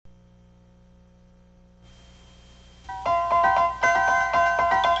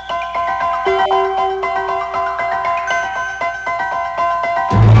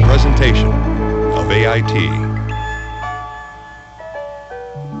KIT.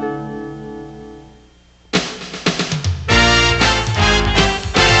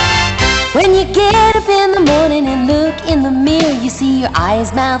 When you get up in the morning and look in the mirror, you see your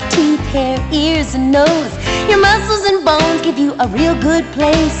eyes, mouth, teeth, hair, ears, and nose. Your muscles and bones give you a real good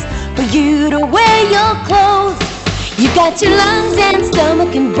place for you to wear your clothes. You've got your lungs and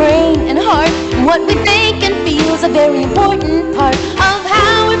stomach and brain and heart, and what we think and feel is a very important part of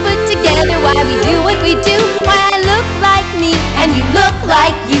how we're put together, why we do what we do, why I look like me and you look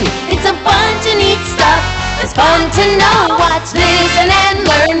like you. It's a bunch of neat stuff. It's fun to know. Watch, listen, and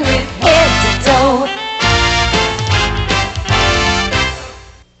learn with head to toe.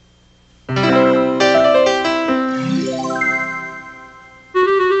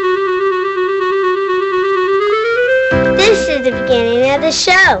 This is the beginning of the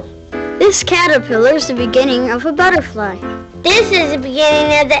show. This caterpillar is the beginning of a butterfly. This is the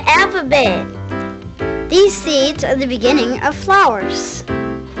beginning of the alphabet. These seeds are the beginning of flowers.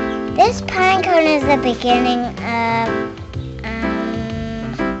 This pine cone is the beginning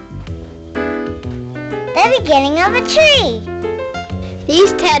of a tree.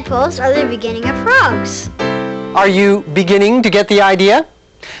 These tadpoles are the beginning of frogs. Are you beginning to get the idea?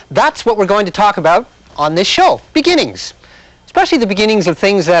 That's what we're going to talk about on this show, beginnings. Especially the beginnings of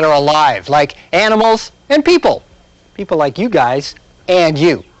things that are alive, like animals and people. People like you guys and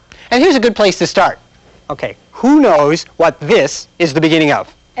you. And here's a good place to start. Okay, who knows what this is the beginning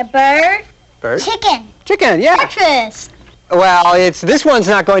of? A bird. Bird? Chicken. Chicken, yeah. Breakfast. Well, this one's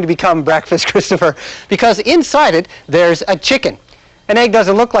not going to become breakfast, Christopher, because inside it, there's a chicken. An egg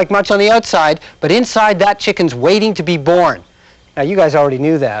doesn't look like much on the outside, but inside that chicken's waiting to be born. Now, you guys already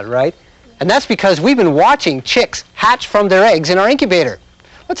knew that, right? And that's because we've been watching chicks hatch from their eggs in our incubator.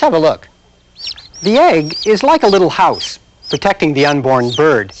 Let's have a look. The egg is like a little house, protecting the unborn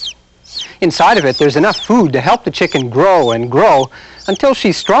bird. Inside of it, there's enough food to help the chicken grow and grow until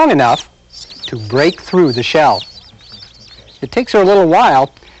she's strong enough to break through the shell. It takes her a little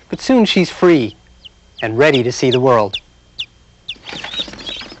while, but soon she's free and ready to see the world.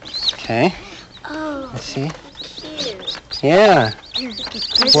 Okay. Oh, let's see. cute. Yeah.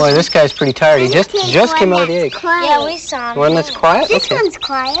 Boy, this guy's pretty tired. He just came out of the egg. Yeah, we saw him. One that's quiet? This Okay. one's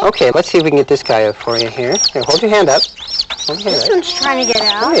quiet. Okay, let's see if we can get this guy up for you here. Here, hold your hand up. Hold your hand This up. one's trying to get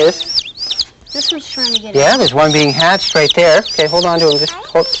There out. he is. This one's trying to get Yeah, out. there's one being hatched right there. Okay, hold on to him.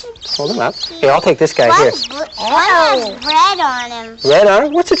 Just hold him up. Here, I'll take this guy here. One has red on him. Red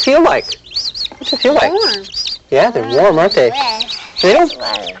arm? What's it feel like? What's it feel like? Warm. Yeah, they're warm, aren't they? Red. They don't?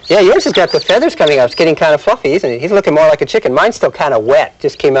 Yeah, yours has got the feathers coming up. It's getting kind of fluffy, isn't it? He's looking more like a chicken. Mine's still kind of wet.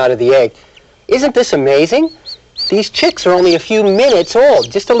 Just came out of the egg. Isn't this amazing? These chicks are only a few minutes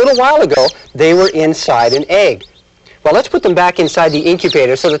old. Just a little while ago, they were inside an egg. Well, let's put them back inside the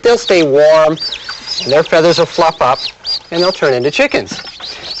incubator so that they'll stay warm, and their feathers will fluff up, and they'll turn into chickens.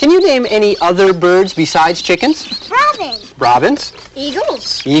 Can you name any other birds besides chickens? Robin. Robins?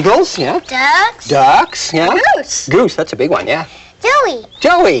 Eagles. Eagles, yeah. Ducks. Ducks, yeah. Goose. Goose, that's a big one, yeah. Joey.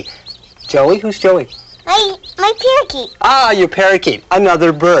 Joey. Joey? Who's Joey? My parakeet. Ah, your parakeet,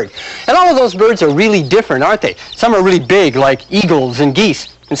 another bird. And all of those birds are really different, aren't they? Some are really big, like eagles and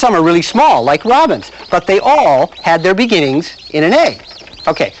geese, and some are really small, like robins. But they all had their beginnings in an egg.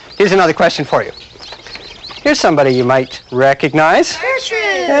 Okay, here's another question for you. Here's somebody you might recognize. Gertrude.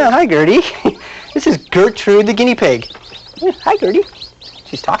 Yeah, hi, Gertie. This is Gertrude the guinea pig. Yeah, hi, Gertie.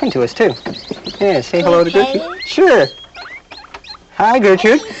 She's talking to us, too. Yeah, say hello to Gertrude. Sure. Hi,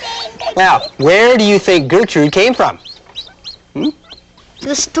 Gertrude. Now, where do you think Gertrude came from?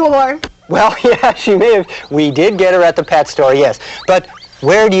 The store. Well, yeah, she may have. We did get her at the pet store, yes. But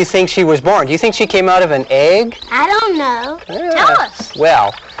where do you think she was born? Do you think she came out of an egg? I don't know. Tell us.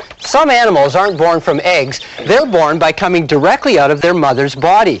 Well, some animals aren't born from eggs. They're born by coming directly out of their mother's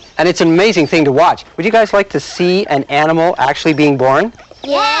body. And it's an amazing thing to watch. Would you guys like to see an animal actually being born?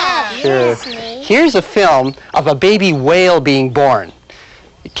 Yeah. Sure. Here's a film of a baby whale being born.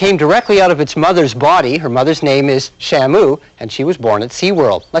 It came directly out of its mother's body. Her mother's name is Shamu, and she was born at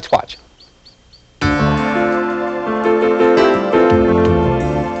SeaWorld. Let's watch.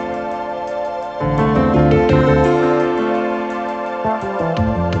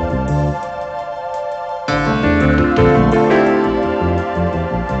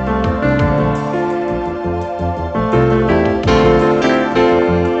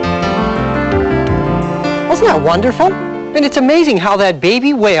 Isn't that wonderful? I mean, it's amazing how that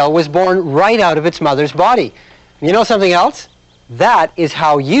baby whale was born right out of its mother's body. And you know something else? That is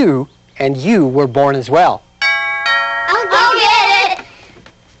how you and you were born as well. I'll go get it.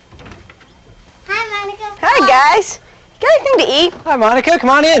 Hi, Monica. Hi, guys. Got anything to eat? Hi, Monica. Come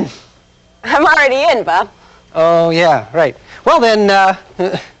on in. I'm already in, Bob. Oh, yeah, right. Well, then,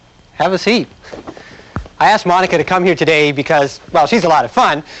 have a seat. I asked Monica to come here today because, well, she's a lot of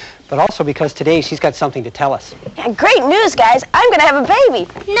fun, but also because today she's got something to tell us. Yeah, great news, guys. I'm going to have a baby.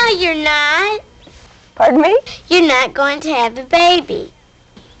 No, you're not. Pardon me? You're not going to have a baby.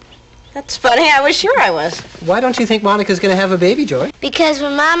 That's funny. I was sure I was. Why don't you think Monica's going to have a baby, Joy? Because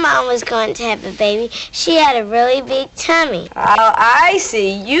when my mom was going to have a baby, she had a really big tummy. Oh, I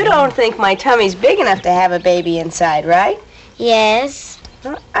see. You don't think my tummy's big enough to have a baby inside, right? Yes.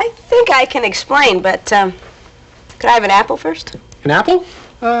 Well, I think I can explain, but could I have an apple first? An apple?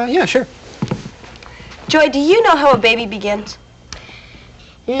 Yeah, sure. Joy, do you know how a baby begins?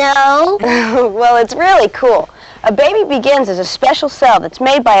 No. Well, it's really cool. A baby begins as a special cell that's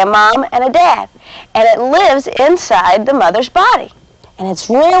made by a mom and a dad, and it lives inside the mother's body. And it's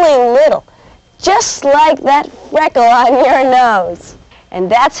really little, just like that freckle on your nose. And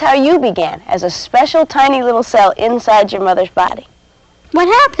that's how you began, as a special tiny little cell inside your mother's body. What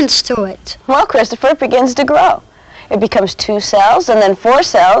happens to it? Well, Christopher, it begins to grow. It becomes 2 cells and then 4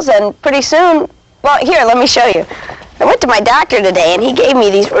 cells, and pretty soon, well, here, let me show you. I went to my doctor today, and he gave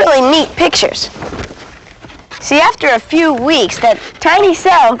me these really neat pictures. See, after a few weeks, that tiny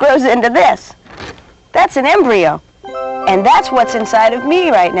cell grows into this. That's an embryo. And that's what's inside of me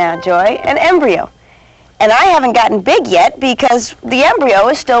right now, Joy, an embryo. And I haven't gotten big yet because the embryo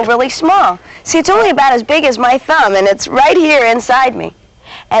is still really small. See, it's only about as big as my thumb, and it's right here inside me.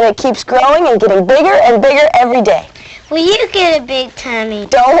 And it keeps growing and getting bigger and bigger every day. Will you get a big tummy?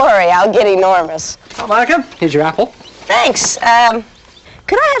 Don't worry, I'll get enormous. Oh, Monica, here's your apple. Thanks. Could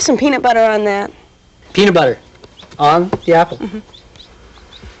I have some peanut butter on that? Peanut butter on the apple.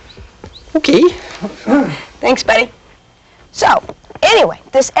 Okay. Thanks, buddy. So, anyway,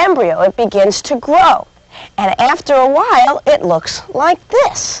 this embryo, it begins to grow. And after a while, it looks like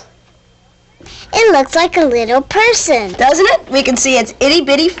this. It looks like a little person. Doesn't it? We can see its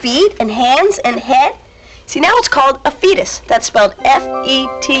itty-bitty feet and hands and head. See, now it's called a fetus. That's spelled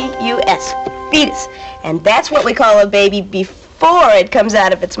F-E-T-U-S. Fetus. And that's what we call a baby before it comes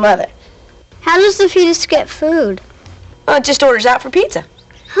out of its mother. How does the fetus get food? Well, it just orders out for pizza.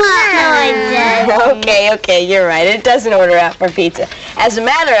 No, it doesn't. Okay, you're right. It doesn't order out for pizza. As a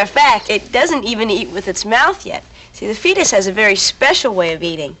matter of fact, it doesn't even eat with its mouth yet. See, the fetus has a very special way of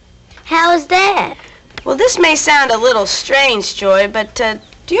eating. How is that? Well, this may sound a little strange, Joy, but do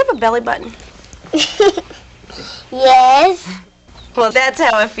you have a belly button? Yes. Well, that's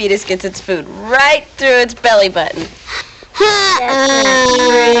how a fetus gets its food, right through its belly button.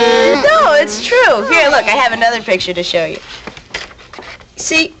 No, it's true. Here, look, I have another picture to show you.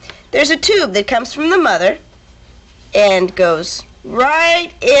 See, there's a tube that comes from the mother and goes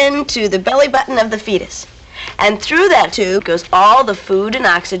right into the belly button of the fetus. And through that tube goes all the food and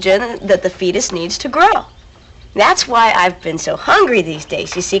oxygen that the fetus needs to grow. That's why I've been so hungry these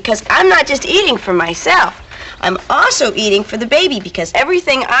days, you see, because I'm not just eating for myself. I'm also eating for the baby because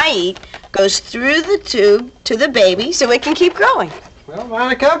everything I eat goes through the tube to the baby so it can keep growing. Well,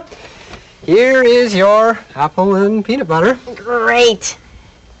 Monica, here is your apple and peanut butter. Great.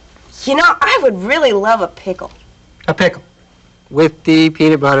 You know, I would really love a pickle. A pickle with the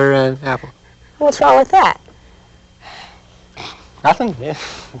peanut butter and apple. What's wrong with that? Nothing? Yeah.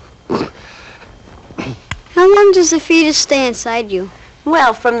 How long does the fetus stay inside you?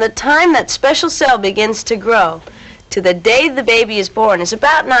 Well, from the time that special cell begins to grow to the day the baby is born is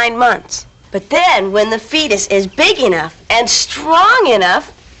about 9 months. But then, when the fetus is big enough and strong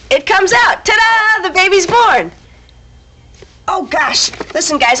enough, it comes out. Ta-da! The baby's born. Oh, gosh.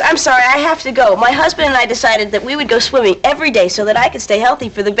 Listen, guys, I'm sorry. I have to go. My husband and I decided that we would go swimming every day so that I could stay healthy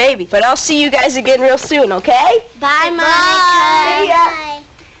for the baby. But I'll see you guys again real soon, okay? Bye, Monica. See ya.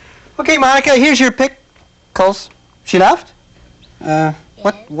 Okay, Monica, here's your pickles. She left?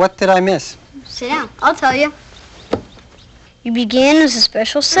 What did I miss? Sit down. I'll tell you. You begin as a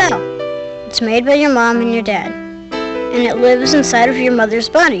special cell. It's made by your mom and your dad, and it lives inside of your mother's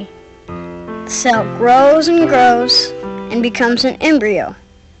body. The cell grows and grows and becomes an embryo,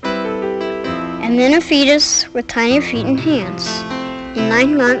 and then a fetus with tiny feet and hands. In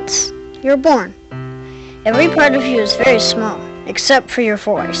 9 months, you're born. Every part of you is very small, except for your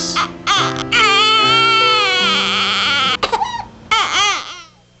voice.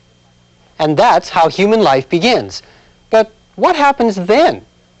 And that's how human life begins. But what happens then?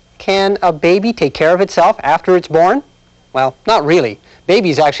 Can a baby take care of itself after it's born? Well, not really.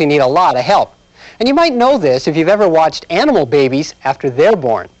 Babies actually need a lot of help. And you might know this if you've ever watched animal babies after they're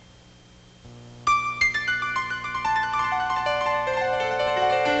born.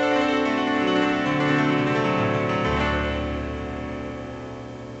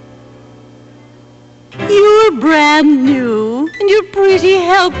 brand new, and you're pretty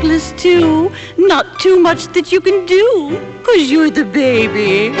helpless too. Not too much that you can do, 'cause you're the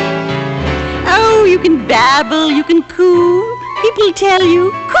baby. Oh, you can babble, you can coo. People tell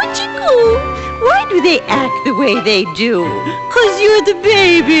you, coochie coo. Why do they act the way they do? 'Cause you're the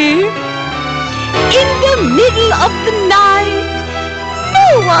baby. In the middle of the night, no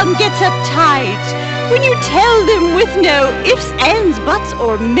one gets uptight when you tell them with no ifs, ands, buts,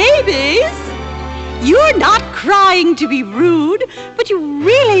 or maybes. You're not crying to be rude, but you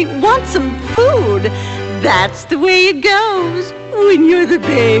really want some food. That's the way it goes when you're the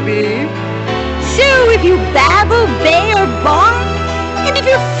baby. So if you babble, bay, or bark, and if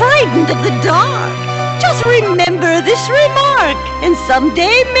you're frightened of the dark, just remember this remark, and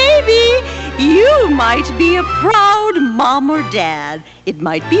someday maybe you might be a proud mom or dad. It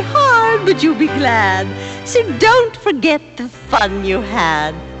might be hard, but you'll be glad. So don't forget the fun you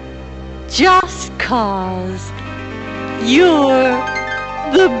had. Just 'cause you're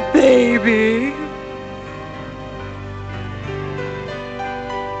the baby.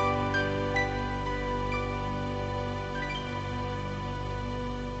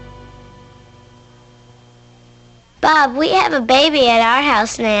 Bob, we have a baby at our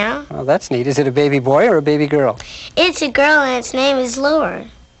house now. Well, that's neat. Is it a baby boy or a baby girl? It's a girl and its name is Laura.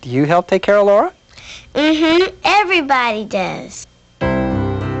 Do you help take care of Laura? Mm-hmm. Everybody does.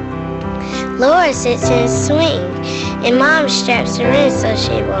 Laura sits in a swing, and Mom straps her in so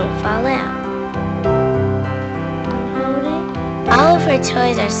she won't fall out. All of her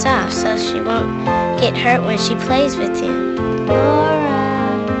toys are soft so she won't get hurt when she plays with them. Laura.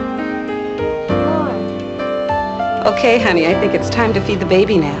 Okay, honey, I think it's time to feed the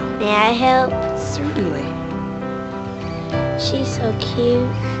baby now. May I help? Certainly. She's so cute.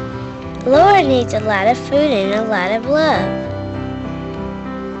 Laura needs a lot of food and a lot of love.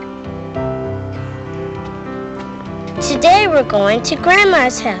 Today we're going to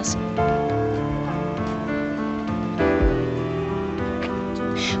Grandma's house.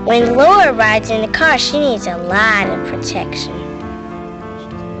 When Laura rides in the car, she needs a lot of protection.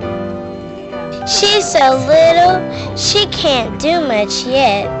 She's so little, she can't do much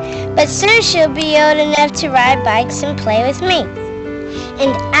yet, but soon she'll be old enough to ride bikes and play with me.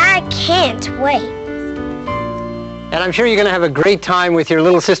 And I can't wait. And I'm sure you're going to have a great time with your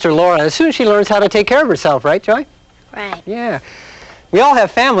little sister Laura as soon as she learns how to take care of herself, right, Joy? Right. Yeah. We all have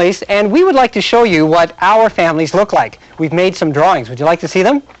families, and we would like to show you what our families look like. We've made some drawings. Would you like to see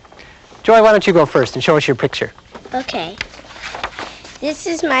them? Joy, why don't you go first and show us your picture? Okay. This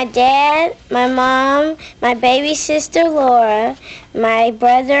is my dad, my mom, my baby sister Laura, my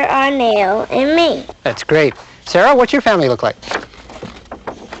brother Arnell, and me. That's great. Sarah, what's your family look like?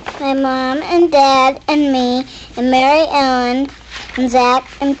 My mom and dad and me and Mary Ellen and Zach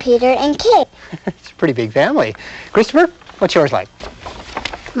and Peter and Kate. It's a pretty big family. Christopher, what's yours like?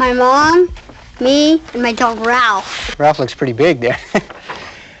 My mom, me, and my dog Ralph. Ralph looks pretty big there.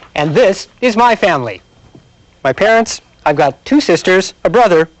 And this is my family. My parents, I've got 2 sisters, a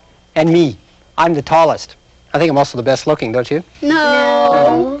brother, and me. I'm the tallest. I think I'm also the best looking, don't you?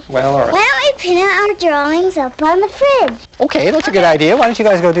 No. Well, all right. Why don't we pin our drawings up on the fridge? Okay, that's a good idea. Why don't you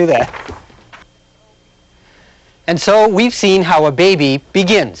guys go do that? And so we've seen how a baby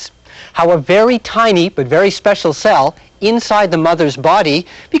begins, how a very tiny but very special cell inside the mother's body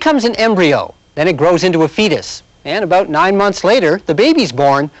becomes an embryo. Then it grows into a fetus. And about 9 months later, the baby's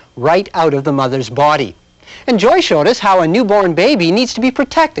born right out of the mother's body. And Joy showed us how a newborn baby needs to be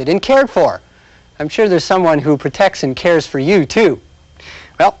protected and cared for. I'm sure there's someone who protects and cares for you, too.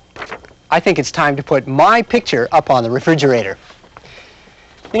 Well, I think it's time to put my picture up on the refrigerator.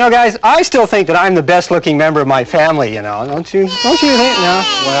 You know, guys, I still think that I'm the best-looking member of my family, you know. Don't you think? No?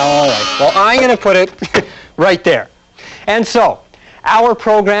 Well, all right. Well, I'm going to put it right there. And so, our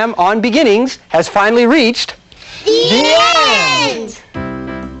program on beginnings has finally reached the end!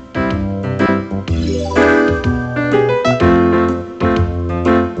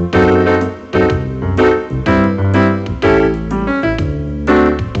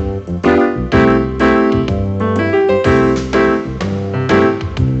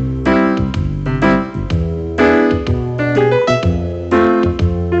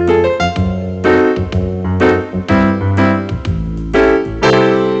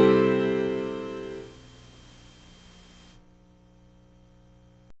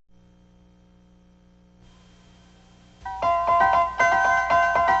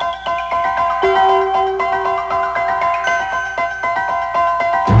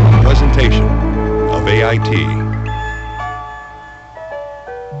 Presentation of AIT.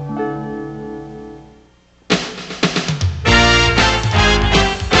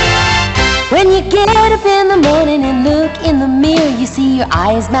 When you get up in the morning the mirror, you see your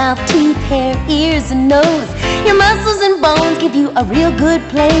eyes, mouth, teeth, hair, ears, and nose. Your muscles and bones give you a real good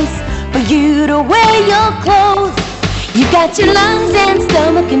place for you to wear your clothes. You've got your lungs and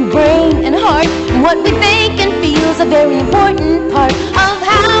stomach and brain and heart, and what we think and feel is a very important part of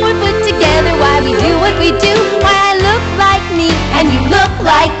how we're put together, why we do what we do, why I look like me and you look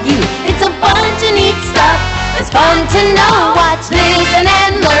like you. It's a bunch of neat stuff. It's fun to know. Watch, listen,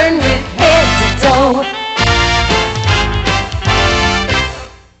 and learn with head to toe.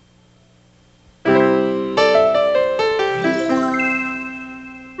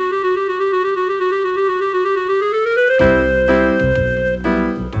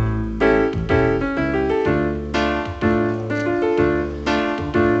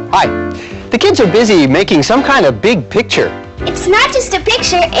 Hi. The kids are busy making some kind of big picture. It's not just a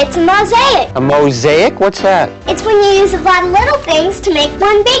picture, it's a mosaic. A mosaic? What's that? It's when you use a lot of little things to make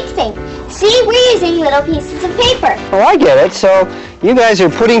one big thing. See, we're using little pieces of paper. Oh, I get it. So you guys are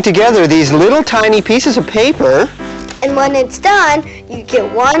putting together these little tiny pieces of paper. And when it's done, you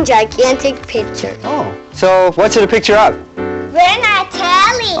get one gigantic picture. Oh. So what's it a picture of? We're not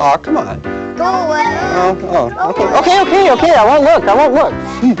telling. Oh, come on. Go away. Okay. I won't look.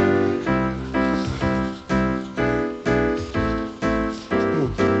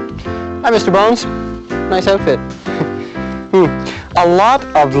 Hi, Mr. Bones. Nice outfit. A lot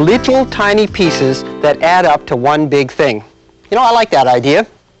of little tiny pieces that add up to one big thing. You know, I like that idea.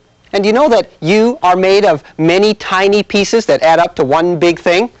 And do you know that you are made of many tiny pieces that add up to one big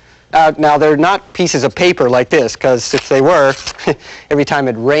thing? Now, they're not pieces of paper like this, because if they were, every time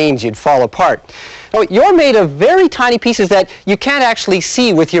it rains, you'd fall apart. No, you're made of very tiny pieces that you can't actually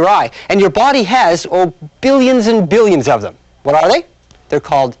see with your eye. And your body has, billions and billions of them. What are they? They're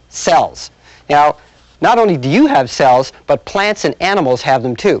called cells. Now, not only do you have cells, but plants and animals have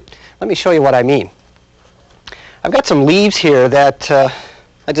them too. Let me show you what I mean. I've got some leaves here that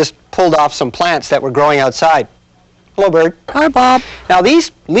I just pulled off some plants that were growing outside. Hello, bird. Hi, Bob. Now,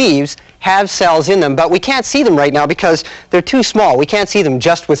 these leaves have cells in them, but we can't see them right now because they're too small. We can't see them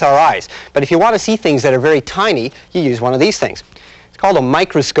just with our eyes. But if you want to see things that are very tiny, you use one of these things. It's called a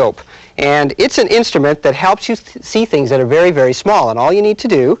microscope. And it's an instrument that helps you see things that are very, very small. And all you need to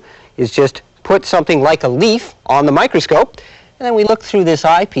do is just put something like a leaf on the microscope, and then we look through this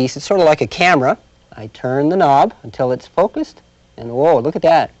eyepiece. It's sort of like a camera. I turn the knob until it's focused, and whoa, look at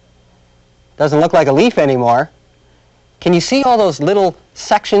that. Doesn't look like a leaf anymore. Can you see all those little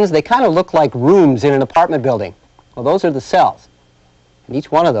sections? They kind of look like rooms in an apartment building. Well, those are the cells. And each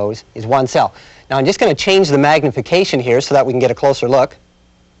one of those is one cell. Now, I'm just going to change the magnification here so that we can get a closer look.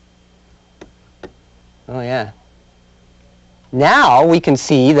 Oh, yeah. Now we can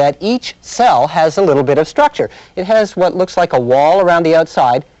see that each cell has a little bit of structure. It has what looks like a wall around the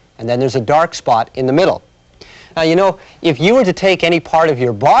outside, and then there's a dark spot in the middle. Now, you know, if you were to take any part of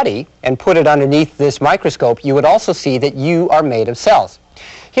your body and put it underneath this microscope, you would also see that you are made of cells.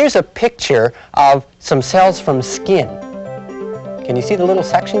 Here's a picture of some cells from skin. Can you see the little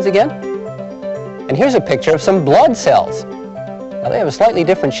sections again? And here's a picture of some blood cells. Now, they have a slightly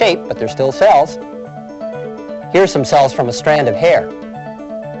different shape, but they're still cells. Here are some cells from a strand of hair.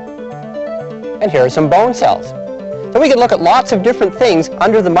 And here are some bone cells. So we could look at lots of different things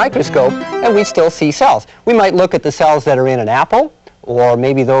under the microscope, and we still see cells. We might look at the cells that are in an apple, or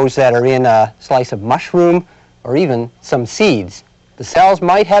maybe those that are in a slice of mushroom, or even some seeds. The cells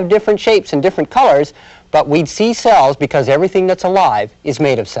might have different shapes and different colors, but we'd see cells because everything that's alive is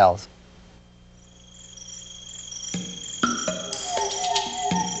made of cells.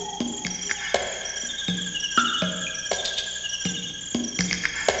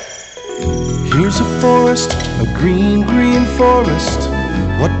 Here's a forest, a green, green forest.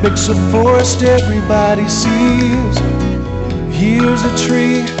 What makes a forest everybody sees. Here's a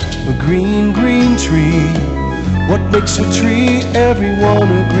tree, a green, green tree. What makes a tree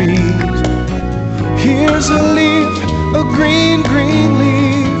everyone agrees. Here's a leaf, a green, green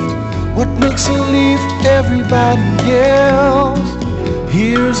leaf. What makes a leaf everybody yells.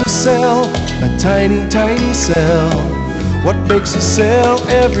 Here's a cell, a tiny, tiny cell. What makes a cell?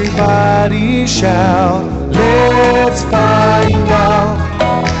 Everybody shout. Let's find out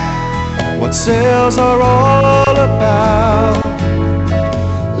what cells are all about.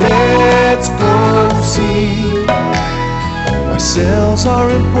 Let's go see why cells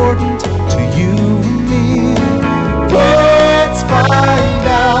are important to you and me. Let's find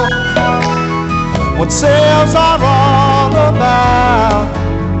out what cells are all about.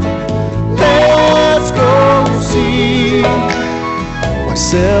 Let's go see why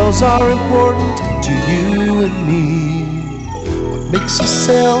cells are important to you and me. What makes a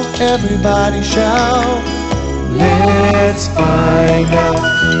cell? Everybody shout. Let's find out.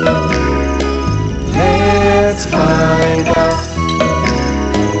 Let's find out.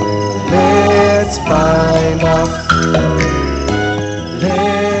 Let's find out.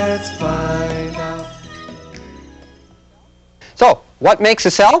 Let's find out. So, what makes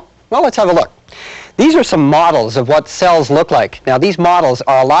a cell? Well, let's have a look. These are some models of what cells look like. Now, these models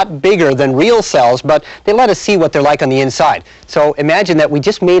are a lot bigger than real cells, but they let us see what they're like on the inside. So imagine that we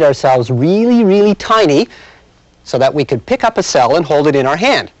just made ourselves really, really tiny so that we could pick up a cell and hold it in our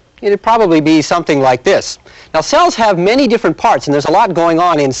hand. It'd probably be something like this. Now, cells have many different parts, and there's a lot going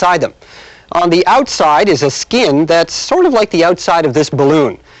on inside them. On the outside is a skin that's sort of like the outside of this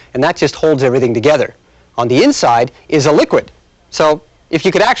balloon, and that just holds everything together. On the inside is a liquid. So if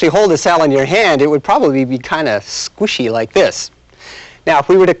you could actually hold a cell in your hand, it would probably be kind of squishy like this. Now, if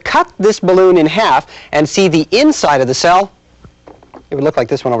we were to cut this balloon in half and see the inside of the cell, it would look like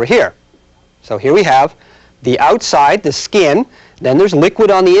this one over here. So here we have the outside, the skin, then there's liquid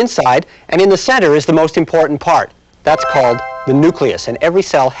on the inside, and in the center is the most important part. That's called the nucleus, and every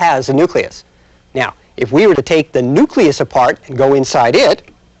cell has a nucleus. Now, if we were to take the nucleus apart and go inside it,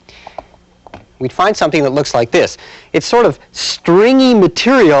 we'd find something that looks like this. It's sort of stringy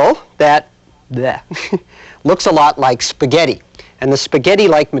material that looks a lot like spaghetti. And the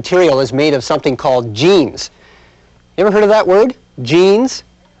spaghetti-like material is made of something called genes. You ever heard of that word? Genes?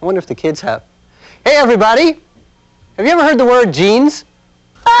 I wonder if the kids have. Hey, everybody! Have you ever heard the word genes?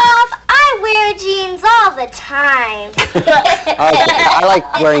 I wear jeans all the time. Okay, I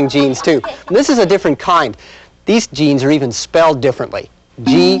like wearing jeans too. This is a different kind. These genes are even spelled differently.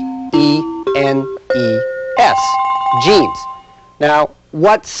 G-E-N-E-S. Genes. Now,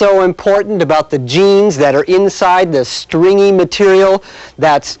 what's so important about the genes that are inside the stringy material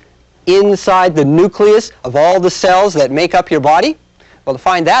that's inside the nucleus of all the cells that make up your body? Well, to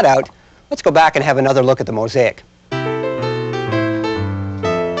find that out, let's go back and have another look at the mosaic.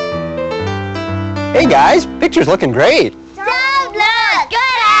 Hey guys, picture's looking great. Don't look. Good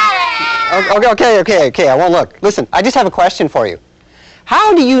at it. Okay, I won't look. Listen, I just have a question for you.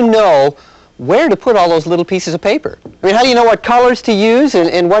 How do you know where to put all those little pieces of paper? I mean, how do you know what colors to use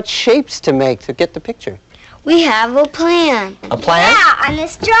and what shapes to make to get the picture? We have a plan. A plan? Yeah, on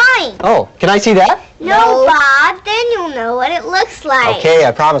this drawing. Oh, can I see that? No, Bob, then you'll know what it looks like. Okay,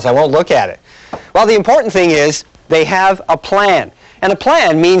 I promise I won't look at it. Well, the important thing is they have a plan. And a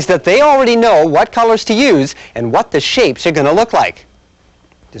plan means that they already know what colors to use and what the shapes are going to look like.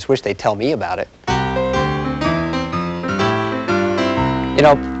 Just wish they'd tell me about it. You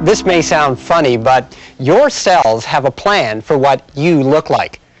know, this may sound funny, but your cells have a plan for what you look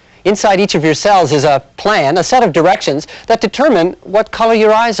like. Inside each of your cells is a plan, a set of directions that determine what color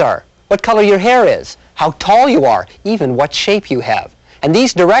your eyes are, what color your hair is, how tall you are, even what shape you have. And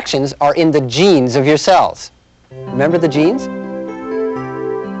these directions are in the genes of your cells. Remember the genes?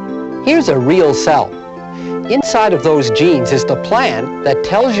 Here's a real cell. Inside of those genes is the plan that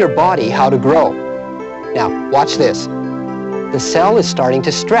tells your body how to grow. Now, watch this. The cell is starting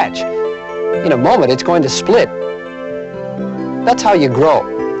to stretch. In a moment, it's going to split. That's how you grow.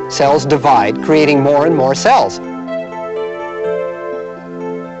 Cells divide, creating more and more cells.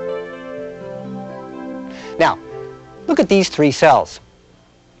 Now, look at these three cells.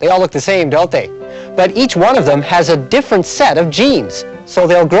 They all look the same, don't they? But each one of them has a different set of genes, so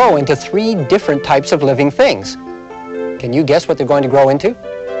they'll grow into three different types of living things. Can you guess what they're going to grow into?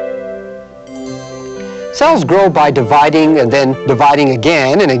 Cells grow by dividing and then dividing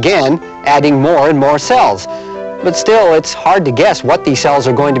again and again, adding more and more cells. But still, it's hard to guess what these cells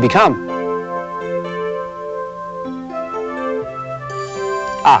are going to become.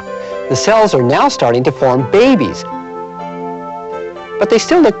 The cells are now starting to form babies. But they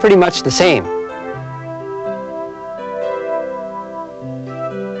still look pretty much the same.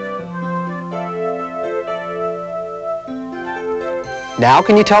 Now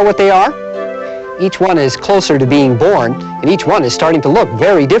can you tell what they are? Each one is closer to being born, and each one is starting to look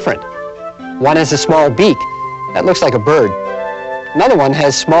very different. One has a small beak. That looks like a bird. Another one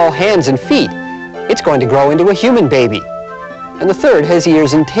has small hands and feet. It's going to grow into a human baby. And the third has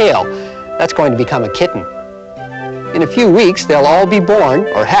ears and tail. That's going to become a kitten. In a few weeks, they'll all be born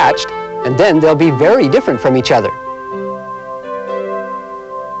or hatched, and then they'll be very different from each other.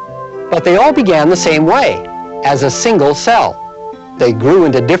 But they all began the same way, as a single cell. They grew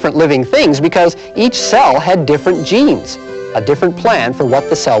into different living things because each cell had different genes, a different plan for what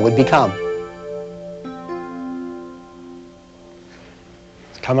the cell would become.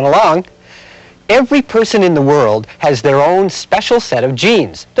 It's coming along. Every person in the world has their own special set of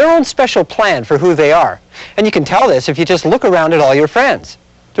genes, their own special plan for who they are. And you can tell this if you just look around at all your friends.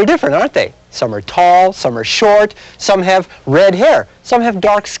 They're different, aren't they? Some are tall, some are short, some have red hair, some have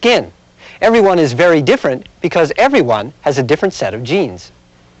dark skin. Everyone is very different because everyone has a different set of genes.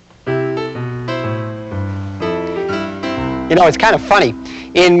 You know, it's kind of funny.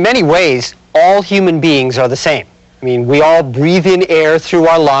 In many ways, all human beings are the same. I mean, we all breathe in air through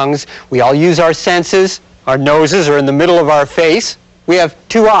our lungs. We all use our senses. Our noses are in the middle of our face. We have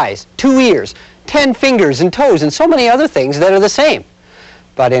 2 eyes, 2 ears, 10 fingers and toes, and so many other things that are the same.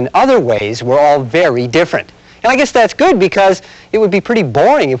 But in other ways, we're all very different. And I guess that's good because it would be pretty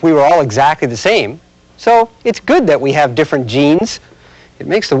boring if we were all exactly the same. So it's good that we have different genes. It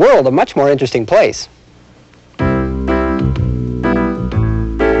makes the world a much more interesting place.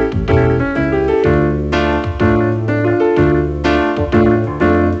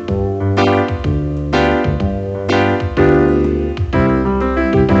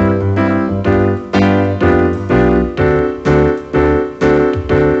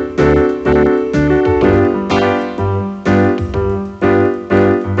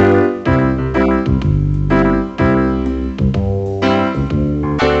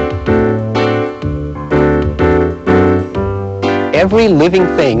 Every living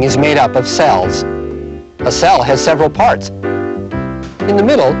thing is made up of cells. A cell has several parts. In the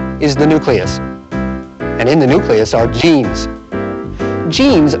middle is the nucleus. And in the nucleus are genes.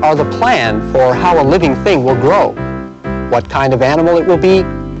 Genes are the plan for how a living thing will grow. What kind of animal it will be,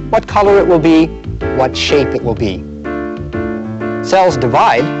 what color it will be, what shape it will be. Cells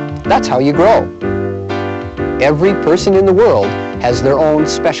divide, that's how you grow. Every person in the world has their own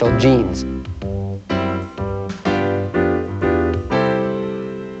special genes.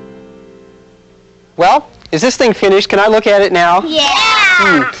 Well, is this thing finished? Can I look at it now?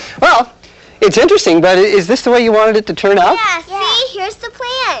 Yeah! Well, it's interesting, but is this the way you wanted it to turn out? Yeah, see? Here's the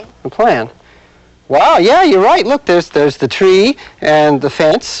plan. The plan. Wow, yeah, you're right. Look, there's the tree and the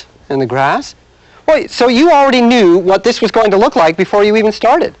fence and the grass. Well, so you already knew what this was going to look like before you even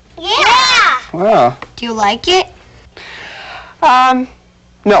started. Yeah! Wow. Do you like it?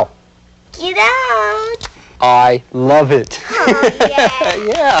 No. You don't. I love it. Oh, yeah.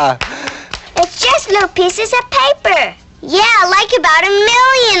 Yeah. It's just little pieces of paper. Yeah, like about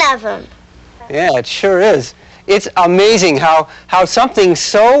 1,000,000 of them. Yeah, it sure is. It's amazing how something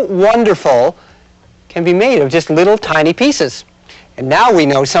so wonderful can be made of just little tiny pieces. And now we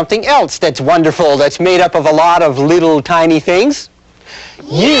know something else that's wonderful, that's made up of a lot of little tiny things.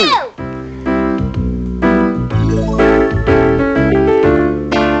 You!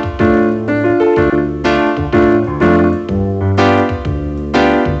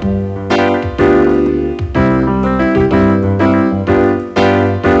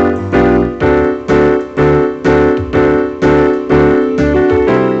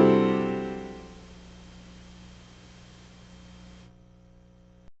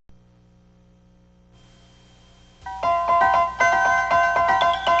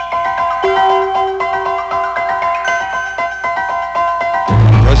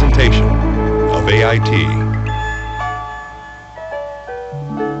 Presentation of AIT.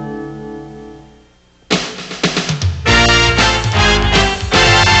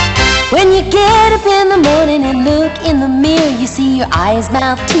 When you get up in the morning and look in the mirror, you see your eyes,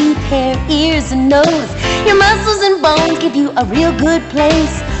 mouth, teeth, hair, ears, and nose. Your muscles and bones give you a real good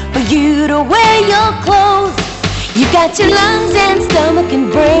place for you to wear your clothes. You've got your lungs and stomach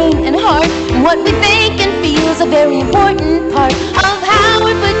and brain and heart, and what we think and feel is a very important part of how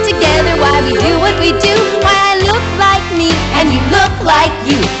we're put together, why we do what we do, why I look like me and you look like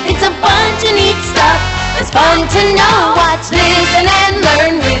you. It's a bunch of neat stuff. It's fun to know. Watch, listen, and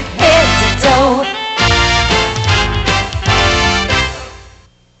learn with head to toe.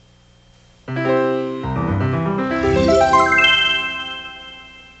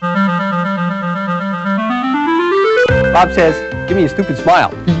 Bob says, give me a stupid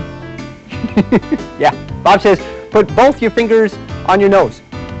smile. Yeah. Bob says, put both your fingers on your nose.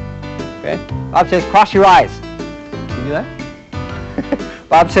 Okay? Bob says, cross your eyes. Can you do that?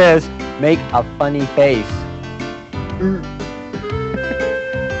 Bob says, make a funny face.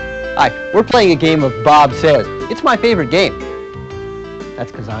 Hi, we're playing a game of Bob Says. It's my favorite game.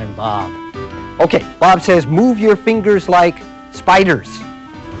 That's because I'm Bob. Okay, Bob says, move your fingers like spiders.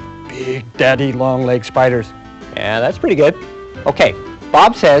 Big daddy long leg spiders. Yeah, that's pretty good. Okay,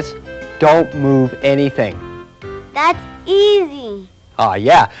 Bob says, don't move anything. That's easy. Ah,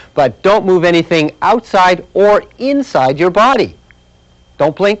 yeah, but don't move anything outside or inside your body.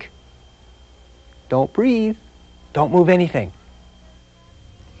 Don't blink. Don't breathe. Don't move anything.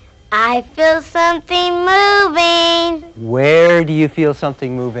 I feel something moving. Where do you feel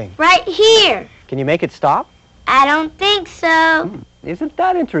something moving? Right here. Can you make it stop? I don't think so. Isn't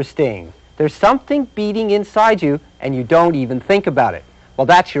that interesting? There's something beating inside you, and you don't even think about it. Well,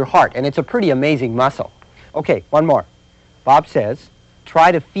 that's your heart, and it's a pretty amazing muscle. Okay, one more. Bob says,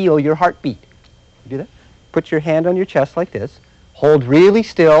 try to feel your heartbeat. Do that. Put your hand on your chest like this. Hold really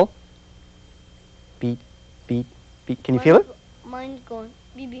still. Beat, beat, beat. Can you feel it? Mine's going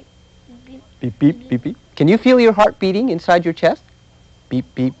beep, beep, beep. Beep, beep, beep, beep. Can you feel your heart beating inside your chest? Beep,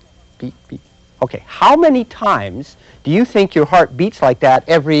 beep, beep, beep. Okay, how many times do you think your heart beats like that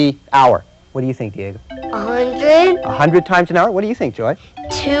every hour? What do you think, Diego? 100. 100 times an hour? What do you think, Joy?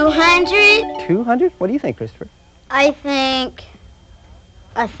 200. 200? What do you think, Christopher? I think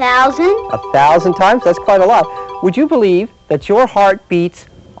 1,000. 1,000 times? That's quite a lot. Would you believe that your heart beats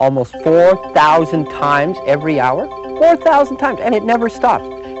almost 4,000 times every hour? 4,000 times, and it never stops.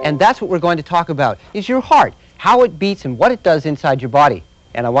 And that's what we're going to talk about, is your heart, how it beats and what it does inside your body.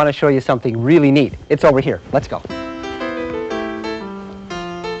 And I want to show you something really neat. It's over here. Let's go.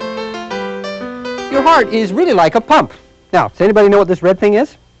 Your heart is really like a pump. Now, does anybody know what this red thing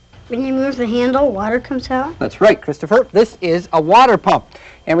is? When you move the handle, water comes out. That's right, Christopher. This is a water pump.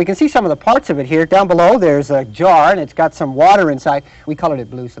 And we can see some of the parts of it here. Down below, there's a jar, and it's got some water inside. We colored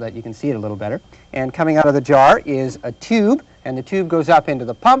it blue so that you can see it a little better. And coming out of the jar is a tube, and the tube goes up into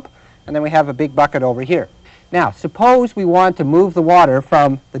the pump, and then we have a big bucket over here. Now, suppose we want to move the water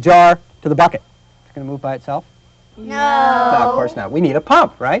from the jar to the bucket. It's going to move by itself? No. No, of course not. We need a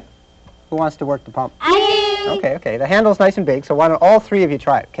pump, right? Who wants to work the pump? I do. Okay, okay. The handle's nice and big, so why don't all three of you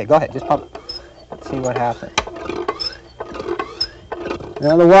try it? Okay, go ahead. Just pump. Let's see what happens.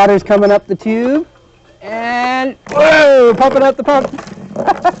 Now the water's coming up the tube, and whoa, pumping up the pump.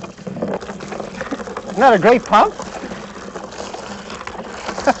 Isn't that a great pump?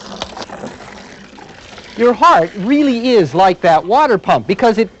 Your heart really is like that water pump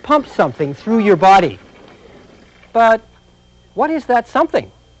because it pumps something through your body. But what is that something?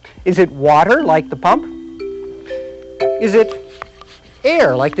 Is it water like the pump? Is it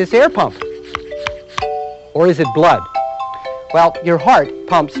air like this air pump? Or is it blood? Well, your heart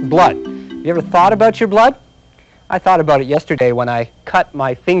pumps blood. You ever thought about your blood? I thought about it yesterday when I cut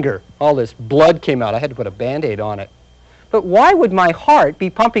my finger. All this blood came out. I had to put a Band-Aid on it. But why would my heart be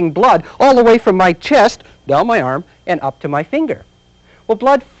pumping blood all the way from my chest, down my arm, and up to my finger? Well,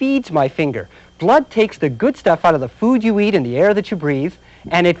 blood feeds my finger. Blood takes the good stuff out of the food you eat and the air that you breathe,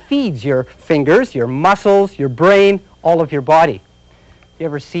 and it feeds your fingers, your muscles, your brain, all of your body. You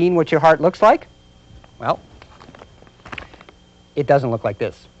ever seen what your heart looks like? Well, it doesn't look like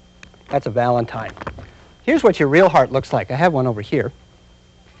this. That's a Valentine. Here's what your real heart looks like. I have one over here.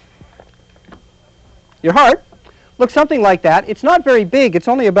 Your heart looks something like that. It's not very big. It's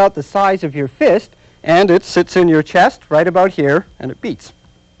only about the size of your fist, and it sits in your chest right about here, and it beats.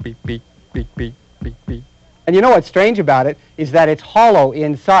 Beat, beat, beat, beat, beat, beat. And you know what's strange about it is that it's hollow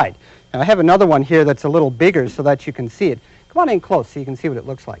inside. Now, I have another one here that's a little bigger so that you can see it. Come on in close so you can see what it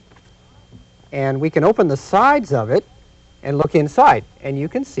looks like. And we can open the sides of it and look inside, and you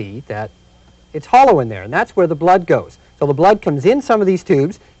can see that it's hollow in there, and that's where the blood goes. So the blood comes in some of these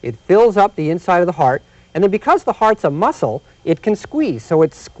tubes, it fills up the inside of the heart, and then because the heart's a muscle, it can squeeze. So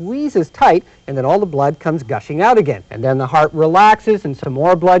it squeezes tight, and then all the blood comes gushing out again. And then the heart relaxes, and some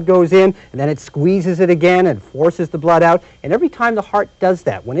more blood goes in, and then it squeezes it again and forces the blood out. And every time the heart does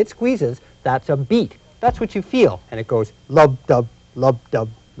that, when it squeezes, that's a beat. That's what you feel. And it goes lub-dub, lub-dub,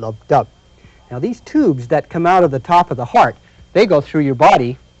 lub-dub. Now these tubes that come out of the top of the heart, they go through your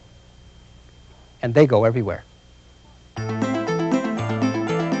body, and they go everywhere.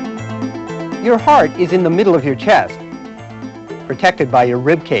 Your heart is in the middle of your chest, protected by your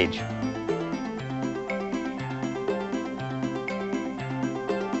rib cage.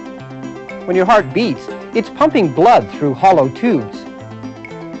 When your heart beats, it's pumping blood through hollow tubes.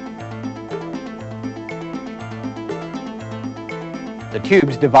 The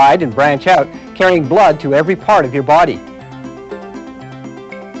tubes divide and branch out, carrying blood to every part of your body.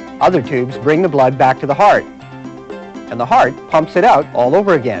 Other tubes bring the blood back to the heart, and the heart pumps it out all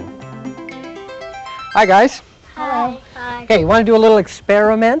over again. Hi, guys. Hi. Hi. Okay, you want to do a little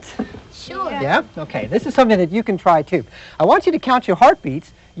experiment? Sure. Yeah? Okay, this is something that you can try too. I want you to count your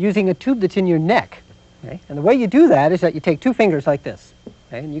heartbeats using a tube that's in your neck. Okay? And the way you do that is that you take two fingers like this.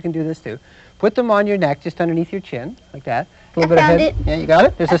 Okay? And you can do this too. Put them on your neck just underneath your chin, like that. A little bit ahead. it. Yeah, you got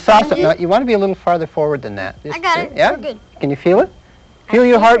it? There's a sauce. No, you want to be a little farther forward than that. I got it. Yeah? We're good. Can you feel it? Feel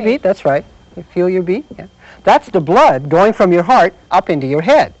your heartbeat? That's right. You feel your beat? Yeah. That's the blood going from your heart up into your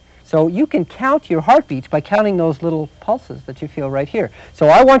head. So you can count your heartbeats by counting those little pulses that you feel right here. So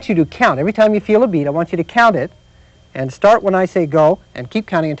I want you to count. Every time you feel a beat, I want you to count it and start when I say go and keep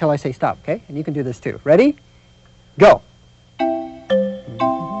counting until I say stop, okay? And you can do this too. Ready? Go.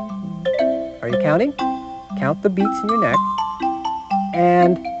 counting. Count the beats in your neck.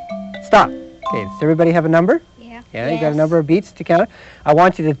 And stop. Okay, does everybody have a number? Yeah. Yeah, you got a number of beats to count. I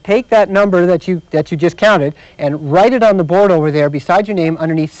want you to take that number that you just counted and write it on the board over there beside your name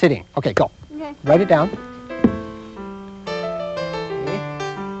underneath sitting. Okay, go. Okay. Write it down.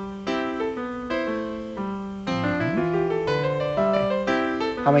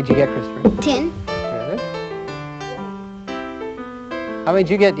 How many did you get, Christopher? 10. Good. How many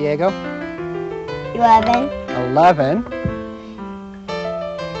did you get, Diego? 11. 11.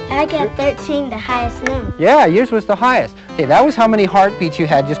 I got 13, the highest number. Yeah, yours was the highest. Okay, that was how many heartbeats you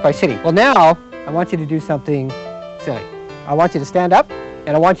had just by sitting. Well, now I want you to do something silly. I want you to stand up, and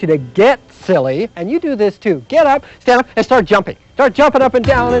I want you to get silly, and you do this too. Get up, stand up, and start jumping. Start jumping up and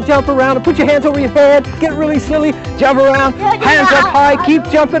down and jump around and put your hands over your head. Get really silly, jump around, hands up high, keep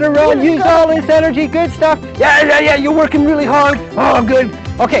jumping around, use all this energy, good stuff. Yeah, you're working really hard. Oh, good.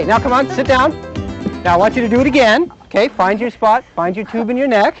 Okay, now come on, sit down. Now I want you to do it again. Okay, find your spot, find your tube in your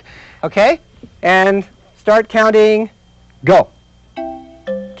neck. Okay, and start counting. Go.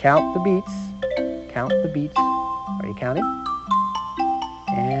 Count the beats. Count the beats. Are you counting?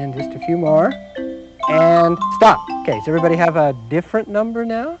 And just a few more. And stop. Okay, does everybody have a different number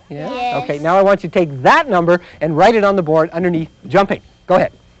now? Yeah? Yes. Okay, now I want you to take that number and write it on the board underneath jumping. Go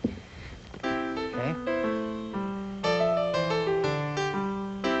ahead. Okay.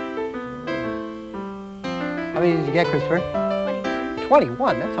 How many did you get, Christopher?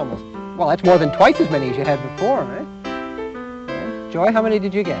 21. That's almost, well, that's more than twice as many as you had before, right? Okay. Joy, how many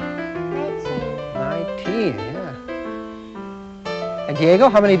did you get? 19, yeah. And Diego,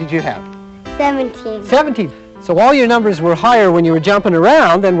 how many did you have? 17. 17. So all your numbers were higher when you were jumping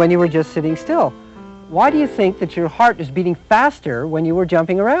around than when you were just sitting still. Why do you think that your heart is beating faster when you were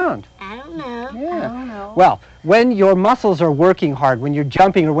jumping around? I don't know. Yeah. I don't know. Well, when your muscles are working hard, when you're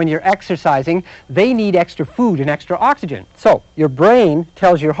jumping or when you're exercising, they need extra food and extra oxygen. So your brain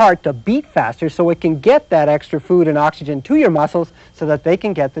tells your heart to beat faster so it can get that extra food and oxygen to your muscles so that they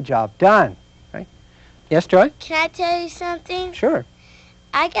can get the job done. Right? Yes, Joy? Can I tell you something? Sure.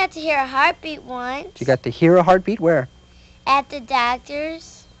 I got to hear a heartbeat once. You got to hear a heartbeat where? At the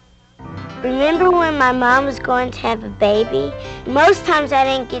doctor's. Remember when my mom was going to have a baby? Most times I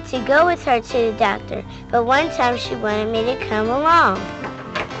didn't get to go with her to the doctor, but one time she wanted me to come along.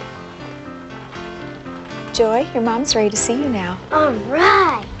 Joy, your mom's ready to see you now. All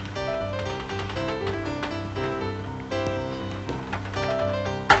right.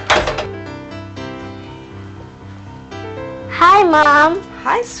 Hi, Mom.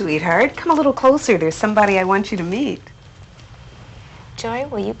 Hi, sweetheart. Come a little closer. There's somebody I want you to meet. Joy,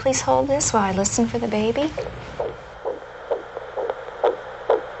 will you please hold this while I listen for the baby?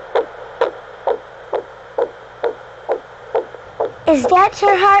 Is that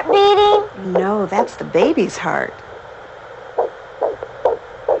your heart beating? No, that's the baby's heart.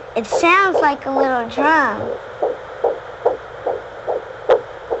 It sounds like a little drum.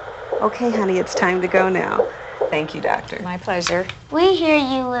 Okay, honey, it's time to go now. Thank you, doctor. My pleasure. We hear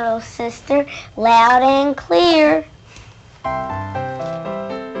you, little sister, loud and clear.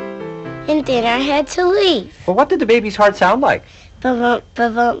 And then I had to leave. Well, what did the baby's heart sound like? Ba-vump,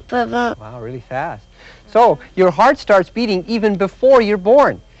 ba-vump, ba-vump. Wow, really fast. So your heart starts beating even before you're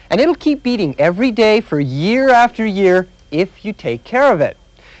born. And it'll keep beating every day for year after year if you take care of it.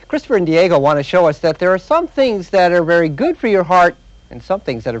 Christopher and Diego want to show us that there are some things that are very good for your heart and some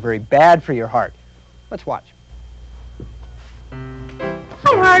things that are very bad for your heart. Let's watch.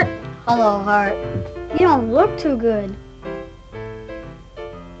 Hi, Heart. Hello, Heart. You don't look too good.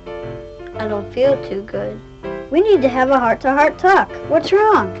 I don't feel too good. We need to have a heart-to-heart talk. What's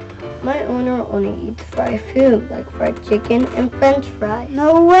wrong? My owner only eats fried food, like fried chicken and french fries.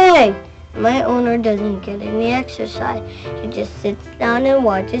 No way. My owner doesn't get any exercise. He just sits down and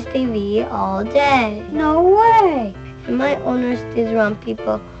watches TV all day. No way. And my owner stays around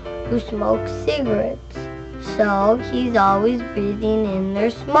people who smoke cigarettes. So he's always breathing in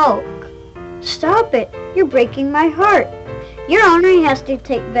their smoke. Stop it. You're breaking my heart. Your owner has to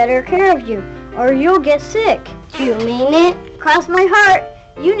take better care of you, or you'll get sick. Do you mean it? Cross my heart.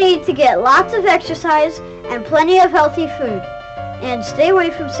 You need to get lots of exercise and plenty of healthy food. And stay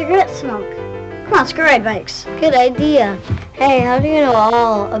away from cigarette smoke. Come on, let's go ride bikes. Good idea. Hey, how do you know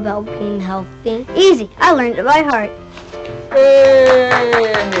all about being healthy? Easy. I learned it by heart. Yay!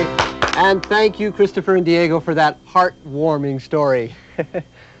 And thank you, Christopher and Diego, for that heartwarming story.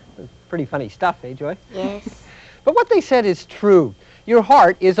 Pretty funny stuff, eh, Joy? Yes. But what they said is true. Your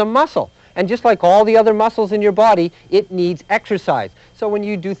heart is a muscle. And just like all the other muscles in your body, it needs exercise. So when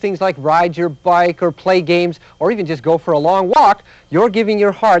you do things like ride your bike or play games or even just go for a long walk, you're giving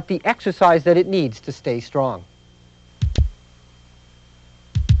your heart the exercise that it needs to stay strong.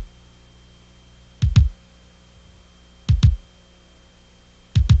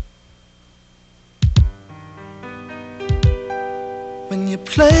 When you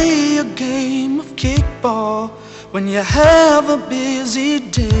play a game of kickball, when you have a busy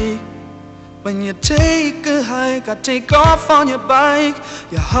day, when you take a hike or take off on your bike,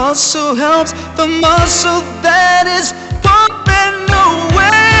 your hustle helps the muscle that is pumping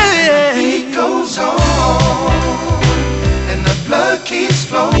away. The beat goes on and the blood keeps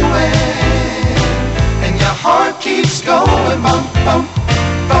flowing and your heart keeps going. Bump, bump,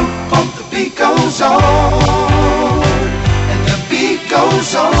 bump, bump. The beat goes on. Beat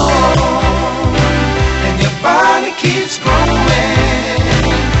goes on and your body keeps growing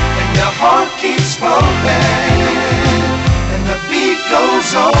and your heart keeps pumping and the beat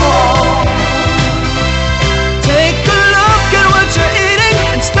goes on. Take a look at what you're eating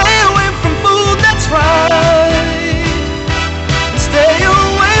and stay away from food that's fried. Stay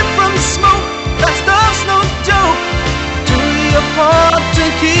away from smoke, that stuff's no joke. Do your part to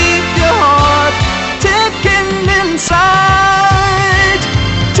keep your heart ticking inside.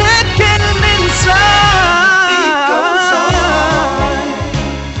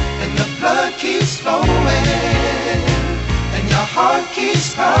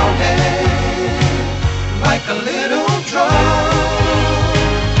 Keeps pounding like a little drum,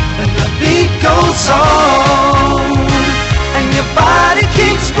 and the beat goes on, and your body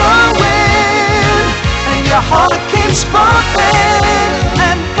keeps growing, and your heart keeps pumping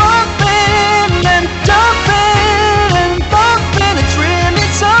and bumping and jumping and bumping. It's really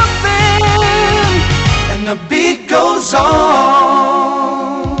something, and the beat goes on.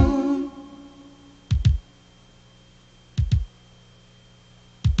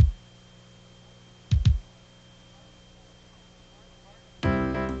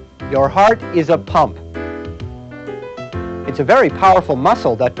 Your heart is a pump. It's a very powerful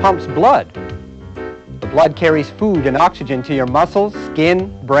muscle that pumps blood. The blood carries food and oxygen to your muscles, skin,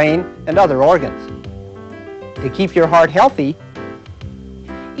 brain, and other organs. To keep your heart healthy,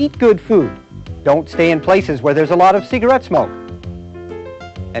 eat good food. Don't stay in places where there's a lot of cigarette smoke.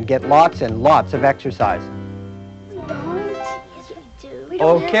 And get lots and lots of exercise. We don't. Yes, we do.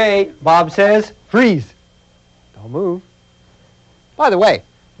 Okay, Bob says freeze. Don't move. By the way,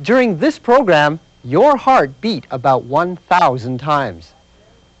 during this program, your heart beat about 1,000 times.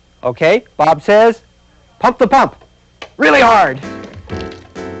 Okay, Bob says, pump the pump, really hard.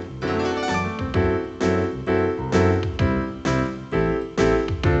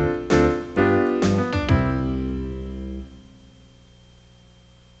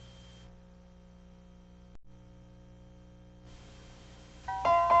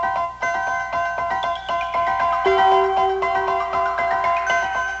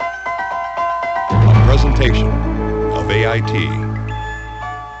 Presentation of AIT.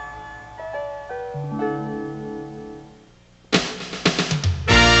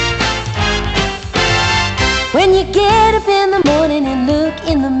 When you get up in the morning and look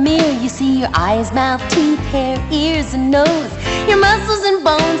in the mirror, you see your eyes, mouth, teeth, hair, ears, and nose. Your muscles and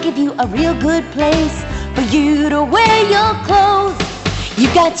bones give you a real good place for you to wear your clothes.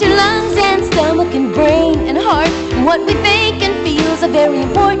 You've got your lungs and stomach and brain and heart, and what we think and feel is a very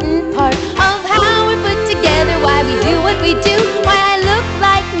important part of how we're put together, why we do what we do, why I look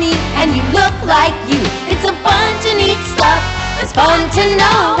like me and you look like you. It's a bunch of neat stuff. It's fun to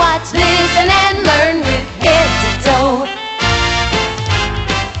know. Watch, listen, and learn with head to toe.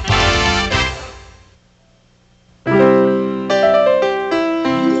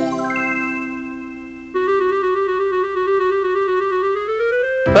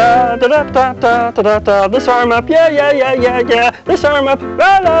 Da-da-da-da-da-da-da. This arm up, yeah, yeah, yeah, yeah, yeah. This arm up,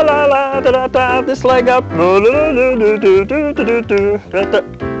 la la la la, da-da-da. This leg up,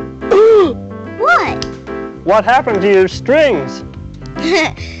 What? What happened to your strings?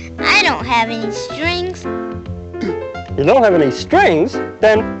 I don't have any strings. You don't have any strings?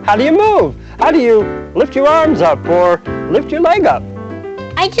 Then how do you move? How do you lift your arms up or lift your leg up?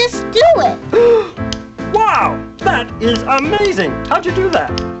 I just do it. Wow, that is amazing. How'd you do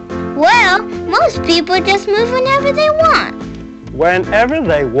that? Well, most people just move whenever they want. Whenever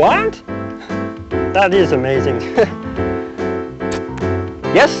they want? That is amazing.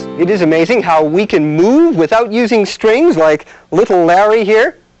 Yes, it is amazing how we can move without using strings like little Larry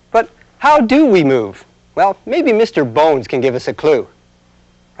here. But how do we move? Well, maybe Mr. Bones can give us a clue.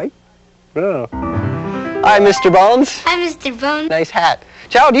 Right? Oh. Hi, Mr. Bones. Hi, Mr. Bones. Nice hat.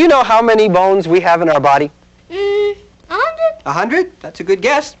 Chow, do you know how many bones we have in our body? 100. 100? That's a good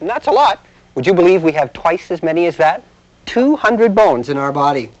guess, and that's a lot. Would you believe we have twice as many as that? 200 bones in our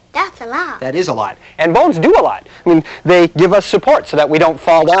body. That's a lot. That is a lot. And bones do a lot. I mean, they give us support so that we don't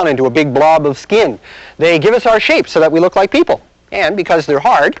fall down into a big blob of skin. They give us our shape so that we look like people. And because they're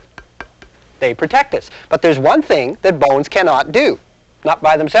hard, they protect us. But there's one thing that bones cannot do. Not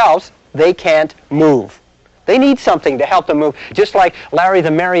by themselves. They can't move. They need something to help them move. Just like Larry the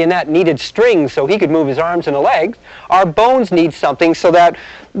marionette needed strings so he could move his arms and legs, our bones need something so that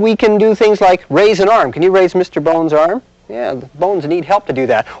we can do things like raise an arm. Can you raise Mr. Bones' arm? Yeah, the bones need help to do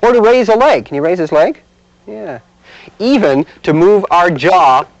that. Or to raise a leg. Can you raise his leg? Yeah. Even to move our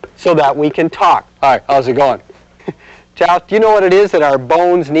jaw so that we can talk. All right, how's it going? Chow, do you know what it is that our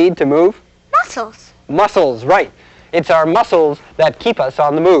bones need to move? Muscles. Muscles, right. It's our muscles that keep us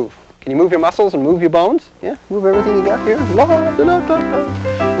on the move. Can you move your muscles and move your bones? Yeah, move everything you got here. Lots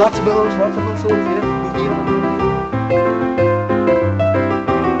of bones, lots of muscles. Yeah, move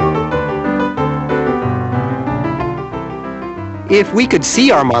you. If we could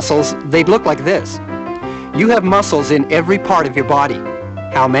see our muscles, they'd look like this. You have muscles in every part of your body.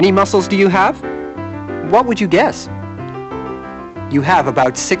 How many muscles do you have? What would you guess? You have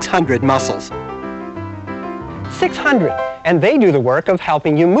about 600 muscles. 600, and they do the work of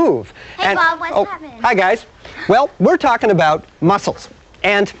helping you move. Hey, Bob, what's happening? Hi, guys. Well, we're talking about muscles,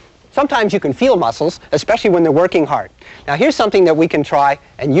 and sometimes you can feel muscles, especially when they're working hard. Now, here's something that we can try,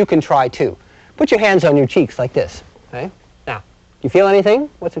 and you can try too. Put your hands on your cheeks like this, okay? Now, you feel anything?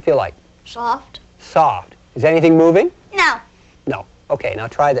 What's it feel like? Soft. Soft. Is anything moving? No. No. Okay, now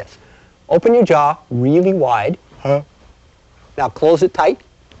try this. Open your jaw really wide. Now close it tight.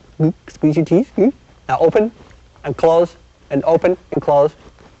 Squeeze your teeth. Now open and close and open and close.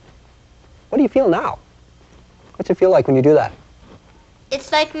 What do you feel now? What's it feel like when you do that?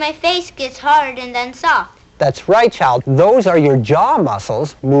 It's like my face gets hard and then soft. That's right, child. Those are your jaw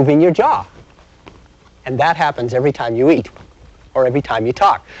muscles moving your jaw. And that happens every time you eat or every time you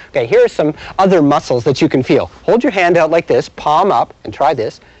talk. Okay, here are some other muscles that you can feel. Hold your hand out like this, palm up, and try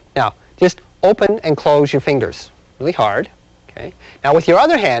this. Now, just open and close your fingers really hard. Okay. Now, with your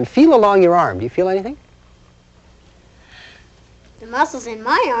other hand, feel along your arm. Do you feel anything? The muscles in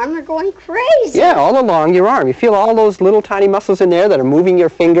my arm are going crazy. Yeah, all along your arm. You feel all those little tiny muscles in there that are moving your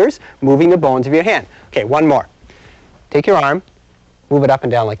fingers, moving the bones of your hand. Okay, one more. Take your arm, move it up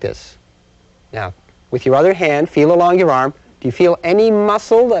and down like this. Now, with your other hand, feel along your arm. Do you feel any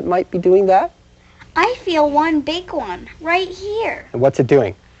muscle that might be doing that? I feel one big one right here. And what's it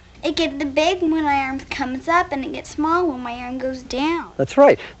doing? It gets the big when my arm comes up and it gets small when my arm goes down. That's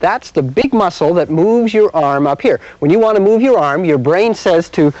right. That's the big muscle that moves your arm up here. When you want to move your arm, your brain says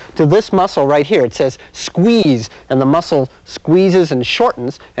to this muscle right here, it says squeeze, and the muscle squeezes and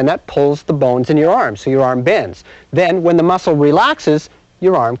shortens, and that pulls the bones in your arm, so your arm bends. Then when the muscle relaxes,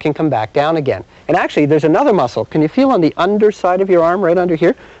 your arm can come back down again. And actually, there's another muscle. Can you feel on the underside of your arm, right under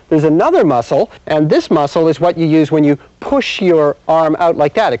here? There's another muscle, and this muscle is what you use when you push your arm out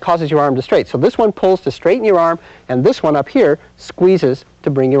like that. It causes your arm to straighten. So this one pulls to straighten your arm, and this one up here squeezes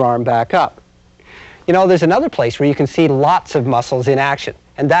to bring your arm back up. You know, there's another place where you can see lots of muscles in action,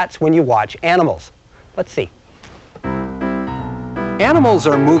 and that's when you watch animals. Let's see. Animals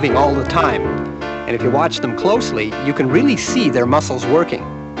are moving all the time, and if you watch them closely, you can really see their muscles working.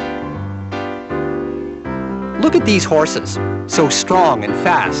 Look at these horses, so strong and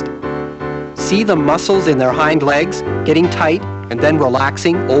fast. See the muscles in their hind legs getting tight and then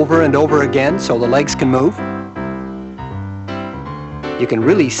relaxing over and over again so the legs can move? You can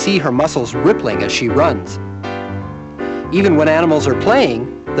really see her muscles rippling as she runs. Even when animals are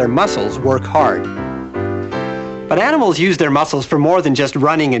playing, their muscles work hard. But animals use their muscles for more than just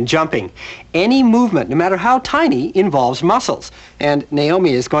running and jumping. Any movement, no matter how tiny, involves muscles. And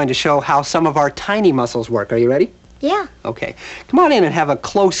Naomi is going to show how some of our tiny muscles work. Are you ready? Yeah. Okay. Come on in and have a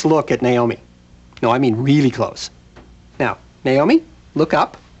close look at Naomi. No, I mean really close. Now, Naomi, look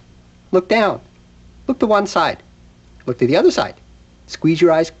up, look down, look to one side, look to the other side. Squeeze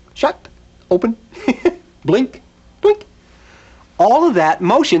your eyes shut, open, blink, blink. All of that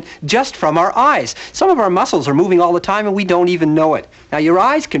motion just from our eyes. Some of our muscles are moving all the time and we don't even know it. Now your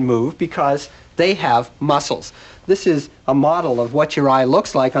eyes can move because they have muscles. This is a model of what your eye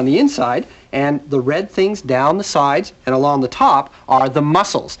looks like on the inside, and the red things down the sides and along the top are the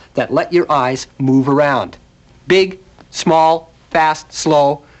muscles that let your eyes move around. Big, small, fast,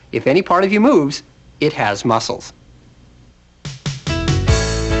 slow. If any part of you moves, it has muscles.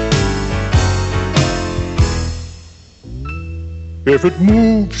 If it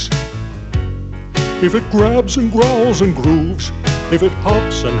moves, if it grabs and growls and grooves, If it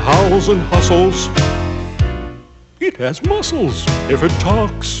hops and howls and hustles, it has muscles. If it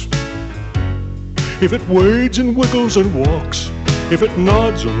talks, if it wades and wiggles and walks, if it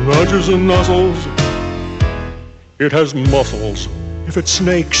nods and nudges and nuzzles, it has muscles. If it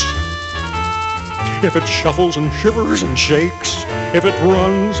snakes, if it shuffles and shivers and shakes, if it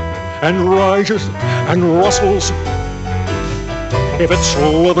runs and rises and rustles, if it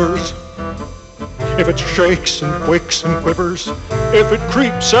slithers, if it shakes and quakes and quivers, if it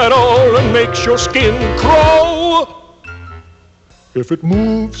creeps at all and makes your skin crawl, if it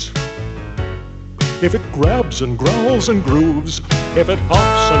moves, if it grabs and growls and grooves, if it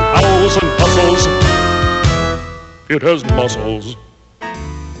hops and howls and hustles, it has muscles.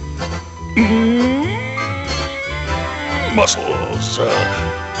 Muscles. Muscles.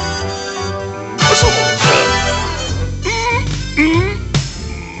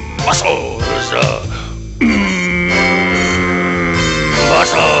 Muscles.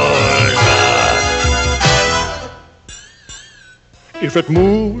 Muscles. If it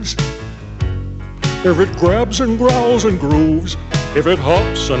moves, if it grabs and growls and grooves, if it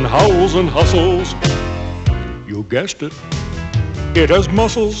hops and howls and hustles, you guessed it, it has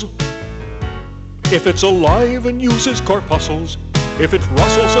muscles. If it's alive and uses corpuscles, if it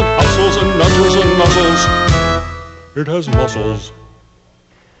rustles and hustles and nudges and nuzzles, it has muscles.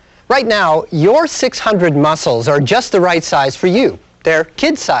 Right now, your 600 muscles are just the right size for you. They're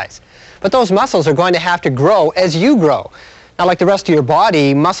kid size. But those muscles are going to have to grow as you grow. Now, like the rest of your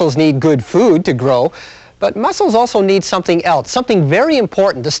body, muscles need good food to grow, but muscles also need something else, something very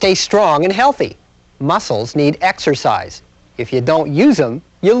important to stay strong and healthy. Muscles need exercise. If you don't use them,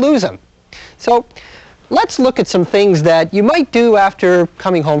 you lose them. So let's look at some things that you might do after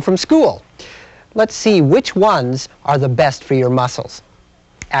coming home from school. Let's see which ones are the best for your muscles.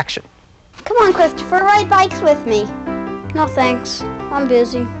 Action. Come on, Christopher, ride bikes with me. No thanks. I'm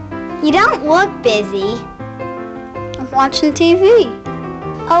busy. You don't look busy. I'm watching TV.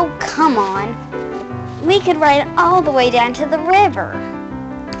 Oh, come on. We could ride all the way down to the river.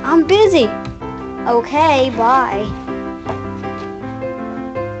 I'm busy. Okay, bye.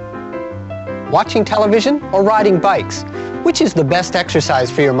 Watching television or riding bikes? Which is the best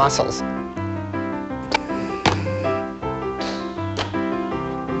exercise for your muscles?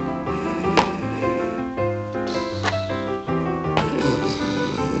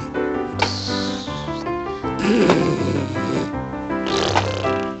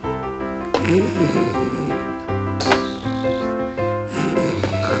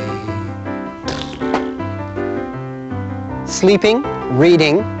 Sleeping,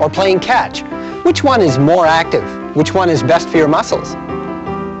 reading, or playing catch? Which one is more active? Which one is best for your muscles?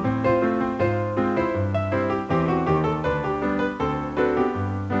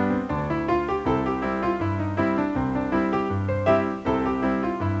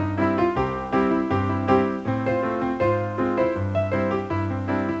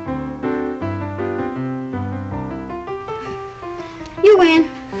 You win.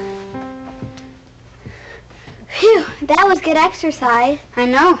 Phew, that was good exercise. I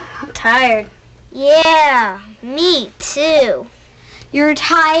know. I'm tired. Yeah, me too. You're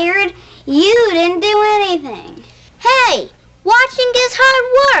tired? You didn't do anything. Hey, watching is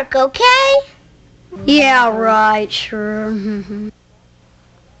hard work, okay? Yeah, right, sure.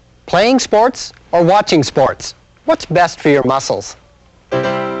 Playing sports or watching sports? What's best for your muscles?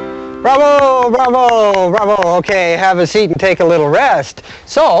 Bravo, bravo, bravo. Okay, have a seat and take a little rest.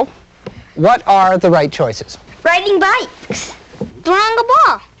 So, what are the right choices? Riding bikes. Throwing a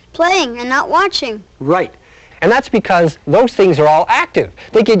ball. Playing and not watching. Right. And that's because those things are all active.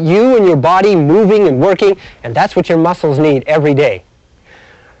 They get you and your body moving and working, and that's what your muscles need every day.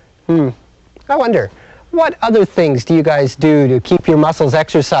 I wonder, what other things do you guys do to keep your muscles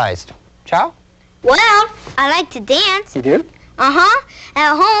exercised? Chow? Well, I like to dance. You do? Uh-huh.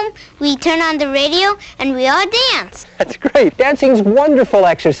 At home, we turn on the radio and we all dance. That's great. Dancing's wonderful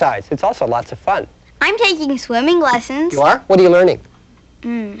exercise. It's also lots of fun. I'm taking swimming lessons. You are? What are you learning?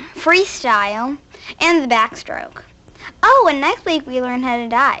 Freestyle and the backstroke. Oh, and next week we learn how to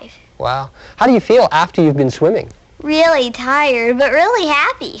dive. Wow. How do you feel after you've been swimming? Really tired, but really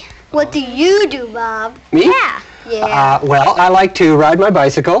happy. What do you do, Bob? Me? Yeah. Well, I like to ride my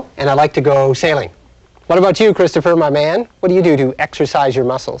bicycle, and I like to go sailing. What about you, Christopher, my man? What do you do to exercise your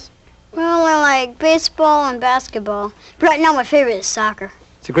muscles? Well, I like baseball and basketball. But right now my favorite is soccer.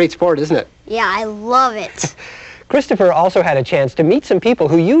 It's a great sport, isn't it? Yeah, I love it. Christopher also had a chance to meet some people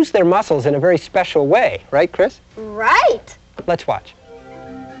who use their muscles in a very special way. Right, Chris? Right. Let's watch.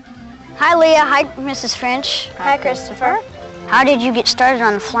 Hi, Leah. Hi, Mrs. French. Hi, Christopher. How did you get started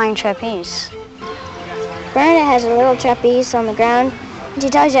on the flying trapeze? Bernadette has a little trapeze on the ground, and she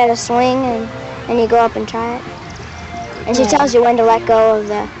tells you how to swing, and you go up and try it. And she tells you when to let go of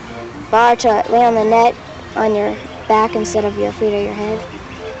the bar to lay on the net on your back instead of your feet or your head.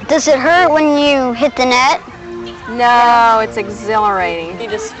 Does it hurt when you hit the net? No, it's exhilarating. You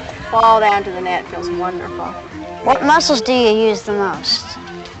just fall down to the net. It feels wonderful. What muscles do you use the most?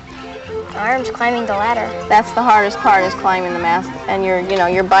 Arms, climbing the ladder. That's the hardest part, is climbing the mast, and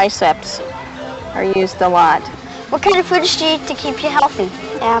your biceps are used a lot. What kind of foods do you eat to keep you healthy?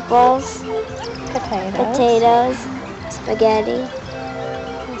 Apples, potatoes, spaghetti,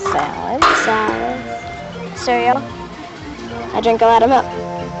 salad, cereal. I drink a lot of milk.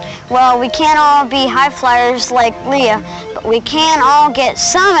 Well, we can't all be high flyers like Leah, but we can all get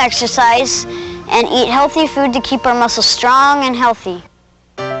some exercise and eat healthy food to keep our muscles strong and healthy.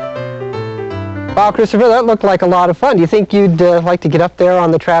 Wow, Christopher, that looked like a lot of fun. Do you think you'd like to get up there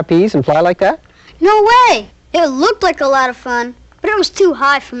on the trapeze and fly like that? No way! It looked like a lot of fun, but it was too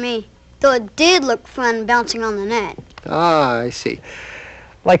high for me. Though it did look fun bouncing on the net. Ah, I see.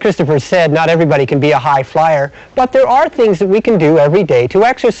 Like Christopher said, not everybody can be a high flyer, but there are things that we can do every day to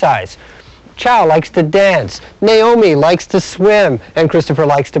exercise. Chow likes to dance, Naomi likes to swim, and Christopher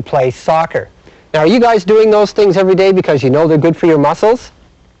likes to play soccer. Now, are you guys doing those things every day because you know they're good for your muscles?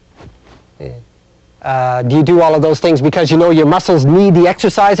 Do you do all of those things because you know your muscles need the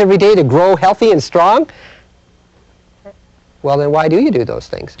exercise every day to grow healthy and strong? Well, then why do you do those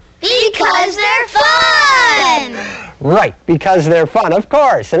things? Because they're fun! Right, because they're fun, of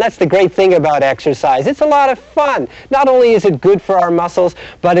course. And that's the great thing about exercise. It's a lot of fun. Not only is it good for our muscles,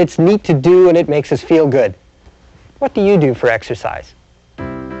 but it's neat to do and it makes us feel good. What do you do for exercise?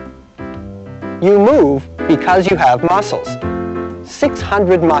 You move because you have muscles.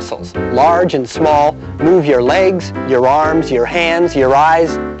 600 muscles, large and small, move your legs, your arms, your hands, your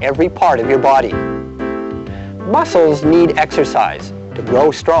eyes, every part of your body. Muscles need exercise to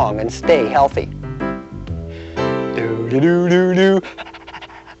grow strong and stay healthy. Do-do-do-do-do.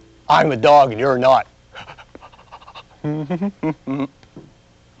 I'm a dog and you're not.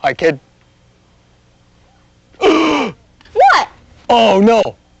 Hi, kid. What? Oh,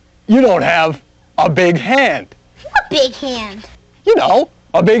 no. You don't have a big hand. What big hand? You know,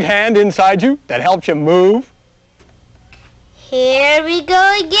 a big hand inside you that helps you move. Here we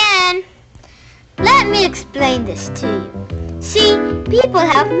go again. Let me explain this to you. See, people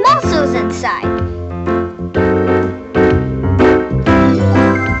have muscles inside.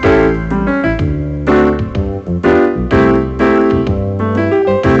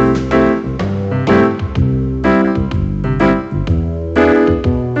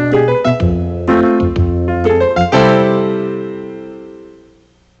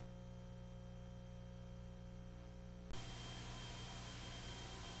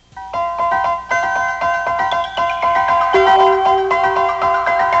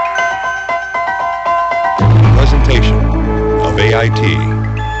 AIT.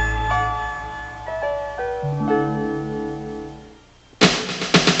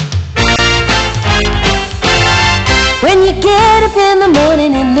 When you get up in the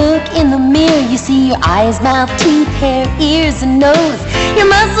morning and look in the mirror, you see your eyes, mouth, teeth, hair, ears, and nose. Your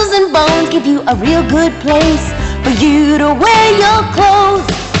muscles and bones give you a real good place for you to wear your clothes.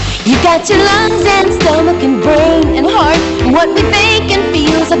 You got your lungs and stomach and brain and heart, and what we think and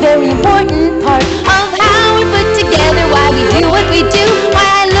feel is a very important part of how we put together why we do what we do, why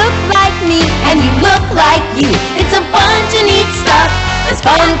I look like me and you look like you. It's a bunch of neat stuff. It's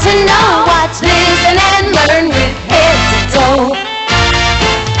fun to know. Watch, listen, and learn with head to toe.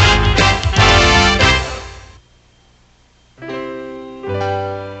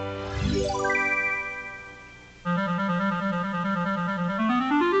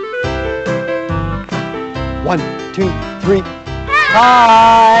 One, two, three.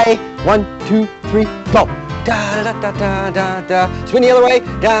 Hi. 1, 2, 3, go. Da da da da da da. Spin the other way.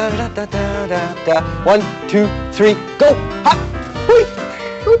 Da da da da da da. 1, 2, 3, go. Hop. Whee.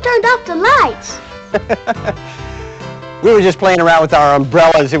 Who turned off the lights? We were just playing around with our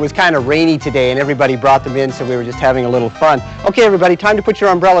umbrellas. It was kind of rainy today, and everybody brought them in, so we were just having a little fun. Okay, everybody, time to put your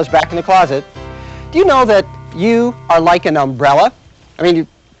umbrellas back in the closet. Do you know that you are like an umbrella? I mean,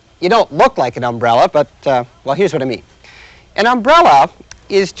 you don't look like an umbrella, but, well, here's what I mean. An umbrella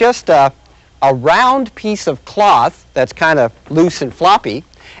is just a round piece of cloth that's kind of loose and floppy,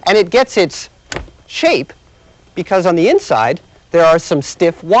 and it gets its shape because on the inside there are some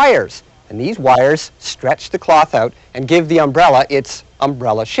stiff wires, and these wires stretch the cloth out and give the umbrella its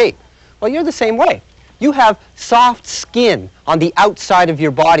umbrella shape. Well, you're the same way. You have soft skin on the outside of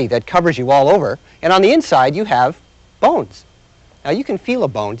your body that covers you all over, and on the inside you have bones. Now you can feel a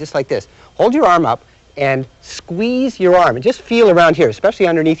bone just like this. Hold your arm up and squeeze your arm and just feel around here, especially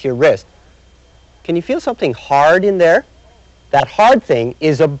underneath your wrist. Can you feel something hard in there? That hard thing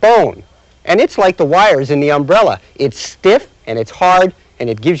is a bone, and it's like the wires in the umbrella. It's stiff and it's hard and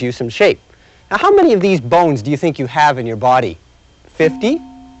it gives you some shape. Now, how many of these bones do you think you have in your body? 50?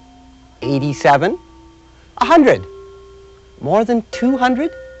 87? 100? More than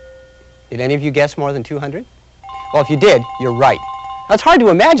 200? Did any of you guess more than 200? Well, if you did, you're right. Now, it's hard to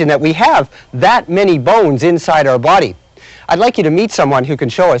imagine that we have that many bones inside our body. I'd like you to meet someone who can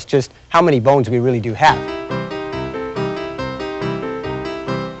show us just how many bones we really do have.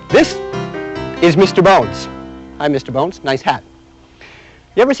 This is Mr. Bones. Hi, Mr. Bones. Nice hat.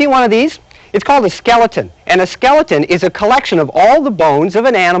 You ever seen one of these? It's called a skeleton, and a skeleton is a collection of all the bones of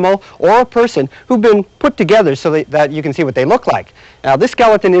an animal or a person who've been put together so that you can see what they look like. Now, this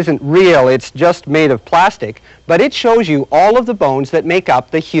skeleton isn't real, it's just made of plastic, but it shows you all of the bones that make up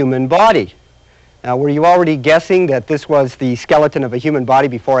the human body. Now, were you already guessing that this was the skeleton of a human body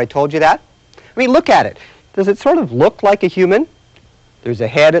before I told you that? I mean, look at it. Does it sort of look like a human? There's a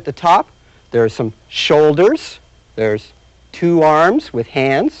head at the top, there are some shoulders, there's 2 arms with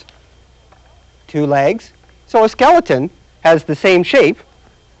hands, 2 legs. So a skeleton has the same shape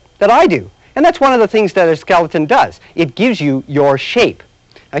that I do. And that's one of the things that a skeleton does. It gives you your shape.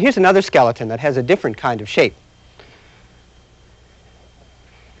 Now here's another skeleton that has a different kind of shape.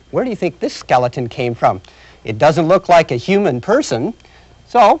 Where do you think this skeleton came from? It doesn't look like a human person.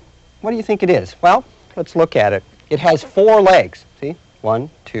 So what do you think it is? Well, let's look at it. It has 4 legs. See? 1,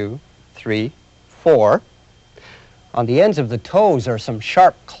 2, 3, 4. On the ends of the toes are some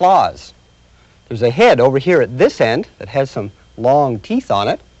sharp claws. There's a head over here at this end that has some long teeth on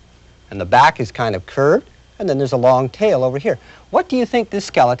it, and the back is kind of curved, and then there's a long tail over here. What do you think this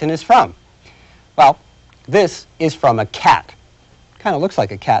skeleton is from? Well, this is from a cat. Kind of looks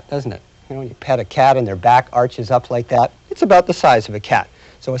like a cat, doesn't it? You know, when you pet a cat and their back arches up like that, it's about the size of a cat.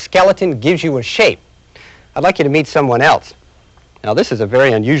 So a skeleton gives you a shape. I'd like you to meet someone else. Now, this is a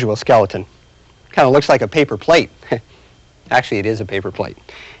very unusual skeleton. Kind of looks like a paper plate. Actually, it is a paper plate.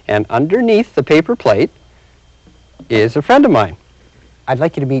 And underneath the paper plate is a friend of mine. I'd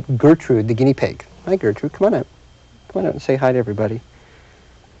like you to meet Gertrude, the guinea pig. Hi, Gertrude. Come on out. Come on out and say hi to everybody.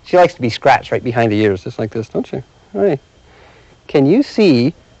 She likes to be scratched right behind the ears, just like this, don't you? Hi. Can you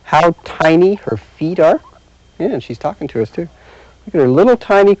see how tiny her feet are? Yeah, and she's talking to us, too. Look at her little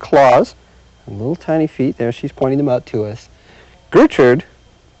tiny claws and little tiny feet. There, she's pointing them out to us. Gertrude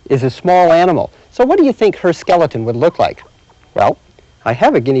is a small animal. So what do you think her skeleton would look like? Well, I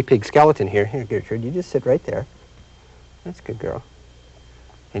have a guinea pig skeleton here. Here, Gertrude, you just sit right there. That's a good girl.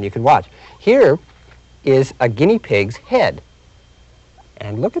 And you can watch. Here is a guinea pig's head.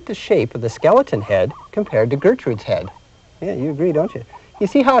 And look at the shape of the skeleton head compared to Gertrude's head. Yeah, you agree, don't you? You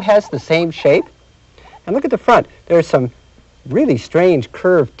see how it has the same shape? And look at the front. There's some really strange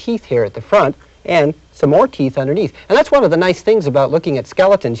curved teeth here at the front and some more teeth underneath. And that's one of the nice things about looking at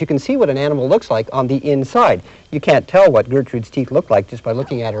skeletons. You can see what an animal looks like on the inside. You can't tell what Gertrude's teeth look like just by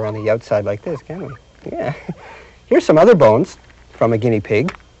looking at her on the outside like this, can we? Yeah. Here's some other bones from a guinea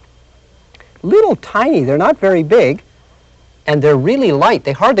pig. Little tiny, they're not very big, and they're really light.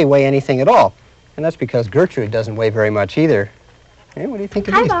 They hardly weigh anything at all. And that's because Gertrude doesn't weigh very much either. Hey, what do you think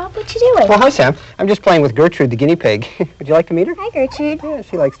of these? Hi, Bob. What you doing? Well, hi, Sam. I'm just playing with Gertrude, the guinea pig. Would you like to meet her? Hi, Gertrude. Yeah,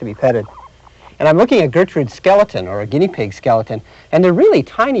 she likes to be petted. And I'm looking at Gertrude's skeleton, or a guinea pig skeleton, and they're really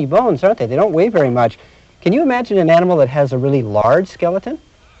tiny bones, aren't they? They don't weigh very much. Can you imagine an animal that has a really large skeleton?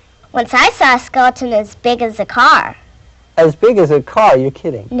 Once I saw a skeleton as big as a car. As big as a car? You're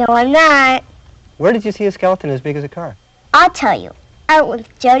kidding. No, I'm not. Where did you see a skeleton as big as a car? I'll tell you. I went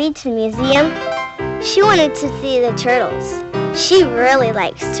with Jody to the museum. She wanted to see the turtles. She really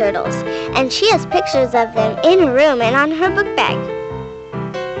likes turtles, and she has pictures of them in her room and on her book bag.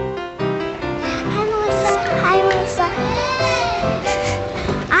 Hi, Melissa. Hi, Melissa.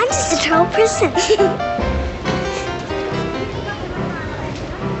 I'm just a turtle person.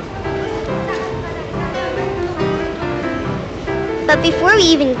 But before we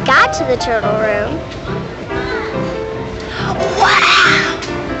even got to the turtle room, wow!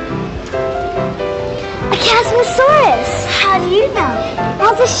 A Chasmosaurus! How do you know? It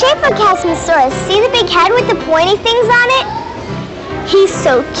has the shape of a Chasmosaurus. See the big head with the pointy things on it? He's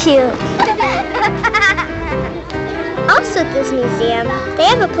so cute. Also at this museum, they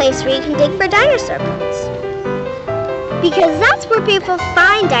have a place where you can dig for dinosaur bones. Because that's where people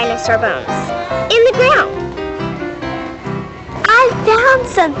find dinosaur bones. In the ground. I found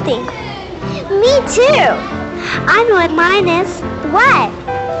something. Me too. I know what mine is. What?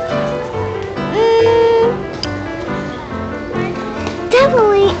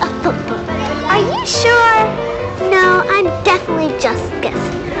 Definitely a football. Are you sure? No, I'm definitely just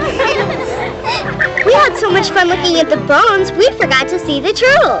guessing. We had so much fun looking at the bones, we forgot to see the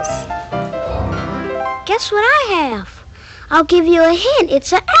turtles. Guess what I have? I'll give you a hint.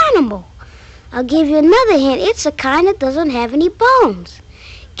 It's an animal. I'll give you another hint. It's a kind that doesn't have any bones.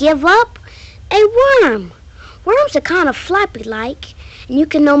 Give up? A worm. Worms are kind of floppy-like, and you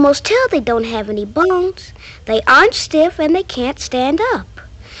can almost tell they don't have any bones. They aren't stiff, and they can't stand up.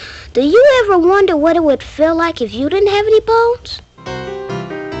 Do you ever wonder what it would feel like if you didn't have any bones?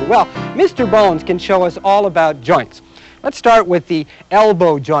 Well, Mr. Bones can show us all about joints. Let's start with the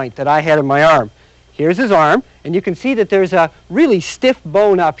elbow joint that I had in my arm. Here's his arm, and you can see that there's a really stiff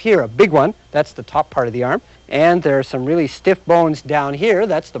bone up here, a big one. That's the top part of the arm. And there are some really stiff bones down here.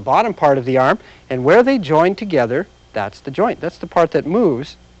 That's the bottom part of the arm. And where they join together, that's the joint. That's the part that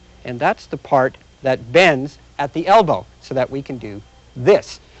moves, and that's the part that bends at the elbow so that we can do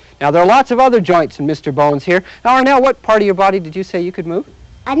this. Now, there are lots of other joints in Mr. Bones here. Now, Arnell, what part of your body did you say you could move?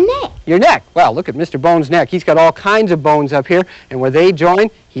 A neck. Your neck. Well, look at Mr. Bones' neck. He's got all kinds of bones up here, and where they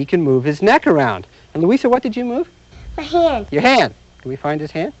join, he can move his neck around. And Louisa, what did you move? My hand. Your hand. Can we find his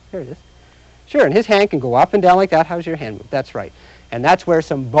hand? Here it is. Sure, and his hand can go up and down like that. How's your hand move? That's right. And that's where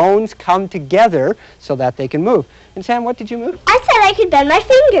some bones come together so that they can move. And Sam, what did you move? I said I could bend my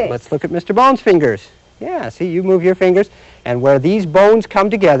fingers. Let's look at Mr. Bones' fingers. Yeah, see, you move your fingers, and where these bones come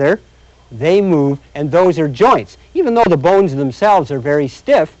together, they move, and those are joints. Even though the bones themselves are very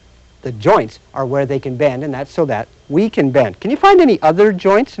stiff, the joints are where they can bend, and that's so that we can bend. Can you find any other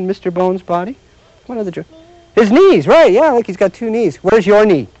joints in Mr. Bones' body? What other joint? His knees, right, yeah, look, he's got two knees. Where's your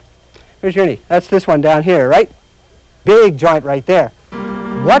knee? Where's your knee? That's this one down here, right? Big joint right there.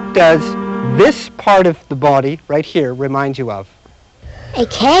 What does this part of the body right here remind you of? A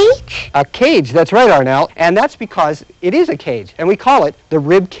cage? A cage, that's right, Arnell. And that's because it is a cage, and we call it the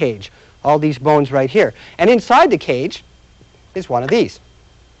rib cage. All these bones right here. And inside the cage is one of these.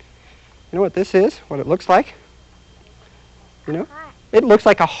 You know what this is? What it looks like? You know? It looks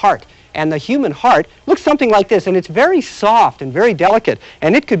like a heart. And the human heart looks something like this, and it's very soft and very delicate,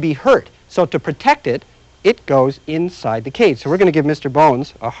 and it could be hurt. So to protect it, it goes inside the cage. So we're going to give Mr.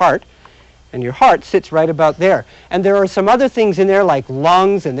 Bones a heart, and your heart sits right about there. And there are some other things in there like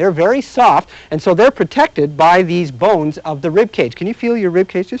lungs, and they're very soft, and so they're protected by these bones of the rib cage. Can you feel your rib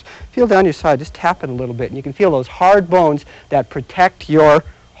cage? Just feel down your side, just tap it a little bit, and you can feel those hard bones that protect your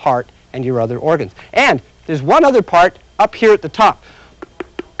heart and your other organs. And there's one other part up here at the top.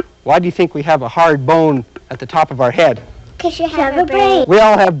 Why do you think we have a hard bone at the top of our head? Because you have a brain. We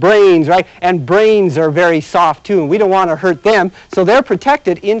all have brains, right? And brains are very soft, too, and we don't want to hurt them, so they're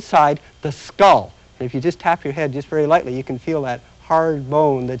protected inside the skull. And if you just tap your head just very lightly, you can feel that hard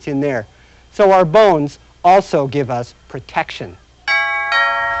bone that's in there. So our bones also give us protection.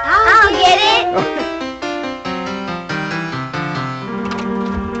 I'll get it.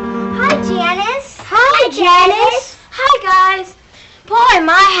 Hi, Janice. Hi, Janice. Hi, guys. Boy, am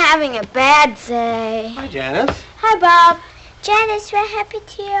I having a bad day. Hi, Janice. Hi, Bob. Janice, what happened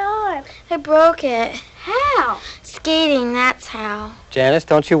to your arm? I broke it. How? Skating, that's how. Janice,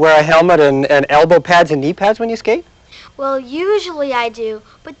 don't you wear a helmet and elbow pads and knee pads when you skate? Well, usually I do,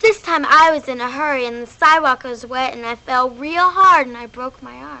 but this time I was in a hurry and the sidewalk was wet and I fell real hard and I broke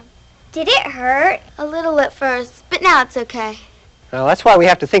my arm. Did it hurt? A little at first, but now it's okay. Well, that's why we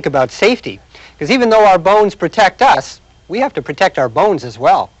have to think about safety, because even though our bones protect us, we have to protect our bones as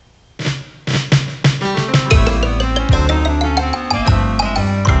well.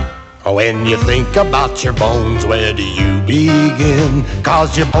 When you think about your bones, where do you begin?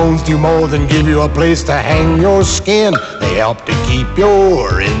 'Cause your bones do more than give you a place to hang your skin. They help to keep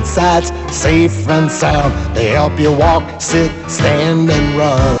your insides safe and sound. They help you walk, sit, stand, and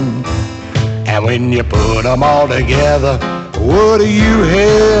run. And when you put them all together, what do you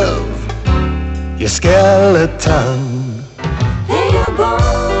have? Your skeleton. They're your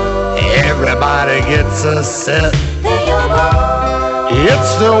bones. Everybody gets a set. They're your bones.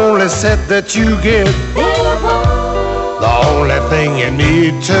 It's the only set that you get. The only thing you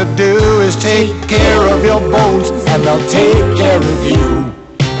need to do is take care of your bones, and they'll take care of you.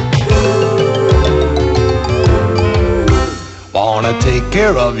 Wanna take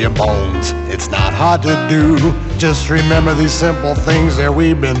care of your bones? It's not hard to do. Just remember these simple things that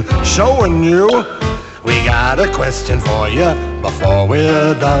we've been showing you. We got a question for you before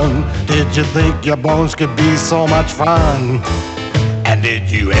we're done. Did you think your bones could be so much fun? And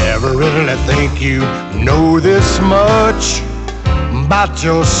did you ever really think you know this much about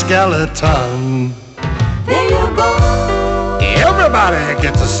your skeleton? They're your bones. Everybody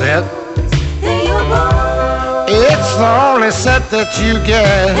gets a set. They're your bones. It's the only set that you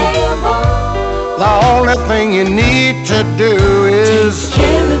get. They're your bones. The only thing you need to do is take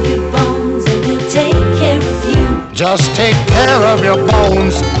care of your bones and we'll take care of you. just take care of your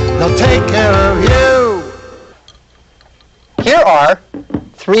bones, they'll take care of you. Here are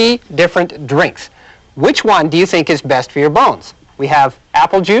 3 different drinks. Which one do you think is best for your bones? We have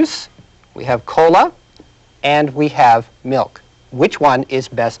apple juice, we have cola, and we have milk. Which one is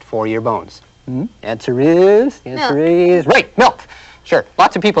best for your bones? Answer is right, milk. Sure,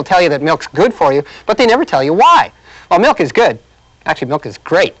 lots of people tell you that milk's good for you, but they never tell you why. Well, milk is good. Actually, milk is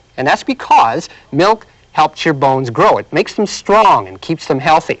great, and that's because milk helps your bones grow. It makes them strong and keeps them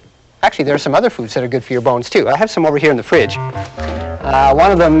healthy. Actually, there are some other foods that are good for your bones, too. I have some over here in the fridge.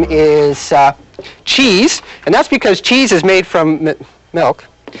 One of them is cheese, and that's because cheese is made from milk.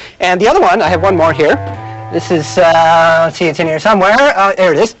 And the other one, I have one more here. This is, let's see, it's in here somewhere.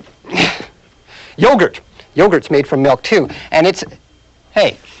 There it is. Yogurt. Yogurt's made from milk, too. And it's,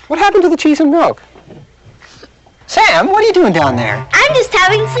 hey, what happened to the cheese and milk? Sam, what are you doing down there? I'm just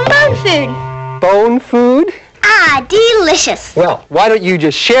having some bone food. Bone food? Ah, delicious. Well, why don't you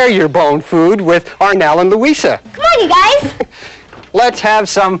just share your bone food with Arnell and Louisa? Come on, you guys. Let's have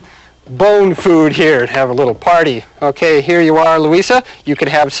some bone food here and have a little party. Okay, here you are, Louisa. You could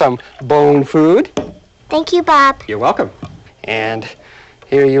have some bone food. Thank you, Bob. You're welcome. And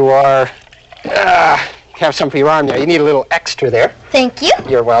here you are. Have some for your arm there. You need a little extra there. Thank you.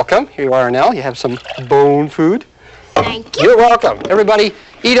 You're welcome. Here you are, Arnell. You have some bone food. Thank you. You're welcome. Everybody,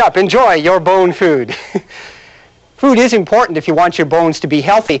 eat up. Enjoy your bone food. Food is important if you want your bones to be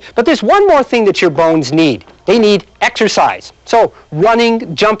healthy, but there's one more thing that your bones need. They need exercise. So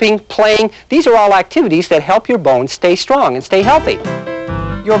running, jumping, playing, these are all activities that help your bones stay strong and stay healthy.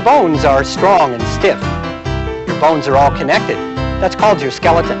 Your bones are strong and stiff. Your bones are all connected. That's called your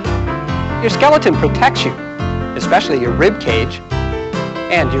skeleton. Your skeleton protects you, especially your rib cage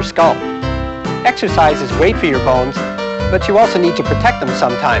and your skull. Exercise is great for your bones, but you also need to protect them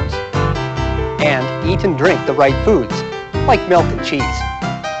sometimes. And eat and drink the right foods, like milk and cheese.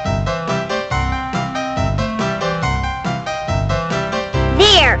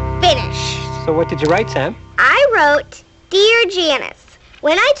 There, finished. So what did you write, Sam? I wrote, Dear Janice,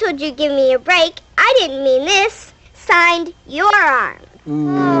 when I told you to give me a break, I didn't mean this. Signed, your arm.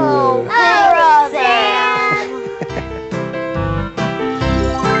 Ooh. Oh, Roseanne.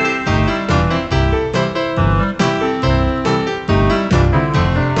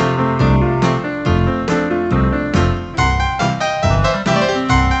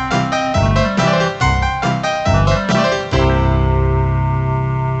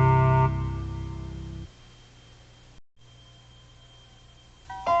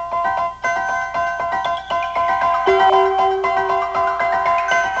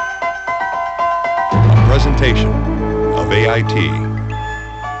 Presentation of AIT.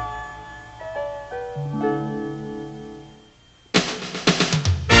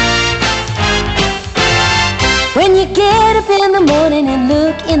 When you get up in the morning and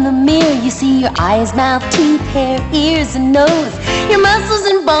look in the mirror, you see your eyes, mouth, teeth, hair, ears, and nose. Your muscles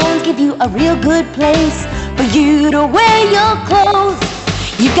and bones give you a real good place for you to wear your clothes.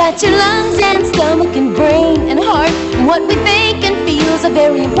 You've got your lungs and stomach and brain and heart, and what we think and feel is a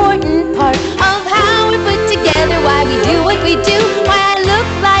very important part of how we put together why we do what we do, why I look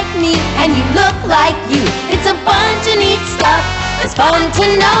like me and you look like you. It's a bunch of neat stuff. It's fun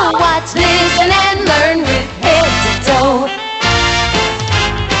to know. Watch, listen, and learn with head to toe.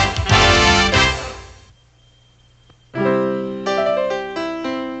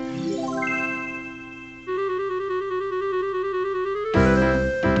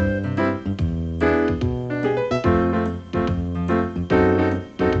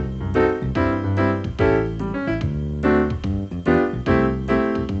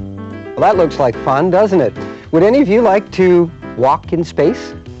 Well, that looks like fun, doesn't it? Would any of you like to walk in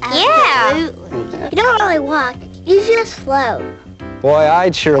space? Yeah. You don't really walk. You just float. Boy,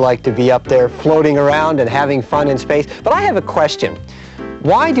 I'd sure like to be up there floating around and having fun in space. But I have a question.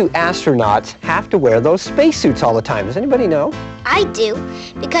 Why do astronauts have to wear those spacesuits all the time? Does anybody know? I do,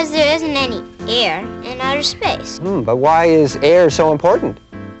 because there isn't any air in outer space. But why is air so important?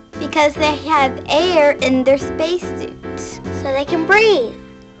 Because they have air in their spacesuits, so they can breathe.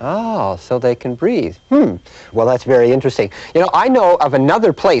 Oh, so they can breathe. Well, that's very interesting. You know, I know of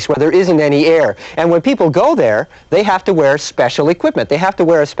another place where there isn't any air, and when people go there, they have to wear special equipment. They have to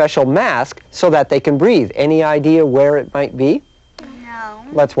wear a special mask so that they can breathe. Any idea where it might be? No.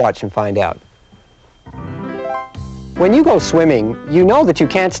 Let's watch and find out. When you go swimming, you know that you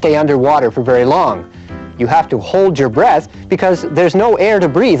can't stay underwater for very long. You have to hold your breath because there's no air to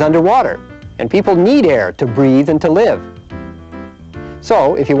breathe underwater, and people need air to breathe and to live.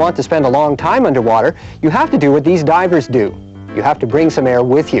 So if you want to spend a long time underwater, you have to do what these divers do. You have to bring some air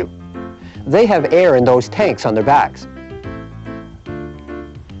with you. They have air in those tanks on their backs.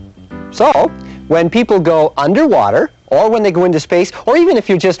 So when people go underwater, or when they go into space, or even if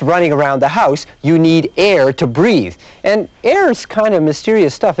you're just running around the house, you need air to breathe. And air is kind of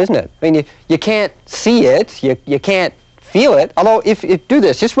mysterious stuff, isn't it? I mean, you can't see it, you can't feel it. Although, if do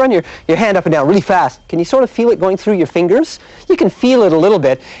this, just run your hand up and down really fast. Can you sort of feel it going through your fingers? You can feel it a little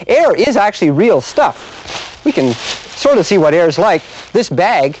bit. Air is actually real stuff. We can sort of see what air is like. This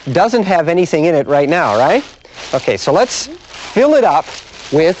bag doesn't have anything in it right now, right? Okay, so let's fill it up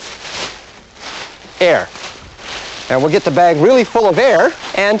with air. And we'll get the bag really full of air,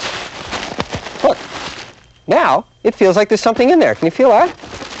 and look, now it feels like there's something in there. Can you feel that?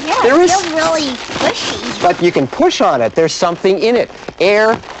 Yeah, it feels really pushy. But you can push on it. There's something in it.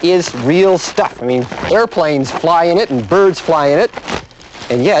 Air is real stuff. I mean, airplanes fly in it and birds fly in it,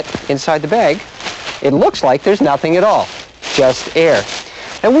 and yet inside the bag, it looks like there's nothing at all, just air.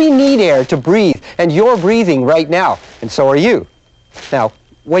 And we need air to breathe, and you're breathing right now, and so are you. Now,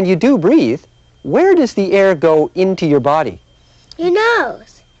 when you do breathe, where does the air go into your body? Your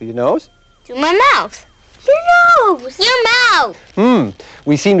nose. Through your nose? Through my mouth. Your nose. Your mouth.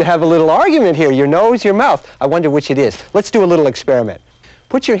 We seem to have a little argument here. Your nose, your mouth. I wonder which it is. Let's do a little experiment.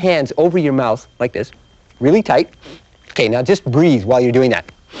 Put your hands over your mouth like this, really tight. Okay, now just breathe while you're doing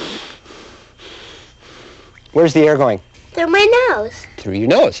that. Where's the air going? Through my nose. Through your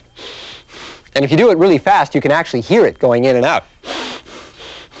nose. And if you do it really fast, you can actually hear it going in and out.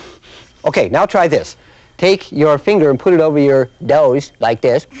 Okay, now try this. Take your finger and put it over your nose like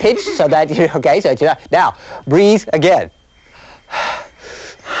this. Pinch so that you're, okay, so you're not. Now, breathe again.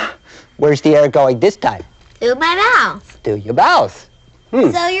 Where's the air going this time? Through my mouth. Through your mouth.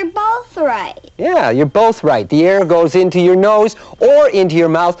 So you're both right. Yeah, you're both right. The air goes into your nose or into your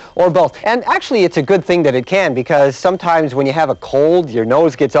mouth or both. And actually, it's a good thing that it can, because sometimes when you have a cold, your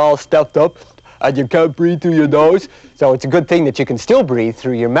nose gets all stuffed up and you can't breathe through your nose. So it's a good thing that you can still breathe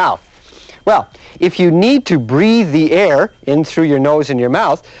through your mouth. Well, if you need to breathe the air in through your nose and your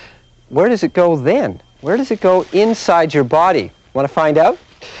mouth, where does it go then? Where does it go inside your body? Want to find out?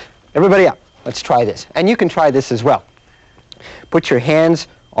 Everybody up. Let's try this. And you can try this as well. Put your hands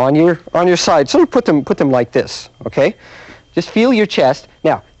on your side. Sort of put them like this, okay? Just feel your chest.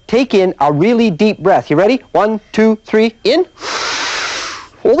 Now, take in a really deep breath. You ready? 1, 2, 3, in.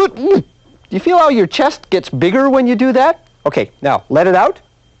 Hold it. Do you feel how your chest gets bigger when you do that? Okay, now let it out.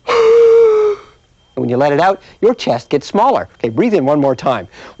 And when you let it out, your chest gets smaller. Okay, breathe in one more time.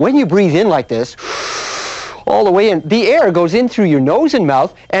 When you breathe in like this, all the way in, the air goes in through your nose and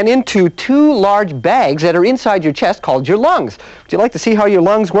mouth and into 2 large bags that are inside your chest called your lungs. Would you like to see how your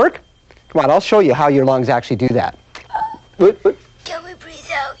lungs work? Come on, I'll show you how your lungs actually do that. Can we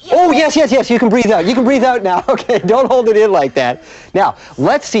breathe out? Yes. Oh, yes, you can breathe out. You can breathe out now. Okay, don't hold it in like that. Now,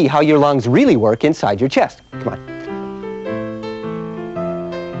 let's see how your lungs really work inside your chest. Come on.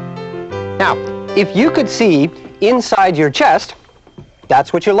 Now, if you could see inside your chest,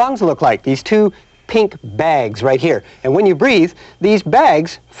 that's what your lungs look like, these 2 pink bags right here. And when you breathe, these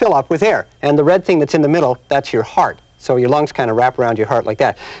bags fill up with air. And the red thing that's in the middle, that's your heart. So your lungs kind of wrap around your heart like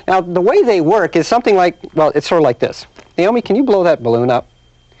that. Now, the way they work is something like, well, it's sort of like this. Naomi, can you blow that balloon up?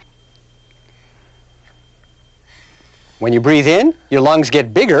 When you breathe in, your lungs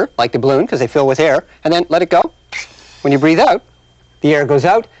get bigger, like the balloon, because they fill with air, and then let it go. When you breathe out, the air goes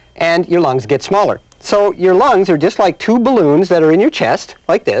out, and your lungs get smaller. So your lungs are just like 2 balloons that are in your chest,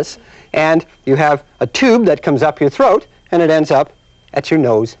 like this, and you have a tube that comes up your throat, and it ends up at your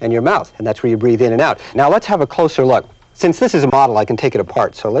nose and your mouth, and that's where you breathe in and out. Now let's have a closer look. Since this is a model, I can take it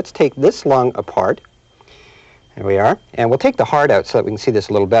apart. So let's take this lung apart. There we are. And we'll take the heart out so that we can see this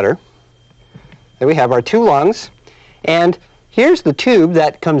a little better. There we have our 2 lungs, and here's the tube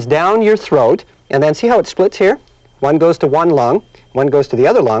that comes down your throat, and then see how it splits here? One goes to one lung, one goes to the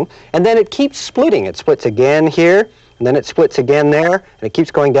other lung, and then it keeps splitting. It splits again here, and then it splits again there, and it keeps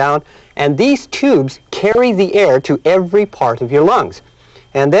going down. And these tubes carry the air to every part of your lungs.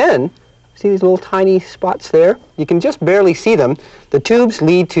 And then, see these little tiny spots there? You can just barely see them. The tubes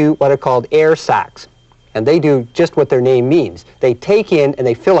lead to what are called air sacs. And they do just what their name means. They take in and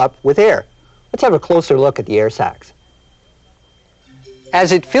they fill up with air. Let's have a closer look at the air sacs.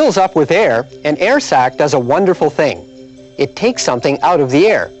 As it fills up with air, an air sac does a wonderful thing. It takes something out of the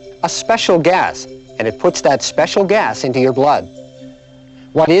air, a special gas, and it puts that special gas into your blood.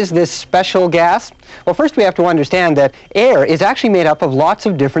 What is this special gas? Well, first we have to understand that air is actually made up of lots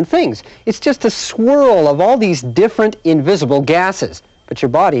of different things. It's just a swirl of all these different invisible gases, but your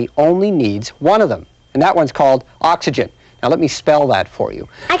body only needs one of them, and that one's called oxygen. Now let me spell that for you.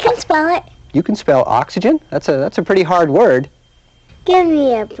 I can spell it. You can spell oxygen? That's a pretty hard word. Give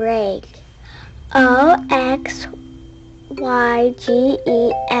me a break. O-X-Y-G-E-N.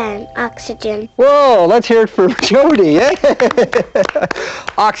 Oxygen. Whoa, let's hear it for Jody.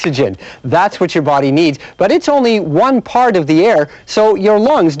 Oxygen. That's what your body needs. But it's only one part of the air, so your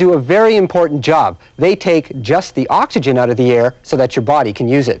lungs do a very important job. They take just the oxygen out of the air so that your body can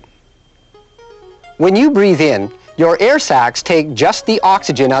use it. When you breathe in, your air sacs take just the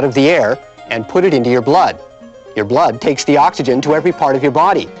oxygen out of the air and put it into your blood. Your blood takes the oxygen to every part of your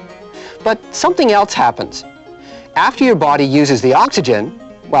body. But something else happens. After your body uses the oxygen,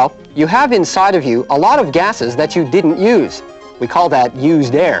 well, you have inside of you a lot of gases that you didn't use. We call that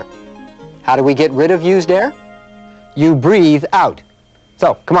used air. How do we get rid of used air? You breathe out.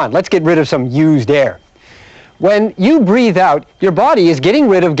 So, come on, let's get rid of some used air. When you breathe out, your body is getting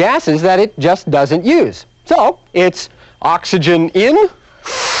rid of gases that it just doesn't use. So, it's oxygen in,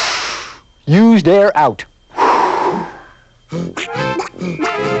 used air out. Be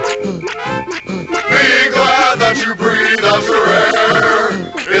glad that you breathe out your air.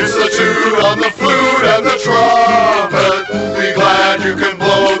 It's the tune on the flute and the trumpet. Be glad you can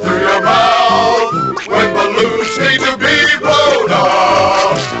blow through your mouth when balloons need to be blown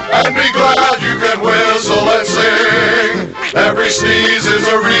up. And be glad you can whistle and sing. Every sneeze is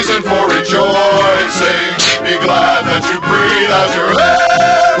a reason for rejoicing. Be glad that you breathe out your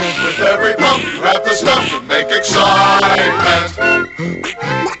air. With every pump you have the stuff to make excitement.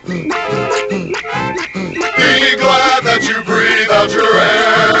 Be glad that you breathe out your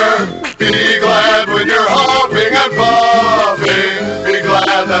air. Be glad when you're hopping and puffing. Be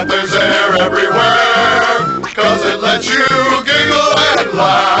glad that there's air everywhere, 'cause it lets you giggle and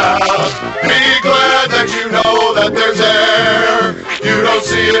laugh. Be glad that you know that there's air. You don't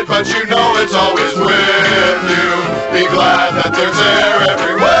see it, but you know it's always with you. Be glad that there's air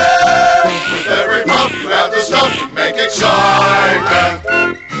everywhere. With every pump you have the stuff to make excitement.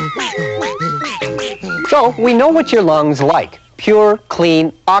 So, we know what your lungs like. Pure,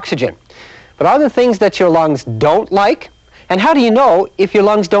 clean oxygen. But are there things that your lungs don't like? And how do you know if your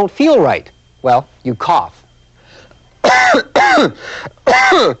lungs don't feel right? Well, you cough.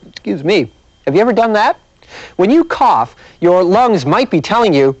 Excuse me. Have you ever done that? When you cough, your lungs might be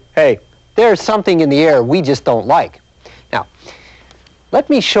telling you, hey, there's something in the air we just don't like. Now, let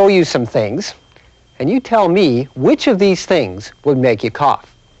me show you some things, and you tell me which of these things would make you cough.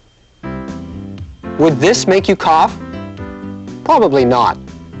 Would this make you cough? Probably not.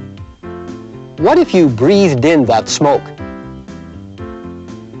 What if you breathed in that smoke?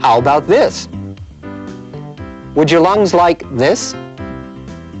 How about this? Would your lungs like this?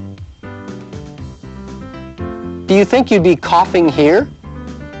 Do you think you'd be coughing here?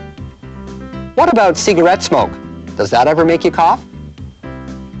 What about cigarette smoke? Does that ever make you cough?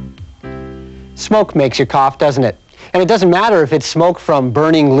 Smoke makes you cough, doesn't it? And it doesn't matter if it's smoke from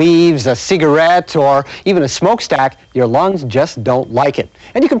burning leaves, a cigarette, or even a smokestack, your lungs just don't like it.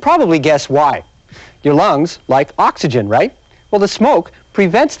 And you can probably guess why. Your lungs like oxygen, right? Well, the smoke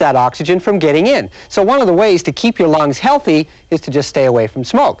prevents that oxygen from getting in. So one of the ways to keep your lungs healthy is to just stay away from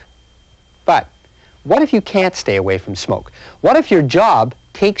smoke. But what if you can't stay away from smoke? What if your job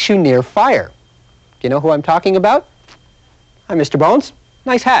takes you near fire? Do you know who I'm talking about? Hi, Mr. Bones.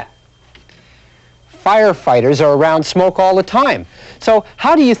 Nice hat. Firefighters are around smoke all the time. So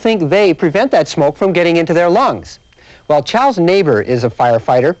how do you think they prevent that smoke from getting into their lungs? Well, Chow's neighbor is a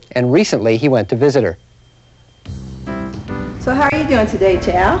firefighter, and recently he went to visit her. So how are you doing today,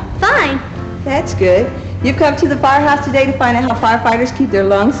 Chow? Fine. That's good. You've come to the firehouse today to find out how firefighters keep their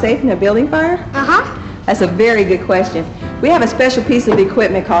lungs safe in a building fire? Uh-huh. That's a very good question. We have a special piece of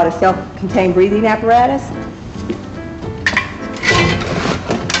equipment called a self-contained breathing apparatus.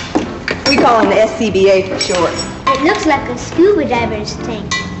 We call them the SCBA for short. It looks like a scuba diver's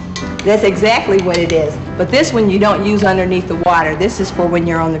tank. That's exactly what it is. But this one you don't use underneath the water. This is for when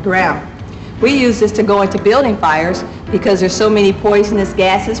you're on the ground. We use this to go into building fires because there's so many poisonous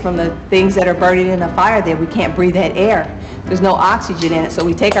gases from the things that are burning in the fire that we can't breathe that air. There's no oxygen in it, so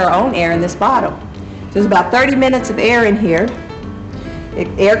we take our own air in this bottle. There's about 30 minutes of air in here.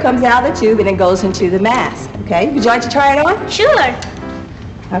 Air comes out of the tube and it goes into the mask. Okay, would you like to try it on? Sure.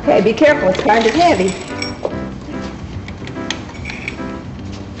 Okay, be careful, it's kind of heavy.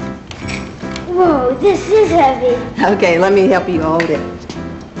 Whoa, this is heavy. Okay, let me help you hold it.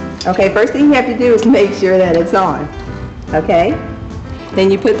 Okay, first thing you have to do is make sure that it's on. Okay? Then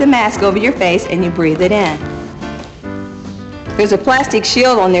you put the mask over your face and you breathe it in. There's a plastic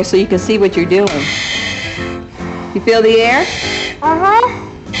shield on there so you can see what you're doing. You feel the air? Uh-huh.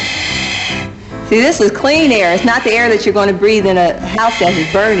 See, this is clean air. It's not the air that you're going to breathe in a house that is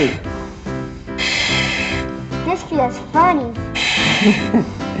burning. This feels funny.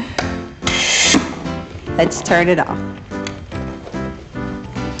 Let's turn it off.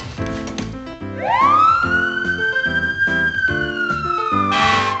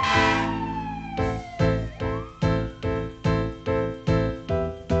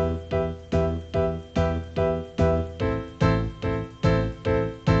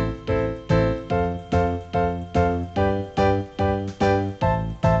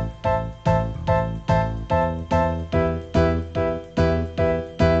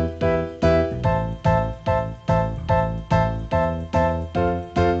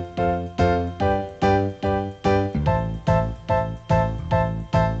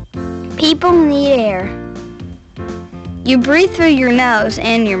 People need air. You breathe through your nose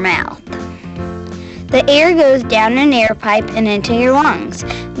and your mouth. The air goes down an air pipe and into your lungs.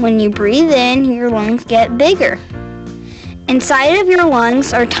 When you breathe in, your lungs get bigger. Inside of your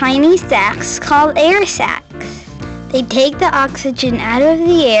lungs are tiny sacs called air sacs. They take the oxygen out of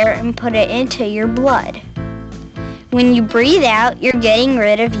the air and put it into your blood. When you breathe out, you're getting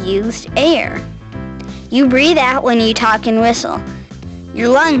rid of used air. You breathe out when you talk and whistle. Your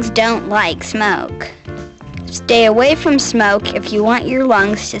lungs don't like smoke. Stay away from smoke if you want your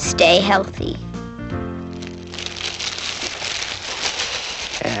lungs to stay healthy.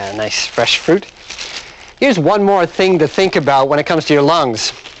 Yeah, nice fresh fruit. Here's one more thing to think about when it comes to your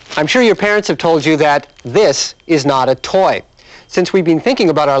lungs. I'm sure your parents have told you that this is not a toy. Since we've been thinking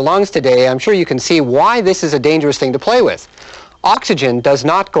about our lungs today, I'm sure you can see why this is a dangerous thing to play with. Oxygen does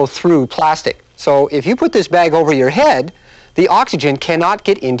not go through plastic. So if you put this bag over your head, the oxygen cannot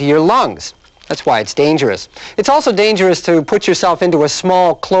get into your lungs. That's why it's dangerous. It's also dangerous to put yourself into a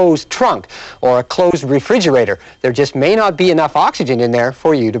small closed trunk or a closed refrigerator. There just may not be enough oxygen in there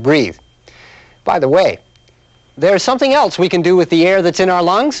for you to breathe. By the way, there's something else we can do with the air that's in our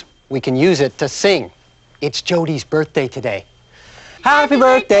lungs. We can use it to sing. It's Jody's birthday today. Happy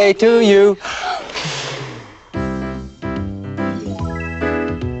birthday to you.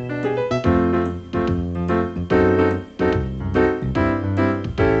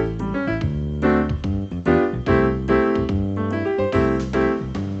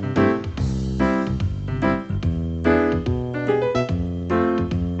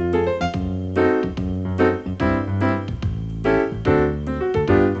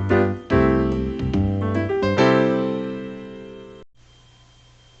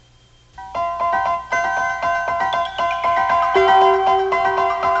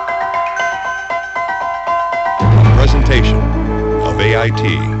 Presentation of AIT.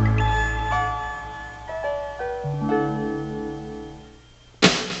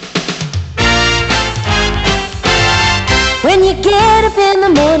 When you get up in the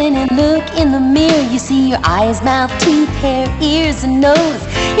morning and look in the mirror, you see your eyes, mouth, teeth, hair, ears, and nose.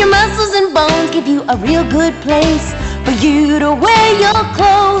 Your muscles and bones give you a real good place for you to wear your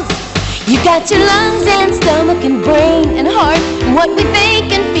clothes. You've got your lungs and stomach and brain and heart, and what we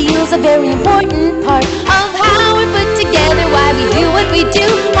think and feel is a very important part of how we're put together, why we do what we do,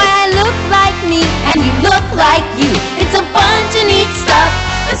 why I look like me and you look like you. It's a bunch of neat stuff.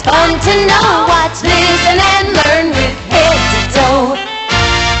 It's fun to know. Watch, listen, and learn with head to toe.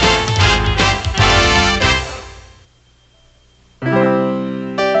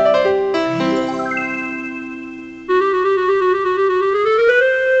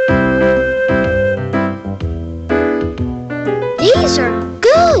 These are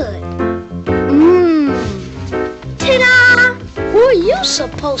good. Ta-da! Who are you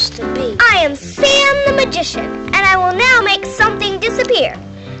supposed to be? I am Sam the Magician, and I will now make something disappear.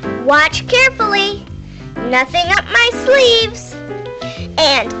 Watch carefully. Nothing up my sleeves.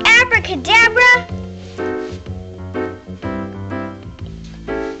 And abracadabra.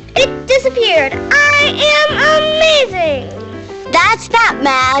 It disappeared. I am amazing. That's not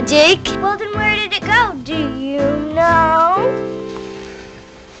magic. Well, then where did it go? Do you know?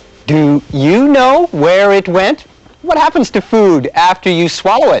 Do you know where it went? What happens to food after you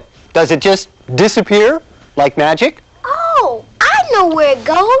swallow it? Does it just disappear like magic? Oh, I know where it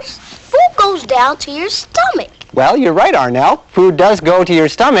goes. Food goes down to your stomach. Well, you're right, Arnell. Food does go to your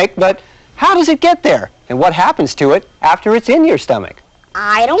stomach, but how does it get there? And what happens to it after it's in your stomach?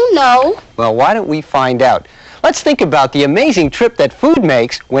 I don't know. Well, why don't we find out? Let's think about the amazing trip that food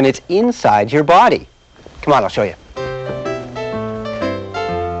makes when it's inside your body. Come on, I'll show you.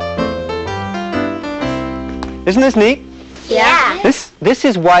 Isn't this neat? Yeah. This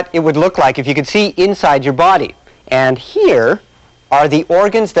is what it would look like if you could see inside your body. And here are the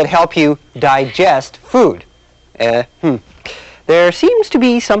organs that help you digest food. There there seems to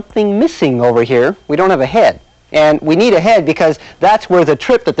be something missing over here. We don't have a head. And we need a head because that's where the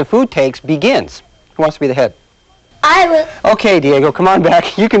trip that the food takes begins. Who wants to be the head? I will. Okay, Diego, come on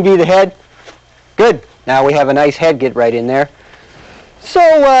back. You can be the head. Good. Now we have a nice head. Get right in there.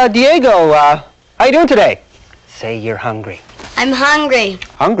 So, Diego, how you doing today? Say you're hungry. I'm hungry.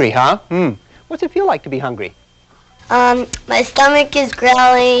 Hungry, huh? What's it feel like to be hungry? My stomach is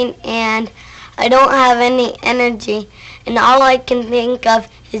growling and I don't have any energy. And all I can think of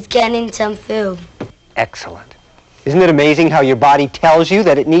is getting some food. Excellent. Isn't it amazing how your body tells you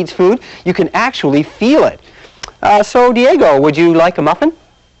that it needs food? You can actually feel it. So, Diego, would you like a muffin?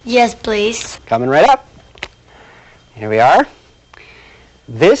 Yes, please. Coming right up. Here we are.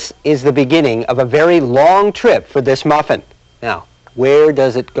 This is the beginning of a very long trip for this muffin. Now, where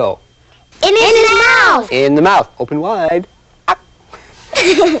does it go? In his mouth! In the mouth. Open wide.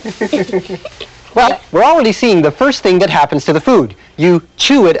 Well, we're already seeing the first thing that happens to the food. You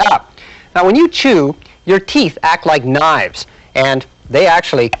chew it up. Now, when you chew, your teeth act like knives, and they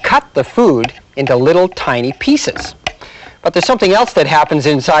actually cut the food into little tiny pieces. But there's something else that happens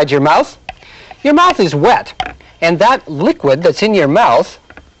inside your mouth. Your mouth is wet, and that liquid that's in your mouth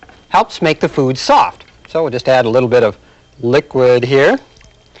helps make the food soft. So we'll just add a little bit of liquid here.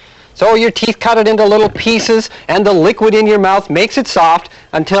 So your teeth cut it into little pieces, and the liquid in your mouth makes it soft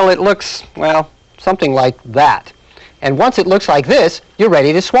until it looks, well, something like that. And once it looks like this, you're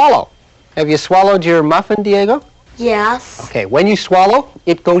ready to swallow. Have you swallowed your muffin, Diego? Yes. Okay, when you swallow,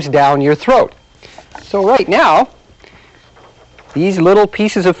 it goes down your throat. So right now, these little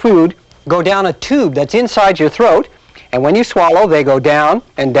pieces of food go down a tube that's inside your throat, and when you swallow, they go down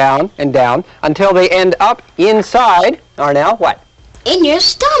and down and down until they end up inside, or now what? In your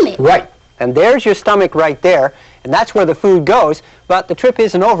stomach. Right. And there's your stomach right there, and that's where the food goes, but the trip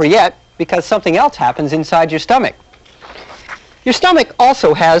isn't over yet because something else happens inside your stomach. Your stomach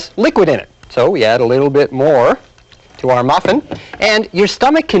also has liquid in it, so we add a little bit more to our muffin, and your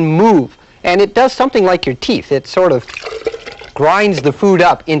stomach can move, and it does something like your teeth. It sort of grinds the food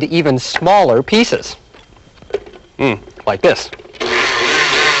up into even smaller pieces. Like this.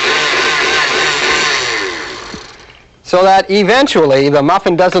 So that eventually the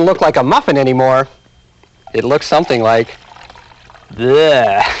muffin doesn't look like a muffin anymore. It looks something like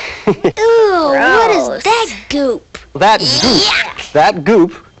bleh. Ooh, what is that goop? That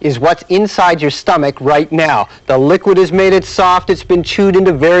goop is what's inside your stomach right now. The liquid has made it soft. It's been chewed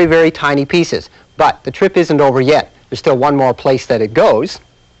into very, very tiny pieces. But the trip isn't over yet. There's still one more place that it goes,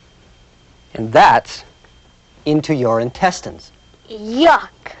 and that's into your intestines. Yuck.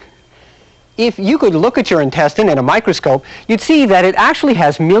 If you could look at your intestine in a microscope, you'd see that it actually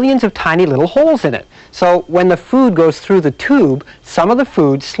has millions of tiny little holes in it. So when the food goes through the tube, some of the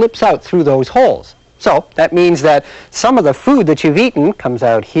food slips out through those holes. So that means that some of the food that you've eaten comes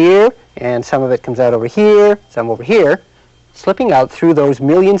out here, and some of it comes out over here, some over here, slipping out through those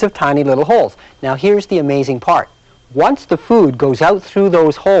millions of tiny little holes. Now here's the amazing part. Once the food goes out through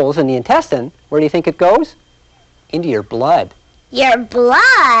those holes in the intestine, where do you think it goes? Into your blood. Your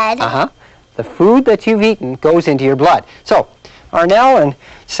blood? Uh-huh. The food that you've eaten goes into your blood. So, Arnell and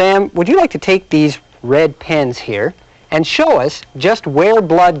Sam, would you like to take these red pens here and show us just where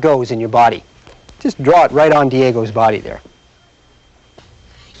blood goes in your body? Just draw it right on Diego's body there.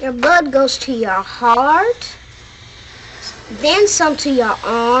 Your blood goes to your heart, then some to your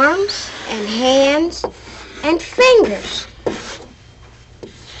arms and hands and fingers.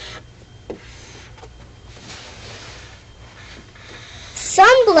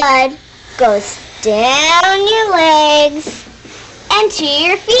 Some blood goes down your legs and to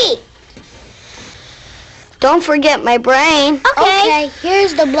your feet. Don't forget my brain. Okay.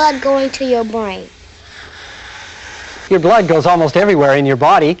 Here's the blood going to your brain. Your blood goes almost everywhere in your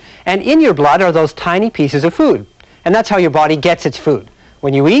body, and in your blood are those tiny pieces of food. And that's how your body gets its food.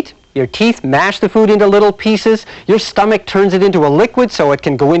 When you eat, your teeth mash the food into little pieces, your stomach turns it into a liquid so it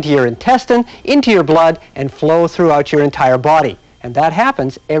can go into your intestine, into your blood, and flow throughout your entire body. And that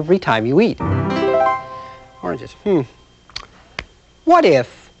happens every time you eat. Oranges. What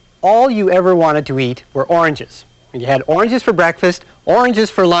if all you ever wanted to eat were oranges? And you had oranges for breakfast,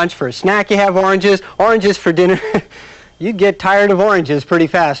 oranges for lunch, for a snack you have oranges, oranges for dinner. You'd get tired of oranges pretty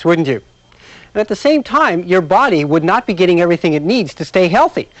fast, wouldn't you? And at the same time, your body would not be getting everything it needs to stay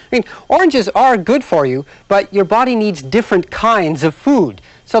healthy. I mean, oranges are good for you, but your body needs different kinds of food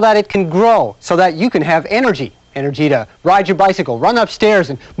so that it can grow, so that you can have energy. Energy to ride your bicycle, run upstairs,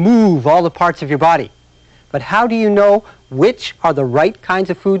 and move all the parts of your body. But how do you know which are the right kinds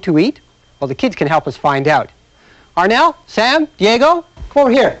of food to eat? Well, the kids can help us find out. Arnell, Sam, Diego, come over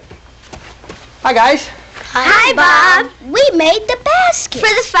here. Hi, guys. Hi, Bob. We made the basket for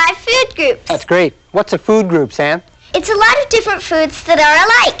the 5 food groups. That's great. What's a food group, Sam? It's a lot of different foods that are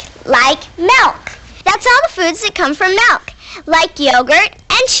alike, like milk. That's all the foods that come from milk, like yogurt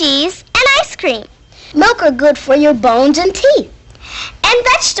and cheese and ice cream. Milk are good for your bones and teeth. And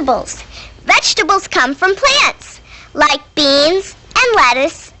vegetables. Vegetables come from plants, like beans and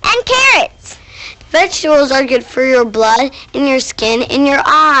lettuce and carrots. Vegetables are good for your blood and your skin and your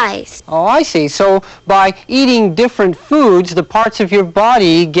eyes. Oh, I see. So by eating different foods, the parts of your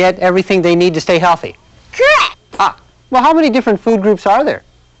body get everything they need to stay healthy. Correct. Ah, well, how many different food groups are there?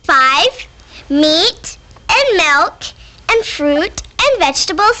 5, meat and milk and fruit and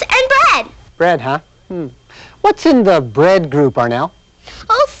vegetables and bread. Bread, huh? What's in the bread group, Arnell?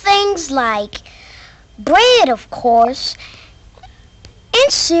 Oh, things like bread, of course, and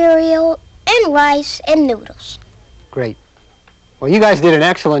cereal and rice and noodles. Great. Well, you guys did an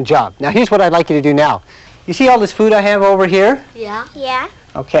excellent job. Now, here's what I'd like you to do now. You see all this food I have over here? Yeah. Yeah.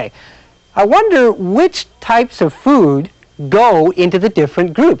 Okay. I wonder which types of food go into the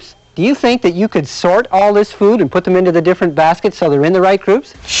different groups. Do you think that you could sort all this food and put them into the different baskets so they're in the right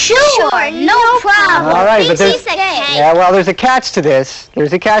groups? Sure, no problem. All right, but there's a catch to this.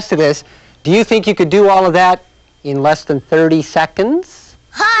 There's a catch to this. Do you think you could do all of that in less than 30 seconds?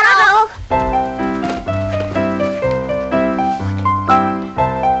 Huddle.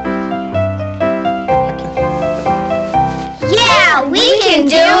 Yeah, we can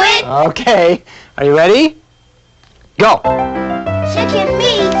do it. Okay. Are you ready? Go. Chicken,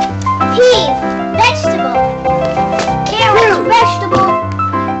 meat, peas, vegetable, carrots, vegetable,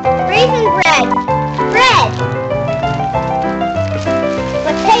 raisin bread, bread,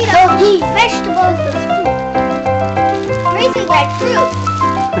 potato, vegetables, raisin bread, fruit.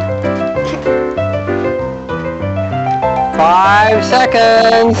 5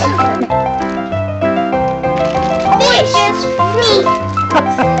 seconds. Fish, fruit.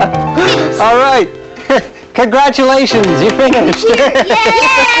 All right. Congratulations, you finished.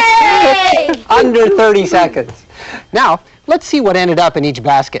 Yay! Under 30 seconds. Now, let's see what ended up in each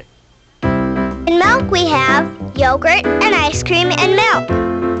basket. In milk we have yogurt and ice cream and milk.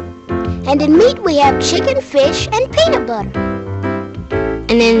 And in meat we have chicken, fish, and peanut butter.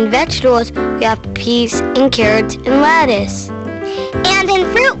 And in vegetables we have peas and carrots and lettuce. And in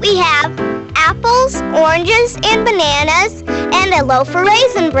fruit we have apples, oranges, and bananas, and a loaf of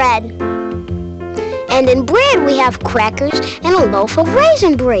raisin bread. And in bread, we have crackers and a loaf of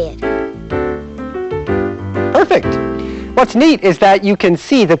raisin bread. Perfect. What's neat is that you can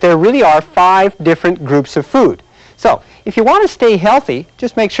see that there really are 5 different groups of food. So, if you want to stay healthy,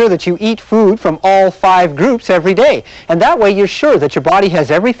 just make sure that you eat food from all 5 groups every day. And that way you're sure that your body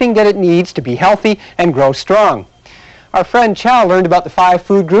has everything that it needs to be healthy and grow strong. Our friend Chow learned about the 5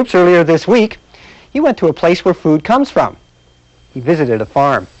 food groups earlier this week. He went to a place where food comes from. He visited a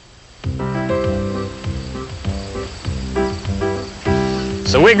farm.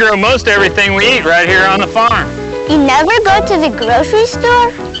 So we grow most everything we eat right here on the farm. You never go to the grocery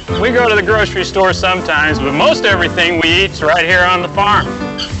store? We go to the grocery store sometimes, but most everything we eat is right here on the farm.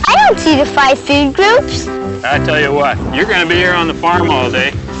 I don't see the 5 food groups. I tell you what, you're going to be here on the farm all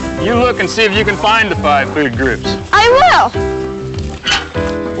day. You look and see if you can find the 5 food groups. I will.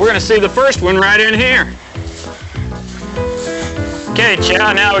 We're going to see the first one right in here. Okay,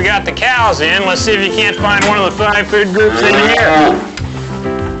 Chow, now we got the cows in. Let's see if you can't find one of the 5 food groups in here.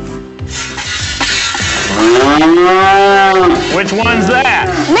 Which one's that?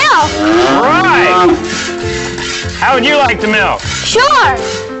 Milk. Right. How would you like the milk? Sure.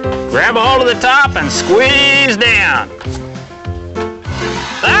 Grab a hold of the top and squeeze down.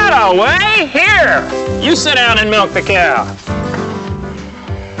 That-a-way. Here, you sit down and milk the cow.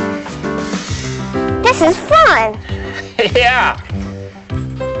 This is fun. Yeah.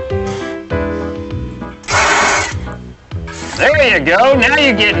 There you go. Now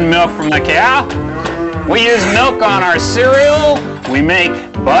you're getting milk from the cow. We use milk on our cereal. We make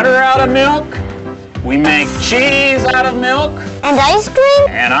butter out of milk. We make cheese out of milk. And ice cream?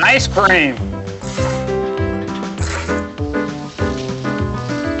 And ice cream.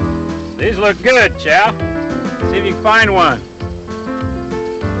 These look good, Chow. See if you can find one.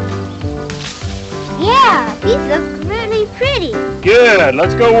 Yeah, these look really pretty. Good.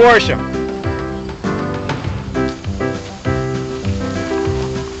 Let's go wash them.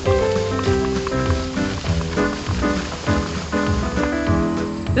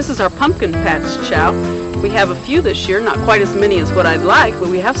 This is our pumpkin patch, Chow. We have a few this year, not quite as many as what I'd like, but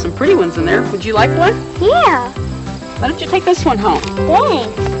we have some pretty ones in there. Would you like one? Yeah. Why don't you take this one home?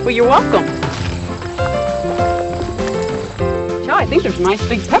 Thanks. Well, you're welcome. Chow, I think there's a nice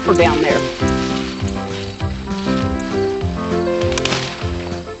big pepper down there.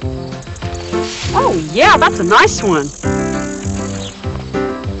 Oh, yeah, that's a nice one.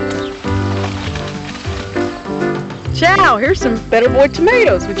 Chow, here's some Better Boy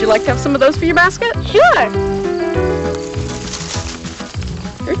tomatoes. Would you like to have some of those for your basket? Sure.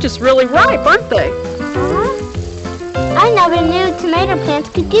 They're just really ripe, aren't they? I never knew tomato plants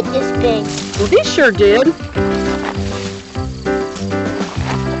could get this big. Well, these sure did.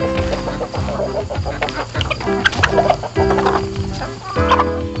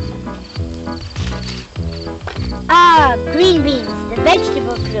 Ah, green beans, the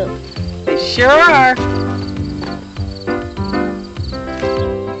vegetable group. They sure are.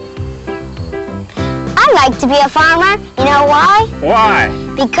 I like to be a farmer. You know why? Why?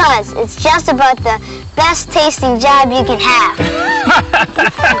 Because it's just about the best tasting job you can have.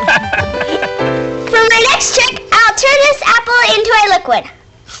 For my next trick, I'll turn this apple into a liquid.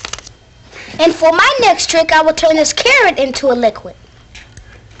 And for my next trick, I will turn this carrot into a liquid.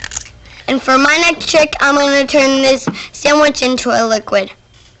 And for my next trick, I'm going to turn this sandwich into a liquid.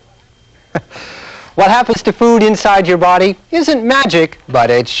 What happens to food inside your body isn't magic, but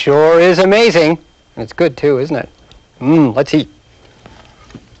it sure is amazing. And it's good too, isn't it? Let's eat.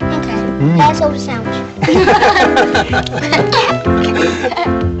 Okay, pass over the sandwich.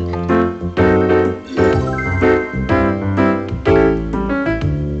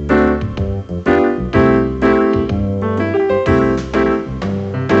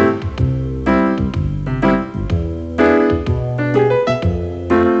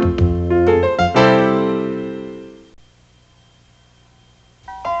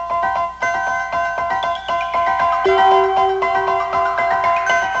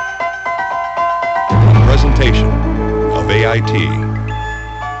 Presentation of AIT.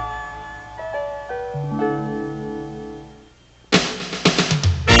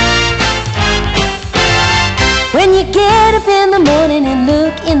 When you get up in the morning and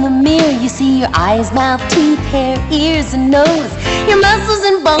look in the mirror, you see your eyes, mouth, teeth, hair, ears, and nose. Your muscles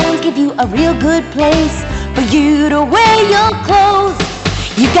and bones give you a real good place for you to wear your clothes.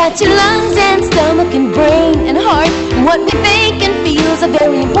 You've got your lungs and stomach and brain and heart, and what we think and feel is a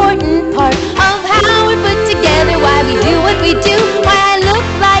very important part of how we're put together, why we do what we do, why I look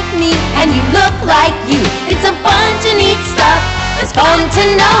like me and you look like you. It's a bunch of neat stuff. It's fun to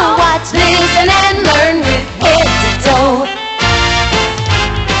know. Watch, listen, and learn with head to toe.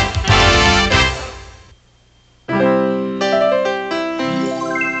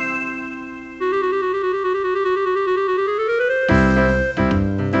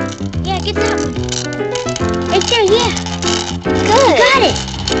 Yeah, get that one. Right there, yeah. Good. Got it.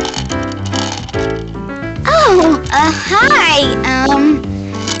 Oh, hi.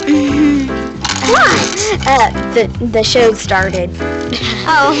 What? The show started.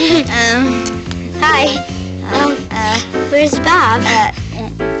 Oh, hi. Where's Bob?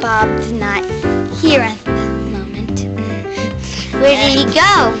 Bob's not here at the moment. Where did he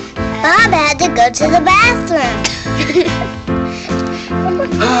go? Bob had to go to the bathroom.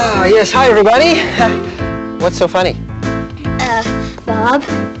 Ah, yes. Hi, everybody. What's so funny? Bob,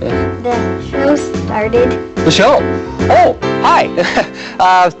 the show started. The show? Oh, hi.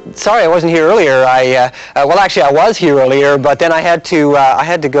 Sorry I wasn't here earlier. Well, actually, I was here earlier, but then I had to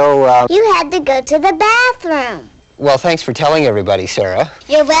go. You had to go to the bathroom. Well, thanks for telling everybody, Sarah.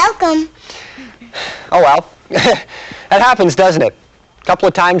 You're welcome. Oh, well. That happens, doesn't it? A couple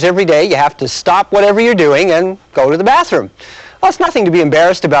of times every day, you have to stop whatever you're doing and go to the bathroom. Well, it's nothing to be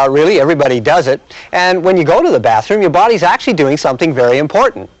embarrassed about, really. Everybody does it. And when you go to the bathroom, your body's actually doing something very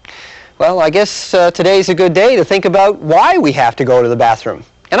important. Well, I guess today's a good day to think about why we have to go to the bathroom.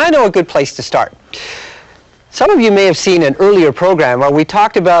 And I know a good place to start. Some of you may have seen an earlier program where we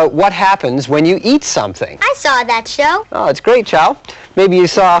talked about what happens when you eat something. I saw that show. Oh, it's great, Chow. Maybe you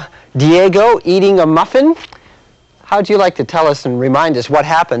saw Diego eating a muffin. How'd you like to tell us and remind us what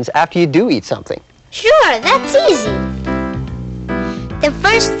happens after you do eat something? Sure, that's easy. The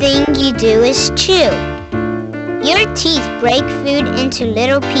first thing you do is chew. Your teeth break food into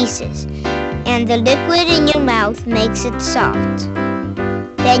little pieces, and the liquid in your mouth makes it soft.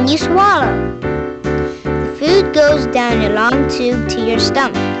 Then you swallow. The food goes down a long tube to your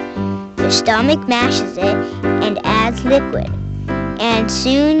stomach. Your stomach mashes it and adds liquid, and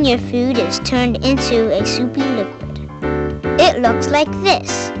soon your food is turned into a soupy liquid. It looks like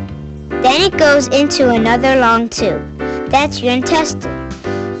this. Then it goes into another long tube. That's your intestine.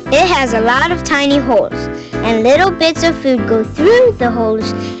 It has a lot of tiny holes, and little bits of food go through the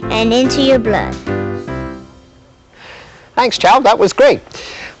holes and into your blood. Thanks, Chow. That was great.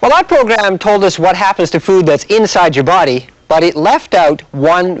 Well, that program told us what happens to food that's inside your body, but it left out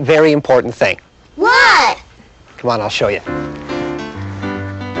one very important thing. What? Come on, I'll show you.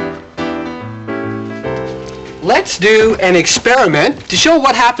 let's do an experiment to show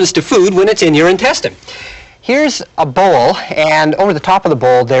what happens to food when it's in your intestine. Here's a bowl, and over the top of the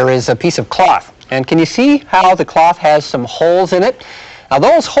bowl there is a piece of cloth. And can you see how the cloth has some holes in it? Now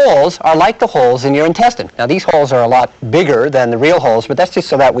those holes are like the holes in your intestine. Now these holes are a lot bigger than the real holes, but that's just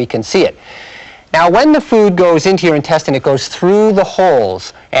so that we can see it. Now when the food goes into your intestine, it goes through the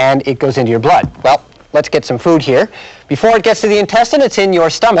holes and it goes into your blood. Well, let's get some food here. Before it gets to the intestine, it's in your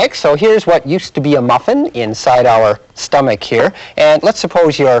stomach. So here's what used to be a muffin inside our stomach here. And let's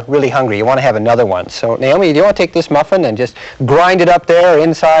suppose you're really hungry. You want to have another one. So Naomi, do you want to take this muffin and just grind it up there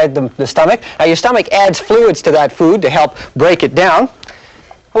inside the stomach? Now your stomach adds fluids to that food to help break it down.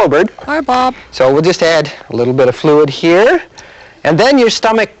 Hello, Bird. Hi, Bob. So we'll just add a little bit of fluid here. And then your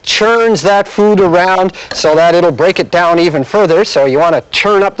stomach churns that food around so that it'll break it down even further. So you want to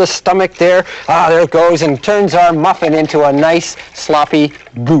churn up the stomach there. Ah, there it goes, and turns our muffin into a nice sloppy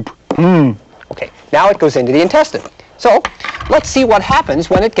goop. Okay, now it goes into the intestine. So let's see what happens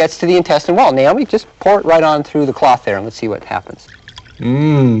when it gets to the intestine wall. Naomi, just pour it right on through the cloth there, and let's see what happens.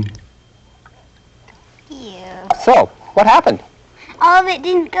 So, what happened? All of it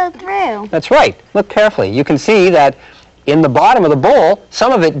didn't go through. That's right. Look carefully. You can see that in the bottom of the bowl,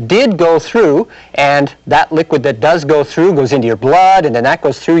 some of it did go through, and that liquid that does go through goes into your blood, and then that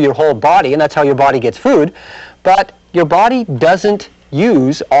goes through your whole body, and that's how your body gets food. But your body doesn't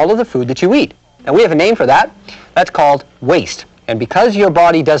use all of the food that you eat. Now, we have a name for that. That's called waste. And because your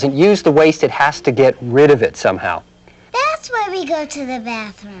body doesn't use the waste, it has to get rid of it somehow. That's why we go to the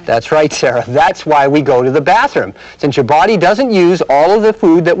bathroom. That's right, Sarah. That's why we go to the bathroom. Since your body doesn't use all of the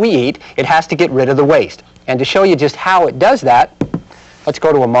food that we eat, it has to get rid of the waste. And to show you just how it does that, let's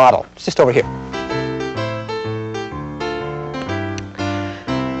go to a model. It's just over here.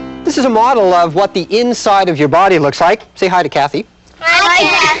 This is a model of what the inside of your body looks like. Say hi to Kathy.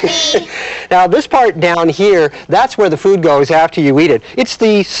 Hi, Kathy. Now, this part down here, that's where the food goes after you eat it. It's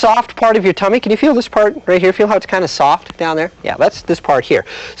the soft part of your tummy. Can you feel this part right here? Feel how it's kind of soft down there? Yeah, that's this part here.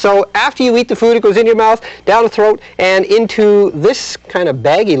 So after you eat the food, it goes into your mouth, down the throat, and into this kind of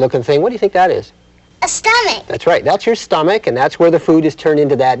baggy looking thing. What do you think that is? A stomach. That's right. That's your stomach, and that's where the food is turned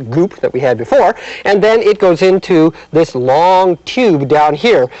into that goop that we had before. And then it goes into this long tube down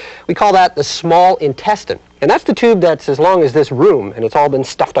here. We call that the small intestine. And that's the tube that's as long as this room, and it's all been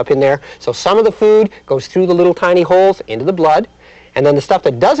stuffed up in there. So some of the food goes through the little tiny holes into the blood, and then the stuff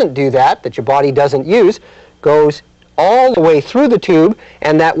that doesn't do that, that your body doesn't use, goes all the way through the tube,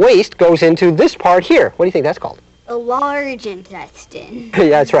 and that waste goes into this part here. What do you think that's called? The large intestine. Yeah,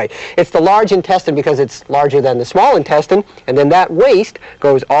 that's right. It's the large intestine because it's larger than the small intestine, and then that waste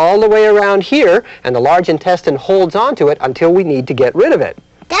goes all the way around here, and the large intestine holds onto it until we need to get rid of it.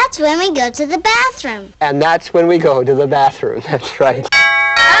 That's when we go to the bathroom. And that's when we go to the bathroom. That's right.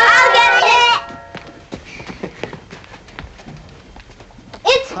 I'll get it!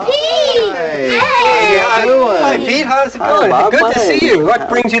 It's Pete! Hey, hi, Pete. How's it going? Bob. Good to see you. What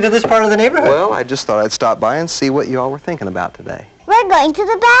brings you to this part of the neighborhood? Well, I just thought I'd stop by and see what you all were thinking about today. We're going to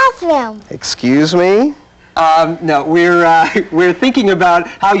the bathroom. Excuse me? No, we're thinking about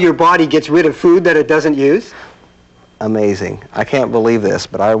how your body gets rid of food that it doesn't use. Amazing. I can't believe this,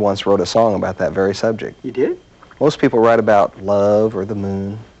 but I once wrote a song about that very subject. You did? Most people write about love or the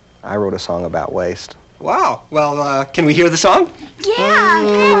moon. I wrote a song about waste. Wow. Well, can we hear the song?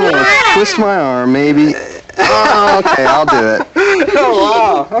 Yeah. Twist my arm, maybe. Oh, okay, I'll do it.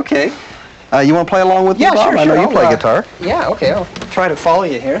 Oh, wow. Okay. You want to play along with me, Bob? Sure, I know you I'll, play guitar. Yeah, okay. I'll try to follow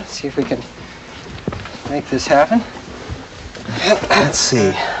you here. See if we can make this happen. Let's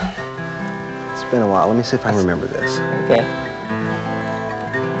see. It's been a while. Let me see if I remember this. Okay.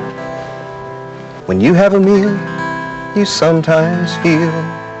 When you have a meal, you sometimes feel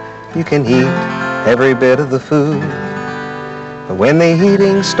you can eat every bit of the food. But when the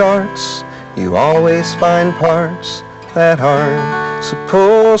eating starts, you always find parts that aren't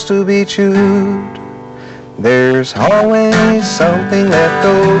supposed to be chewed. There's always something left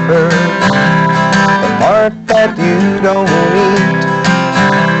over, the part that you don't eat.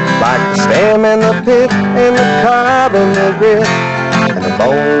 Like the stem and the pit and the cob and the grit and the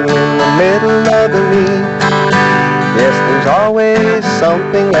bone in the middle of the meat. Yes, there's always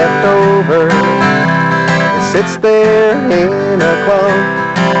something left over. It sits there in a clump.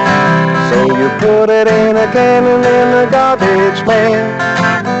 So you put it in a can and then the garbage man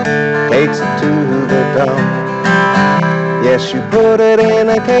takes it to the dump. Yes, you put it in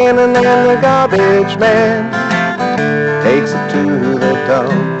a can and then the garbage man takes it to the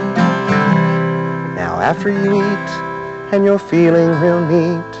dump. After you eat and you're feeling real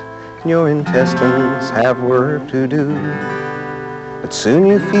neat, your intestines have work to do. But soon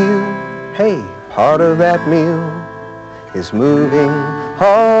you feel, hey, part of that meal is moving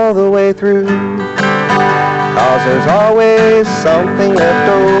all the way through. 'Cause there's always something left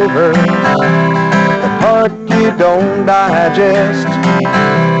over, the part you don't digest.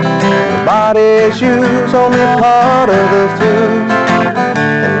 Your bodies use only part of the food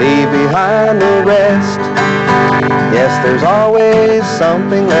and leave behind the rest. Yes, there's always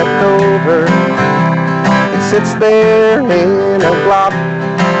something left over. It sits there in a glop.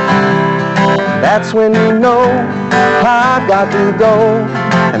 That's when you know I've got to go,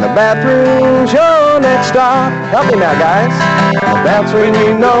 and the bathroom's your next stop. Help me now, guys. And that's when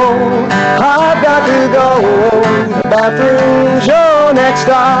you know I've got to go. The bathroom's your next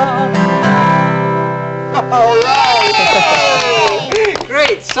stop. All right.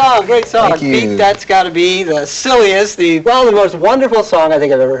 Great song, great song. Thank you. Pete, that's got to be the silliest, the most wonderful song I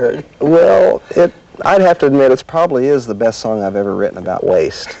think I've ever heard. Well, I'd have to admit it probably is the best song I've ever written about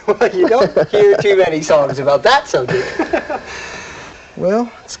waste. Well, you don't hear too many songs about that subject.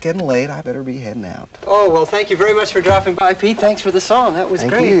 Well, it's getting late. I better be heading out. Oh, well, thank you very much for dropping by, Pete. Thanks for the song. That was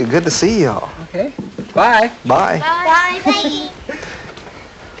great. Thank you. Good to see y'all. Okay. Bye. Bye. Bye.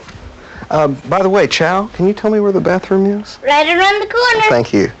 By the way, Chow, can you tell me where the bathroom is? Right around the corner.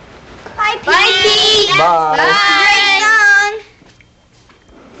 Thank you. Bye, Pete. Bye, Pete. Bye. Great song.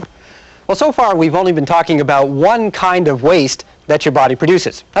 Well, so far we've only been talking about one kind of waste that your body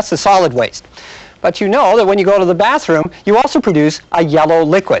produces. That's the solid waste. But you know that when you go to the bathroom, you also produce a yellow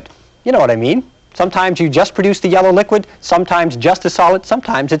liquid. You know what I mean. Sometimes you just produce the yellow liquid, sometimes just a solid,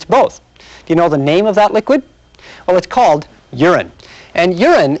 sometimes it's both. Do you know the name of that liquid? Well, it's called urine. And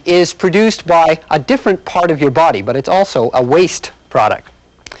urine is produced by a different part of your body, but it's also a waste product.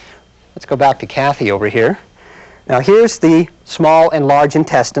 Let's go back to Kathy over here. Now here's the small and large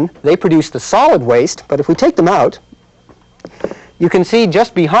intestine. They produce the solid waste, but if we take them out, you can see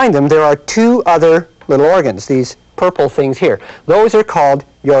just behind them there are two other little organs, these purple things here. Those are called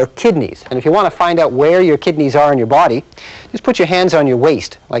your kidneys. And if you want to find out where your kidneys are in your body, just put your hands on your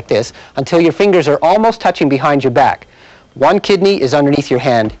waist like this until your fingers are almost touching behind your back. One kidney is underneath your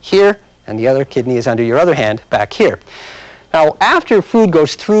hand here, and the other kidney is under your other hand back here. Now, after food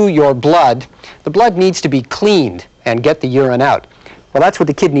goes through your blood, the blood needs to be cleaned and get the urine out. Well, that's what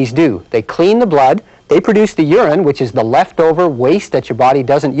the kidneys do. They clean the blood, they produce the urine, which is the leftover waste that your body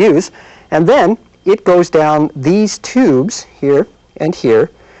doesn't use, and then it goes down these tubes here and here,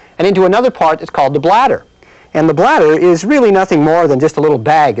 and into another part that's called the bladder. And the bladder is really nothing more than just a little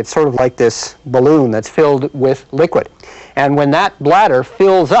bag. It's sort of like this balloon that's filled with liquid. And when that bladder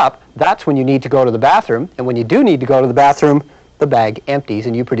fills up, that's when you need to go to the bathroom. And when you do need to go to the bathroom, the bag empties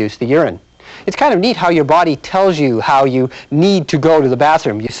and you produce the urine. It's kind of neat how your body tells you how you need to go to the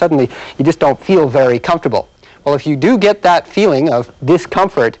bathroom. You just don't feel very comfortable. Well, if you do get that feeling of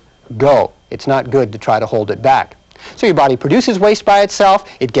discomfort, go. It's not good to try to hold it back. So your body produces waste by itself.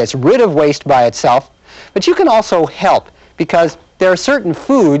 It gets rid of waste by itself. But you can also help, because there are certain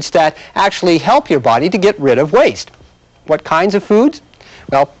foods that actually help your body to get rid of waste. What kinds of foods?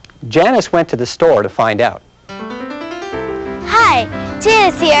 Well, Janice went to the store to find out. Hi,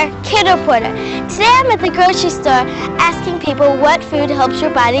 Janice here, Kid Reporter. Today I'm at the grocery store asking people what food helps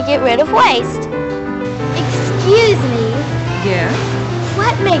your body get rid of waste. Excuse me, Yeah?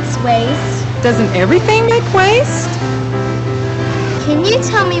 what makes waste? Doesn't everything make waste? Can you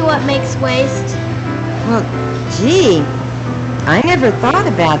tell me what makes waste? Well, gee, I never thought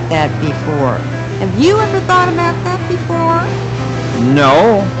about that before. Have you ever thought about that before?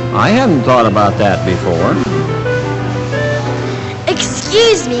 No, I hadn't thought about that before.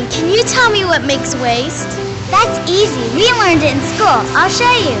 Excuse me, can you tell me what makes waste? That's easy. We learned it in school. I'll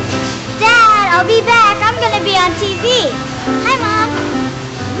show you. Dad, I'll be back. I'm going to be on TV. Hi, Mom.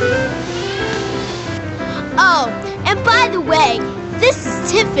 Oh, and by the way, this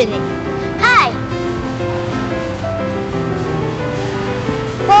is Tiffany. Hi.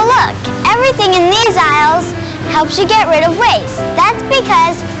 Well, look, everything in these aisles helps you get rid of waste. That's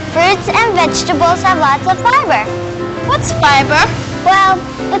because fruits and vegetables have lots of fiber. What's fiber? Well,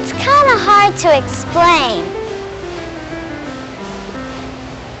 it's kind of hard to explain.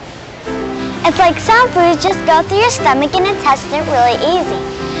 It's like some foods just go through your stomach and intestine really easy.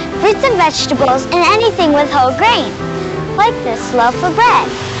 Fruits and vegetables and anything with whole grain, like this loaf of bread.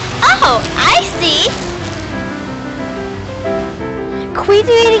 Oh, I see. Can we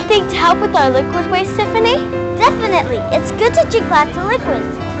do anything to help with our liquid waste, Tiffany? Definitely. It's good to drink lots of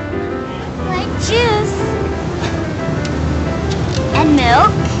liquids, like juice and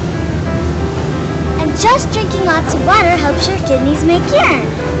milk. And just drinking lots of water helps your kidneys make urine.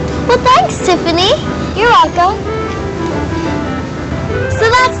 Well, thanks, Tiffany. You're welcome. So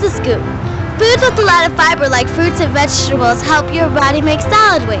that's the scoop. Foods with a lot of fiber like fruits and vegetables help your body make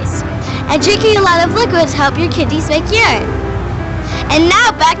solid waste. And drinking a lot of liquids help your kidneys make urine. And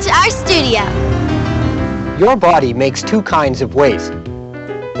now back to our studio. Your body makes two kinds of waste.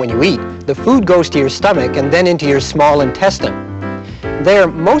 When you eat, the food goes to your stomach and then into your small intestine. There,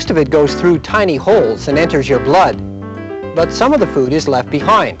 most of it goes through tiny holes and enters your blood. But some of the food is left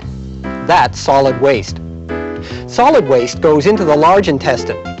behind. That's solid waste. Solid waste goes into the large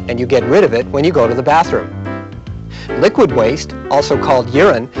intestine, and you get rid of it when you go to the bathroom. Liquid waste, also called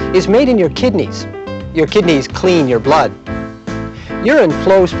urine, is made in your kidneys. Your kidneys clean your blood. Urine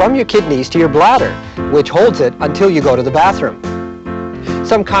flows from your kidneys to your bladder, which holds it until you go to the bathroom.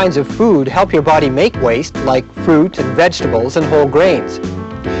 Some kinds of food help your body make waste, like fruit and vegetables and whole grains.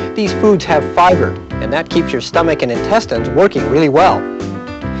 These foods have fiber, and that keeps your stomach and intestines working really well.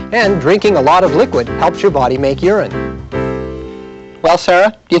 And drinking a lot of liquid helps your body make urine. Well,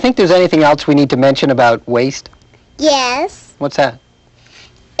 Sarah, do you think there's anything else we need to mention about waste? Yes. What's that?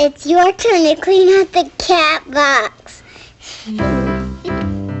 It's your turn to clean out the cat box.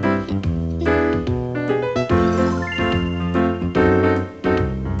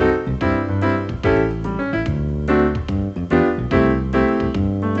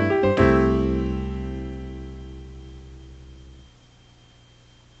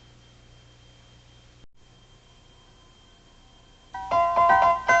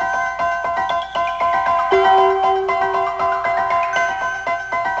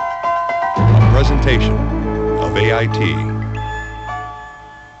 Presentation of AIT.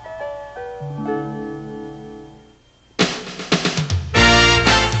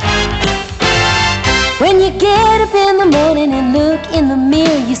 When you get up in the morning and look in the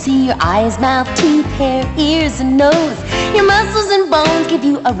mirror, you see your eyes, mouth, teeth, hair, ears, and nose. Your muscles and bones give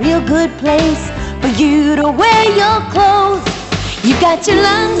you a real good place for you to wear your clothes. You've got your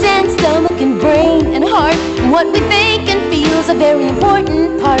lungs and stomach and brain and heart, and what we think and feel is a very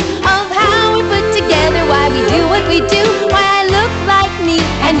important part of how we put together why we do what we do, why I look like me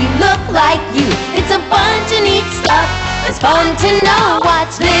and you look like you. It's a bunch of neat stuff. It's fun to know.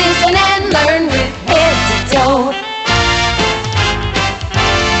 Watch, listen, and learn with head to toe.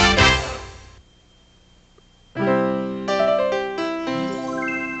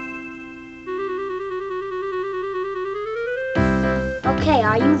 Okay,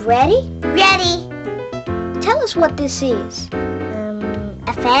 are you ready? Ready. Tell us what this is.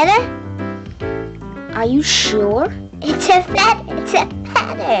 A feather? Are you sure? It's a feather. It's a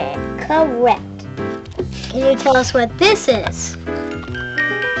feather. Correct. Can you tell us what this is?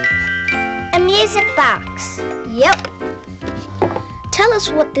 A music box. Yep. Tell us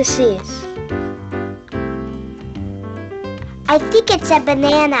what this is. I think it's a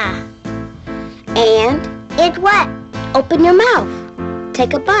banana. And? It what? Open your mouth.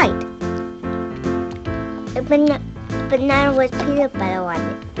 Take a bite. A banana with peanut butter on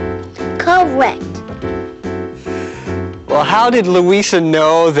it. Correct. Well, how did Louisa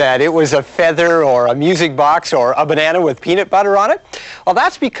know that it was a feather or a music box or a banana with peanut butter on it? Well,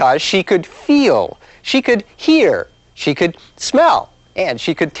 that's because she could feel, she could hear, she could smell, and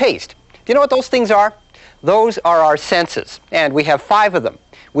she could taste. Do you know what those things are? Those are our senses, and we have 5 of them.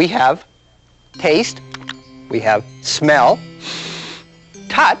 We have taste, we have smell,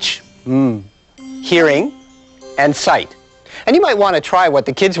 touch, hearing, and sight. And you might want to try what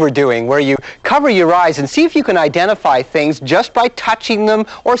the kids were doing, where you cover your eyes and see if you can identify things just by touching them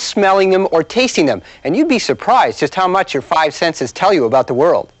or smelling them or tasting them. And you'd be surprised just how much your 5 senses tell you about the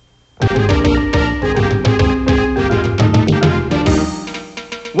world.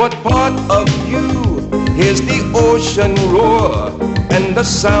 What part of you hears the ocean roar and the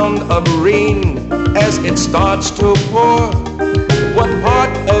sound of rain as it starts to pour? What part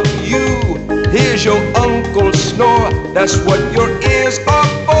of you hears your uncle snore? That's what your ears are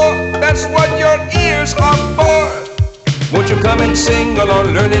for. That's what your ears are for. Won't you come and sing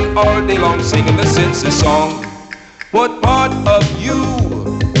along, learning all day long, singing the senses song? What part of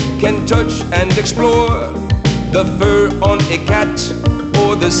you can touch and explore the fur on a cat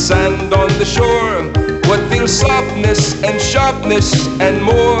or the sand on the shore? What feels softness and sharpness and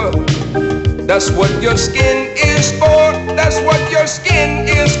more? That's what your skin is for. That's what your skin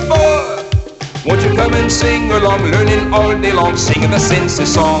is for. Won't you come and sing along, learning all day long, singing the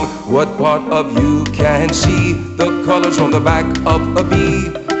senses song? What part of you can see the colors on the back of a bee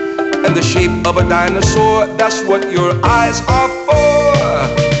and the shape of a dinosaur? That's what your eyes are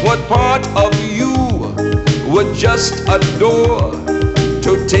for. What part of you would just adore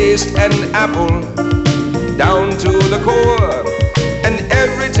to taste an apple down to the core, and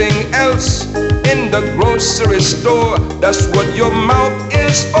everything else in the grocery store. That's what your mouth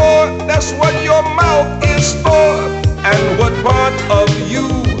is for. That's what your mouth is for. And what part of you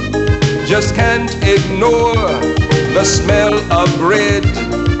just can't ignore? The smell of bread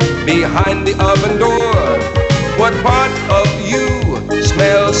behind the oven door. What part of you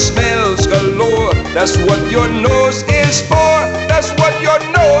smells galore? That's what your nose is for. That's what your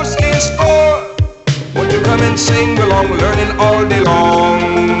nose is for. Won't you come and sing along, learning all day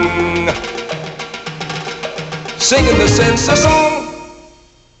long, singing the census song?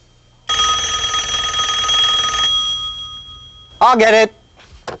 I'll get it.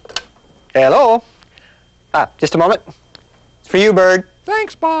 Hello? Just a moment. It's for you, Bird.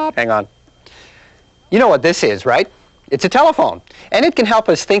 Thanks, Bob. Hang on. You know what this is, right? It's a telephone, and it can help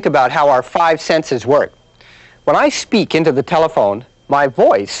us think about how our 5 senses work. When I speak into the telephone, my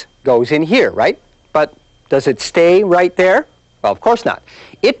voice goes in here, right? But does it stay right there? Well, of course not.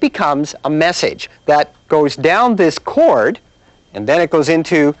 It becomes a message that goes down this cord, and then it goes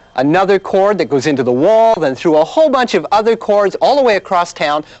into another cord that goes into the wall, then through a whole bunch of other cords all the way across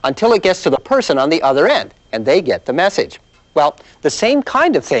town until it gets to the person on the other end, and they get the message. Well, the same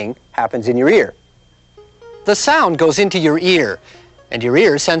kind of thing happens in your ear. The sound goes into your ear, and your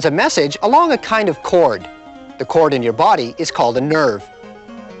ear sends a message along a kind of cord. The cord in your body is called a nerve.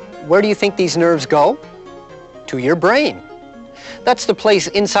 Where do you think these nerves go? To your brain. That's the place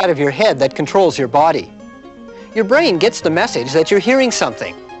inside of your head that controls your body. Your brain gets the message that you're hearing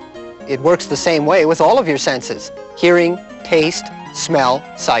something. It works the same way with all of your senses: hearing, taste, smell,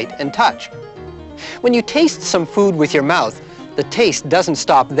 sight, and touch. When you taste some food with your mouth, the taste doesn't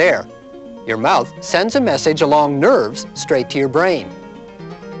stop there. Your mouth sends a message along nerves straight to your brain.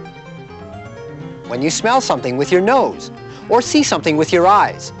 When you smell something with your nose, or see something with your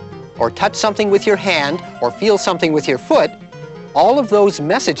eyes, or touch something with your hand, or feel something with your foot, all of those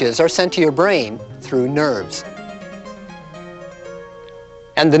messages are sent to your brain through nerves.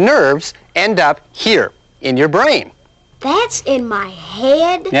 And the nerves end up here in your brain. That's in my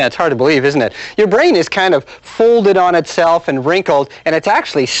head? Yeah, it's hard to believe, isn't it? Your brain is kind of folded on itself and wrinkled, and it's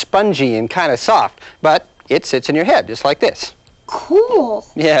actually spongy and kind of soft, but it sits in your head just like this. Cool.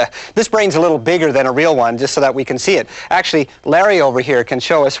 Yeah, this brain's a little bigger than a real one, just so that we can see it. Actually, Larry over here can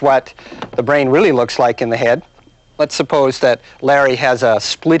show us what the brain really looks like in the head. Let's suppose that Larry has a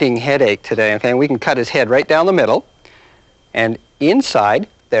splitting headache today, okay? We can cut his head right down the middle, and inside,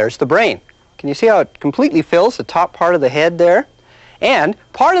 there's the brain. Can you see how it completely fills the top part of the head there? And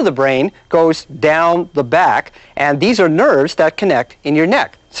part of the brain goes down the back, and these are nerves that connect in your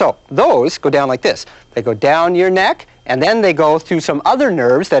neck. So those go down like this. They go down your neck, and then they go through some other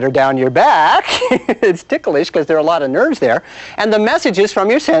nerves that are down your back. It's ticklish because there are a lot of nerves there. And the messages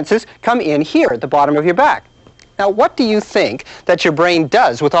from your senses come in here at the bottom of your back. Now, what do you think that your brain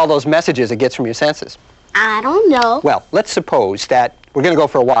does with all those messages it gets from your senses? I don't know. Well, let's suppose that we're going to go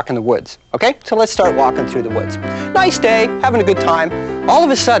for a walk in the woods, okay? So let's start walking through the woods. Nice day, having a good time. All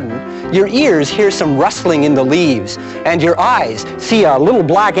of a sudden, your ears hear some rustling in the leaves, and your eyes see a little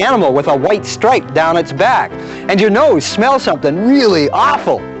black animal with a white stripe down its back, and your nose smells something really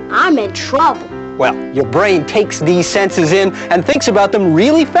awful. I'm in trouble. Well, your brain takes these senses in and thinks about them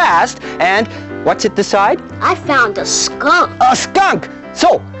really fast, and what's it decide? I found a skunk. A skunk!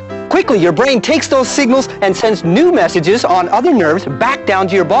 So, quickly, your brain takes those signals and sends new messages on other nerves back down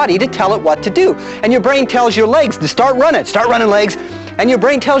to your body to tell it what to do. And your brain tells your legs to start running legs. And your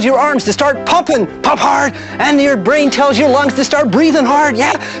brain tells your arms to start pumping, pump hard. And your brain tells your lungs to start breathing hard,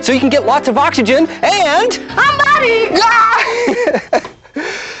 yeah, so you can get lots of oxygen and... Somebody! Yeah!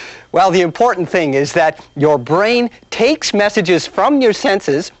 Well, the important thing is that your brain takes messages from your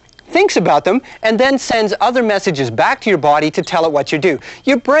senses, thinks about them, and then sends other messages back to your body to tell it what you do.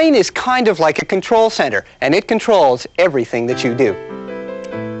 Your brain is kind of like a control center, and it controls everything that you do.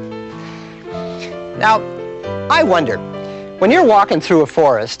 Now, I wonder, when you're walking through a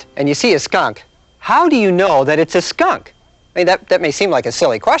forest and you see a skunk, how do you know that it's a skunk? I mean, that may seem like a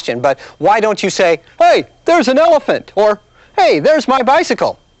silly question, but why don't you say, hey, there's an elephant, or hey, there's my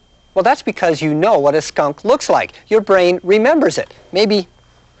bicycle? Well, that's because you know what a skunk looks like. Your brain remembers it. Maybe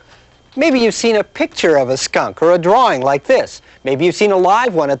you've seen a picture of a skunk or a drawing like this. Maybe you've seen a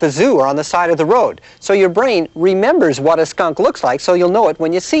live one at the zoo or on the side of the road. So your brain remembers what a skunk looks like, so you'll know it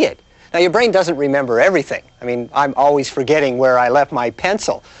when you see it. Now, your brain doesn't remember everything. I mean, I'm always forgetting where I left my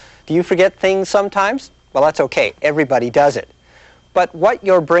pencil. Do you forget things sometimes? Well, that's okay. Everybody does it. But what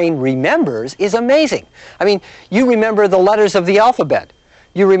your brain remembers is amazing. I mean, you remember the letters of the alphabet.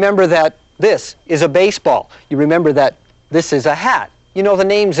 You remember that this is a baseball. You remember that this is a hat. You know the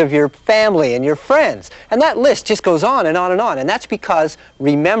names of your family and your friends. And that list just goes on and on and on. And that's because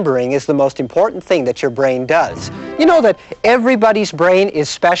remembering is the most important thing that your brain does. You know that everybody's brain is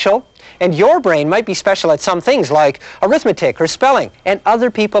special? And your brain might be special at some things like arithmetic or spelling. And other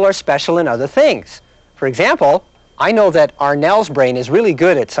people are special in other things. For example, I know that Arnell's brain is really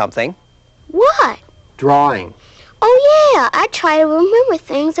good at something. What? Drawing. Oh yeah, I try to remember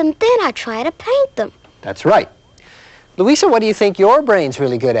things and then I try to paint them. That's right. Louisa, what do you think your brain's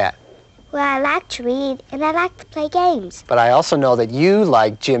really good at? Well, I like to read and I like to play games. But I also know that you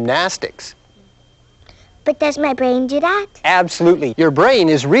like gymnastics. But does my brain do that? Absolutely. Your brain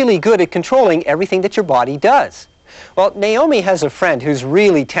is really good at controlling everything that your body does. Well, Naomi has a friend who's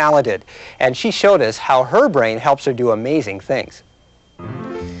really talented, and she showed us how her brain helps her do amazing things.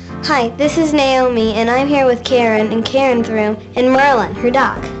 Hi, this is Naomi, and I'm here with Karen in Karen's room, and Merlin, her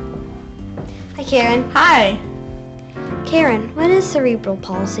dog. Hi, Karen. Hi. Karen, what is cerebral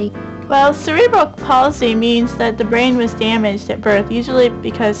palsy? Well, cerebral palsy means that the brain was damaged at birth, usually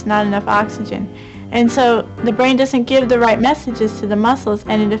because not enough oxygen. And so the brain doesn't give the right messages to the muscles,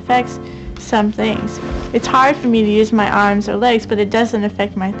 and it affects some things. It's hard for me to use my arms or legs, but it doesn't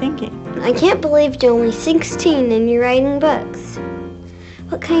affect my thinking. I can't believe you're only 16 and you're writing books.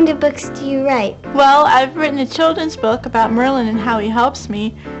 What kind of books do you write? Well, I've written a children's book about Merlin and how he helps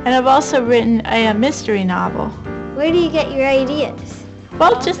me, and I've also written a mystery novel. Where do you get your ideas?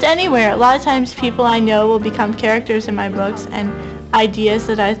 Well, just anywhere. A lot of times people I know will become characters in my books, and ideas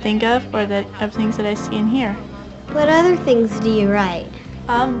that I think of or of things that I see and hear. What other things do you write?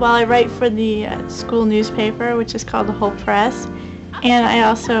 Well, I write for the school newspaper, which is called The Whole Press, and I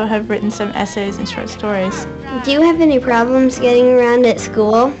also have written some essays and short stories. Do you have any problems getting around at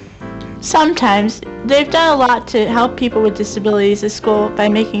school? Sometimes. They've done a lot to help people with disabilities at school by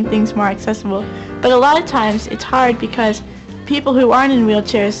making things more accessible, but a lot of times it's hard because people who aren't in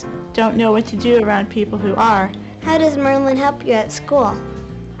wheelchairs don't know what to do around people who are. How does Merlin help you at school?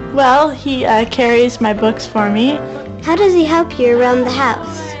 Well, he carries my books for me. How does he help you around the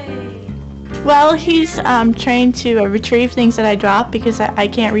house? Well, he's trained to retrieve things that I drop because I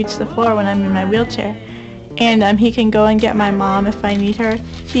can't reach the floor when I'm in my wheelchair. And he can go and get my mom if I need her.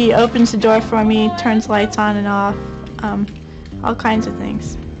 He opens the door for me, turns lights on and off, all kinds of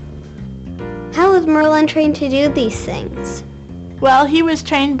things. How was Merlin trained to do these things? Well, he was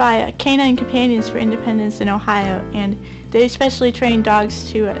trained by Canine Companions for Independence in Ohio, and they specially train dogs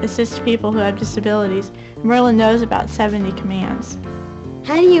to assist people who have disabilities. Merlin knows about 70 commands.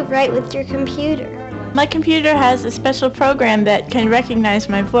 How do you write with your computer? My computer has a special program that can recognize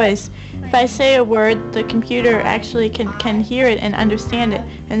my voice. If I say a word, the computer actually can hear it and understand it,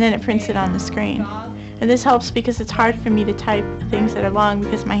 and then it prints it on the screen. And this helps because it's hard for me to type things that are long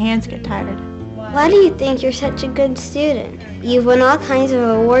because my hands get tired. Why do you think you're such a good student? You've won all kinds of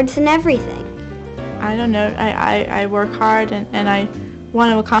awards and everything. I don't know. I work hard and I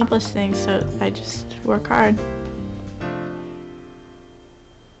want to accomplish things, so I just work hard.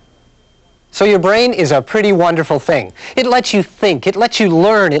 So your brain is a pretty wonderful thing. It lets you think, it lets you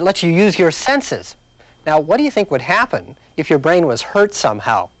learn, it lets you use your senses. Now, what do you think would happen if your brain was hurt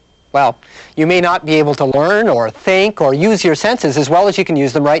somehow? Well, you may not be able to learn or think or use your senses as well as you can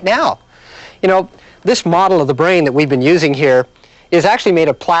use them right now. You know, this model of the brain that we've been using here is actually made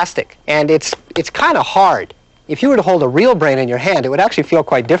of plastic, and it's kind of hard. If you were to hold a real brain in your hand, it would actually feel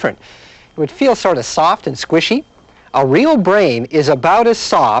quite different. It would feel sort of soft and squishy. A real brain is about as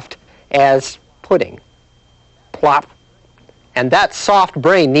soft as pudding. Plop. And that soft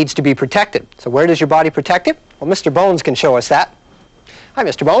brain needs to be protected. So where does your body protect it? Well, Mr. Bones can show us that. Hi,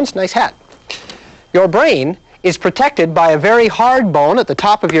 Mr. Bones. Nice hat. Your brain is protected by a very hard bone at the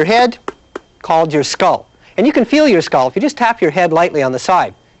top of your head called your skull. And you can feel your skull if you just tap your head lightly on the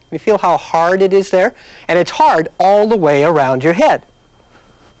side. You feel how hard it is there? And it's hard all the way around your head.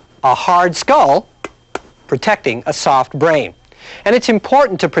 A hard skull protecting a soft brain. And it's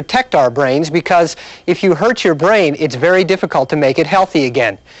important to protect our brains because if you hurt your brain, it's very difficult to make it healthy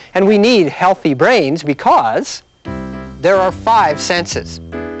again. And we need healthy brains because there are 5 senses: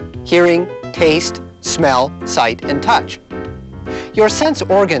 hearing, taste, smell, sight, and touch. Your sense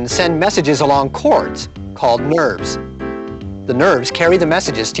organs send messages along cords called nerves. The nerves carry the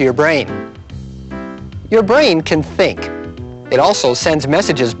messages to your brain. Your brain can think. It also sends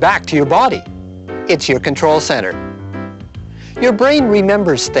messages back to your body. It's your control center. Your brain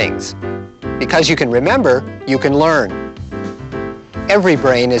remembers things. Because you can remember, you can learn. Every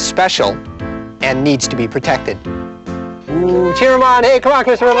brain is special and needs to be protected. Ooh, cheer him on. Hey, come on,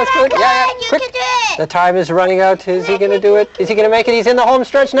 Christopher. Let's do it. Yeah, quick. The time is running out. Is he going to do it? Is he going to make it? He's in the home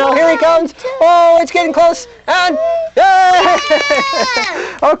stretch now. Here he comes. Oh, it's getting close. And yay!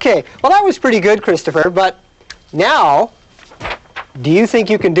 Okay. Well, that was pretty good, Christopher. But now, do you think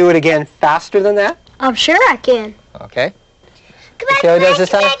you can do it again faster than that? I'm sure I can. Okay. See how he does this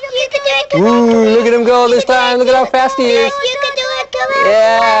time? Ooh, look at him go this time. Look at how fast he is. You can do it. Come on.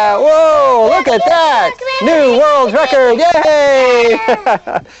 Yeah. Whoa, look at that. New world record. Yay!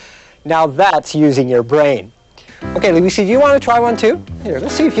 Now that's using your brain. Okay, Lucy, do you want to try one too? Here,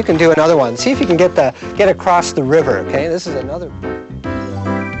 let's see if you can do another one. See if you can get across the river, okay? This is another.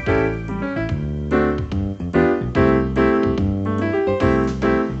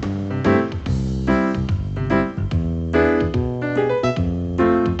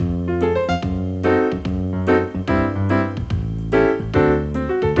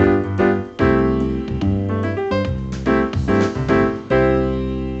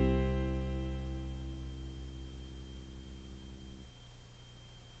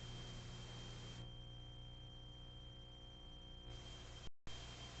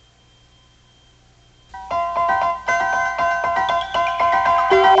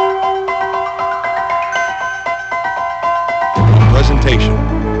 Presentation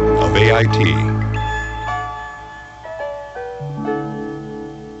of AIT.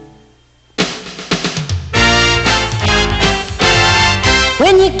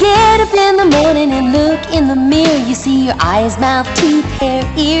 When you get up in the morning and look in the mirror, you see your eyes, mouth, teeth, hair,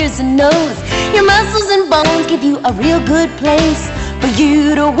 ears, and nose. Your muscles and bones give you a real good place for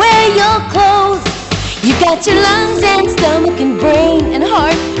you to wear your clothes. You've got your lungs and stomach and brain and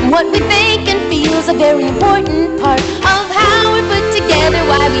heart, and what we think and feel is a very important part of how we're put together,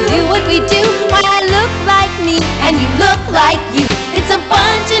 why we do what we do, why I look like me and you look like you. It's a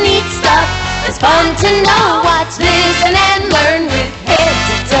bunch of neat stuff. It's fun to know. Watch, listen, and learn with head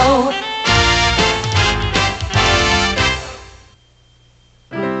to toe.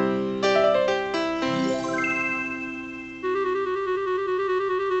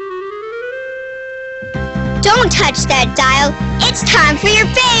 Don't touch that dial. It's time for your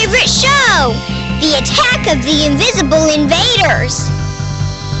favorite show, The Attack of the Invisible Invaders.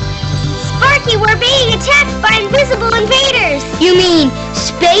 Sparky, we're being attacked by invisible invaders. You mean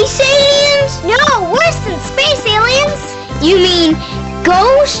space aliens? No, worse than space aliens. You mean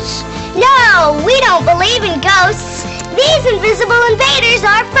ghosts? No, we don't believe in ghosts. These invisible invaders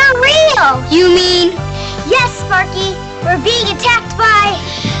are for real. You mean? Yes, Sparky, we're being attacked by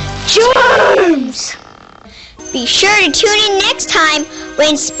germs. Be sure to tune in next time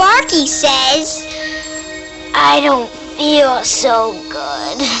when Sparky says, I don't feel so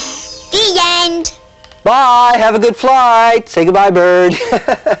good. The end. Bye. Have a good flight. Say goodbye, bird.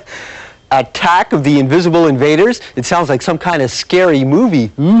 Attack of the Invisible Invaders. It sounds like some kind of scary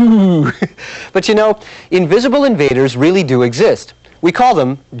movie. Ooh. But you know, invisible invaders really do exist. We call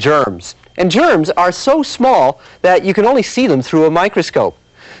them germs. And germs are so small that you can only see them through a microscope.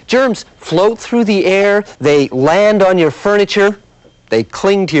 Germs float through the air, they land on your furniture, they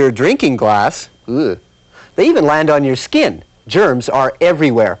cling to your drinking glass, ugh. They even land on your skin. Germs are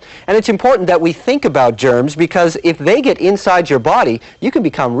everywhere. And it's important that we think about germs because if they get inside your body, you can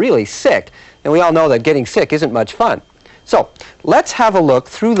become really sick. And we all know that getting sick isn't much fun. So let's have a look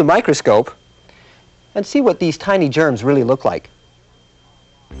through the microscope and see what these tiny germs really look like.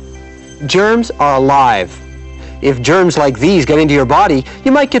 Germs are alive. If germs like these get into your body,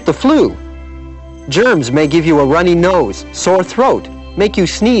 you might get the flu. Germs may give you a runny nose, sore throat, make you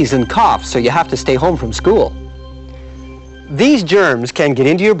sneeze and cough so you have to stay home from school. These germs can get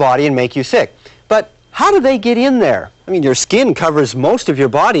into your body and make you sick. But how do they get in there? I mean, your skin covers most of your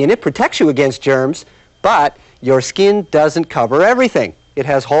body and it protects you against germs, but your skin doesn't cover everything. It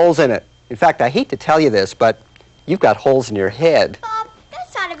has holes in it. In fact, I hate to tell you this, but you've got holes in your head.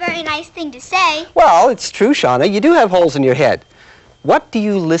 That's not a very nice thing to say. Well, it's true, Shauna. You do have holes in your head. What do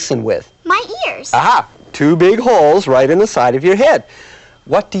you listen with? My ears. Aha! 2 big holes right in the side of your head.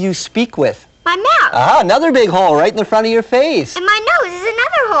 What do you speak with? My mouth. Aha! Another big hole right in the front of your face. And my nose is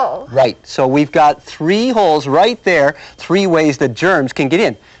another hole. Right. So we've got 3 holes right there, 3 ways that germs can get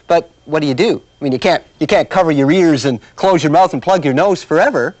in. But what do? I mean, you can't cover your ears and close your mouth and plug your nose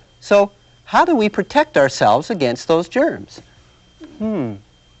forever. So how do we protect ourselves against those germs? And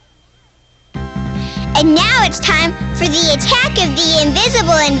now it's time for the Attack of the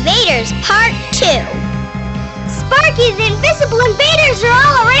Invisible Invaders, Part 2. Sparky, the invisible invaders are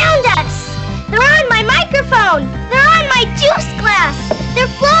all around us. They're on my microphone. They're on my juice glass. They're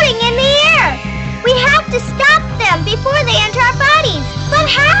floating in the air. We have to stop them before they enter our bodies. But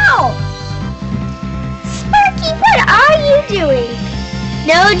how? Sparky, what are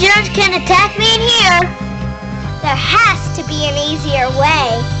No germs can attack me in here. There has to be an easier way.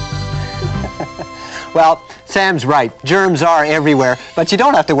 Well, Sam's right. Germs are everywhere, but you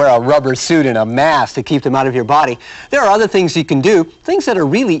don't have to wear a rubber suit and a mask to keep them out of your body. There are other things you can do, things that are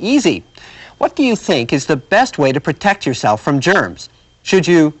really easy. What do you think is the best way to protect yourself from germs? Should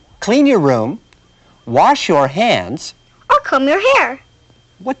you clean your room, wash your hands, or comb your hair?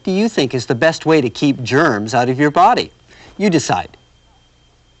 What do you think is the best way to keep germs out of your body? You decide.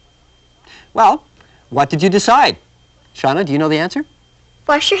 Well, what did you decide? Shauna, do you know the answer?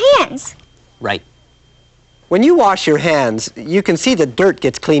 Wash your hands. Right. When you wash your hands, you can see that dirt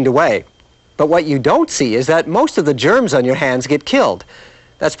gets cleaned away. But what you don't see is that most of the germs on your hands get killed.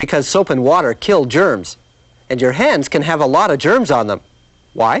 That's because soap and water kill germs. And your hands can have a lot of germs on them.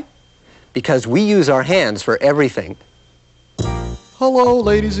 Why? Because we use our hands for everything. Hello,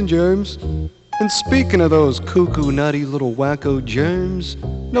 ladies and germs. And speaking of those cuckoo nutty little wacko germs,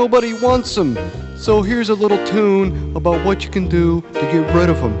 nobody wants them. So here's a little tune about what you can do to get rid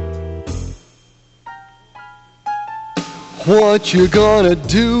of them. What you gonna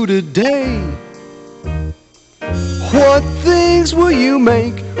do today? What things will you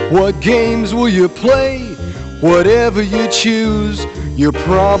make? What games will you play? Whatever you choose, you're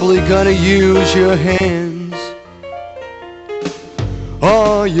probably gonna use your hands.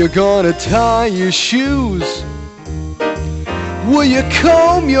 Are you gonna tie your shoes? Will you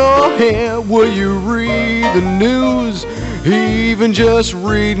comb your hair? Will you read the news? Even just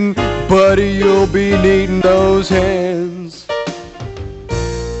reading, buddy, you'll be needing those hands.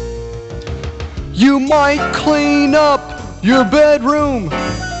 You might clean up your bedroom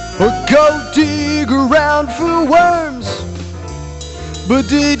or go dig around for worms. But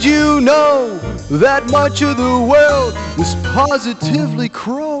did you know that much of the world is positively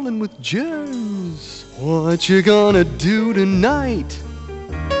crawling with germs? What you gonna do tonight?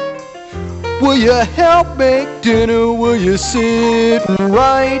 Will you help make dinner? Will you sit and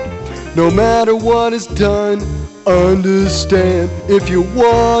write? No matter what is done, understand, if you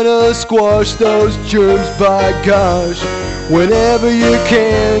wanna squash those germs, by gosh, whenever you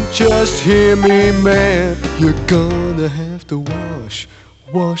can, just hear me, man. You're gonna have to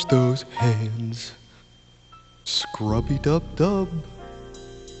wash those hands. Scrubby-dub-dub.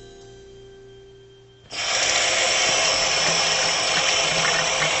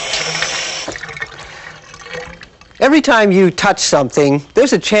 Every time you touch something,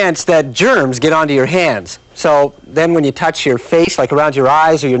 there's a chance that germs get onto your hands. So then when you touch your face, like around your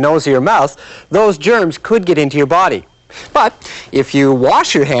eyes or your nose or your mouth, those germs could get into your body. But if you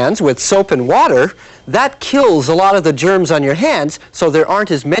wash your hands with soap and water, that kills a lot of the germs on your hands, so there aren't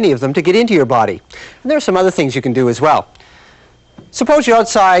as many of them to get into your body. And there are some other things you can do as well. Suppose you're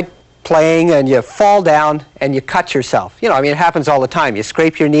outside playing and you fall down and you cut yourself. You know, I mean, it happens all the time. You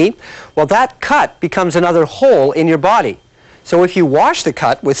scrape your knee. Well, that cut becomes another hole in your body. So if you wash the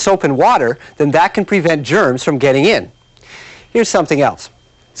cut with soap and water, then that can prevent germs from getting in. Here's something else.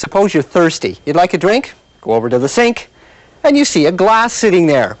 Suppose you're thirsty. You'd like a drink? Go over to the sink and you see a glass sitting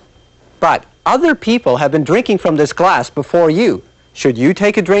there. But other people have been drinking from this glass before you. Should you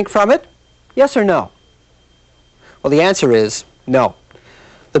take a drink from it? Yes or no? Well, the answer is no.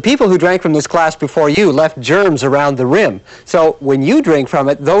 The people who drank from this glass before you left germs around the rim. So when you drink from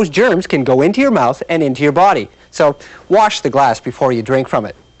it, those germs can go into your mouth and into your body. So wash the glass before you drink from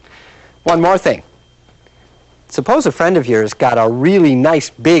it. One more thing. Suppose a friend of yours got a really nice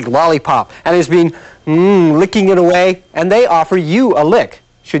big lollipop and has been licking it away, and they offer you a lick.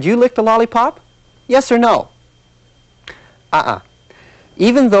 Should you lick the lollipop? Yes or no?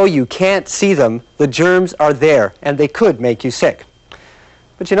 Even though you can't see them, the germs are there, and they could make you sick.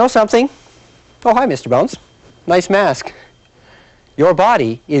 But you know something? Oh, hi, Mr. Bones. Nice mask. Your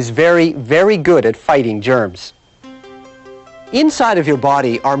body is very, very good at fighting germs. Inside of your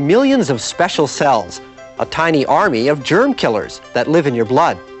body are millions of special cells, a tiny army of germ killers that live in your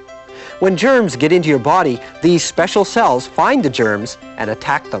blood. When germs get into your body, these special cells find the germs and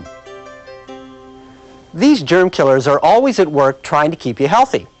attack them. These germ killers are always at work trying to keep you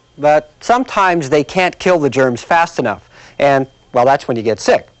healthy, but sometimes they can't kill the germs fast enough, and well, that's when you get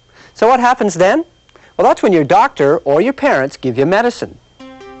sick. So what happens then? Well, that's when your doctor or your parents give you medicine.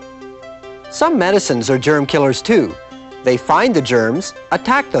 Some medicines are germ killers too. They find the germs,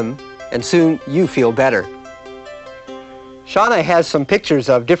 attack them, and soon you feel better. Shauna has some pictures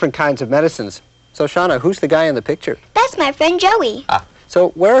of different kinds of medicines. So Shauna, who's the guy in the picture? That's my friend Joey. So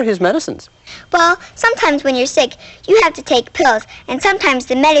where are his medicines? Well, sometimes when you're sick, you have to take pills, and sometimes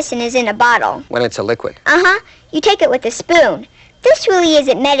the medicine is in a bottle. When it's a liquid. You take it with a spoon. This really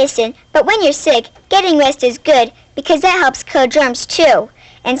isn't medicine, but when you're sick, getting rest is good because that helps kill germs too.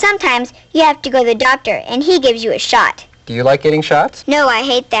 And sometimes you have to go to the doctor and he gives you a shot. Do you like getting shots? No, I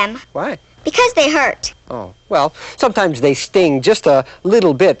hate them. Why? Because they hurt. Oh, well, sometimes they sting just a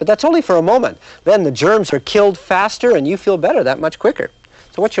little bit, but that's only for a moment. Then the germs are killed faster and you feel better that much quicker.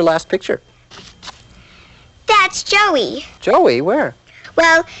 So what's your last picture? That's Joey. Joey, where?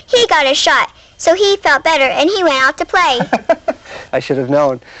 Well, he got a shot, so he felt better and he went out to play. I should have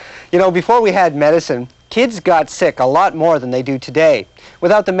known. You know, before we had medicine, kids got sick a lot more than they do today.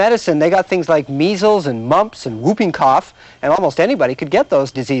 Without the medicine, they got things like measles and mumps and whooping cough, and almost anybody could get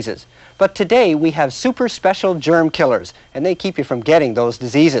those diseases. But today, we have super special germ killers, and they keep you from getting those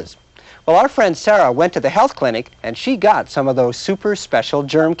diseases. Well, our friend Sarah went to the health clinic, and she got some of those super special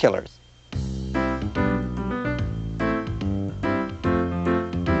germ killers.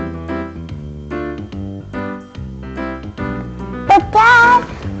 But Dad,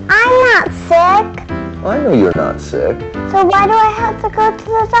 I'm not sick. I know you're not sick. So why do I have to go to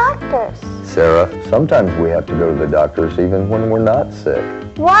the doctors? Sarah, sometimes we have to go to the doctors even when we're not sick.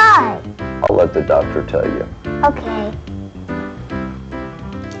 Why? I'll let the doctor tell you. Okay.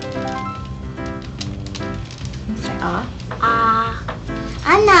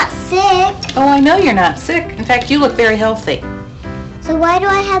 I'm not sick. Oh, I know you're not sick. In fact, you look very healthy. So why do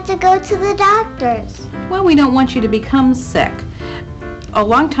I have to go to the doctors? Well, we don't want you to become sick. A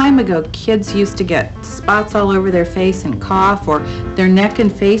long time ago, kids used to get spots all over their face and cough, or their neck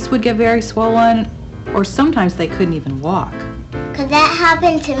and face would get very swollen, or sometimes they couldn't even walk. Could that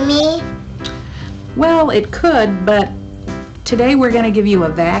happen to me? Well, it could, but today we're going to give you a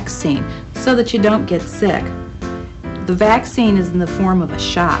vaccine so that you don't get sick. The vaccine is in the form of a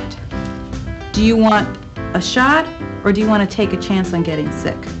shot. Do you want a shot, or do you want to take a chance on getting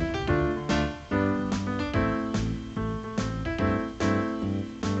sick?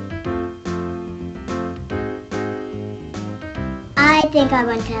 I think I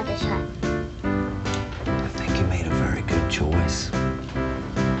want to have a shot. I think you made a very good choice.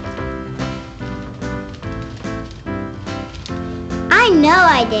 I know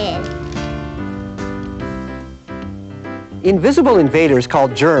I did. Invisible invaders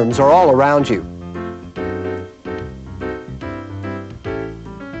called germs are all around you.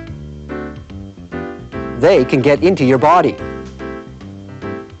 They can get into your body.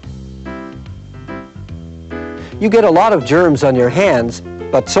 You get a lot of germs on your hands,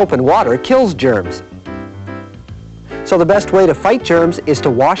 but soap and water kills germs. So the best way to fight germs is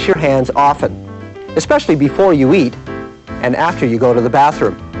to wash your hands often, especially before you eat and after you go to the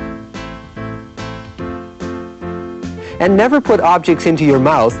bathroom. And never put objects into your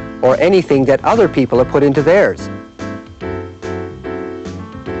mouth or anything that other people have put into theirs.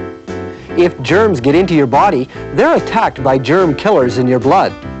 If germs get into your body, they're attacked by germ killers in your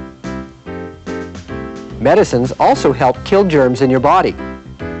blood. Medicines also help kill germs in your body.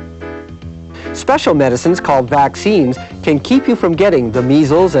 Special medicines called vaccines can keep you from getting the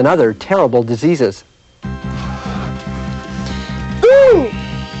measles and other terrible diseases. Ooh!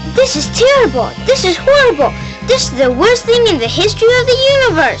 This is terrible! This is horrible! This is the worst thing in the history of the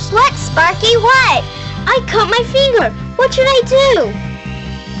universe! What, Sparky? What? I cut my finger! What should I do?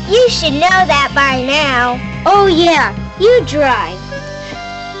 You should know that by now. Oh yeah, you drive.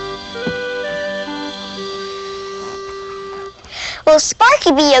 Will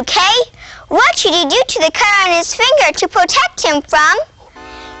Sparky be okay? What should he do to the cut on his finger to protect him from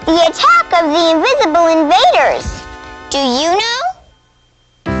the attack of the invisible invaders? Do you know?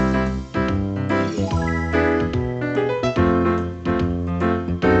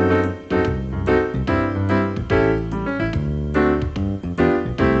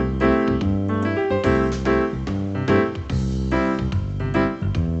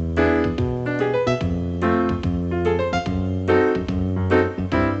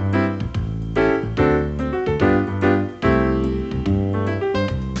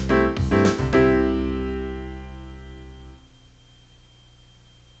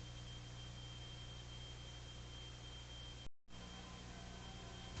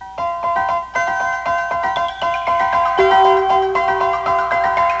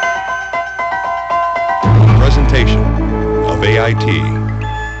 Presentation of AIT.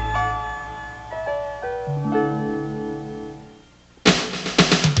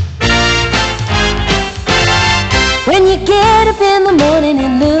 When you get up in the morning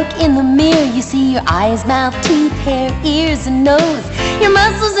and look in the mirror, you see your eyes, mouth, teeth, hair, ears, and nose. Your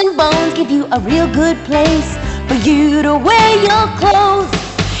muscles and bones give you a real good place for you to wear your clothes.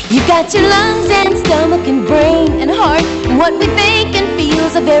 You've got your lungs and stomach and brain and heart, and what we think and feel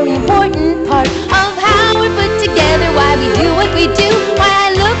is a very important part of how we're put together, why we do what we do, why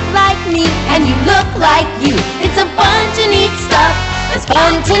I look like me and you look like you. It's a bunch of neat stuff It's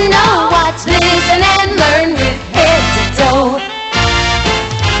fun to know, watch, listen, and learn with head to toe.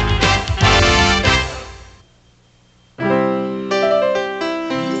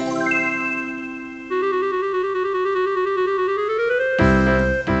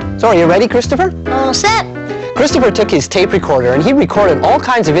 So are you ready, Christopher? All set. Christopher took his tape recorder and he recorded all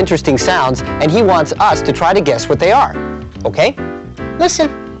kinds of interesting sounds, and he wants us to try to guess what they are. Okay? Listen.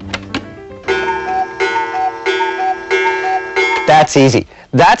 That's easy.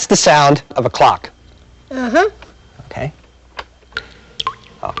 That's the sound of a clock. Uh-huh. Okay.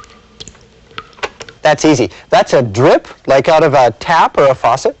 Oh. That's easy. That's a drip, like out of a tap or a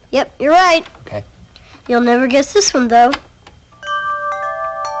faucet. Yep, you're right. Okay. You'll never guess this one, though.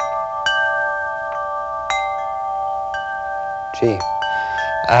 Gee.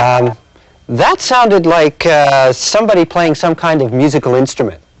 That sounded like somebody playing some kind of musical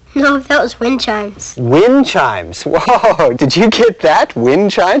instrument. No, that was wind chimes. Wind chimes. Whoa, did you get that? Wind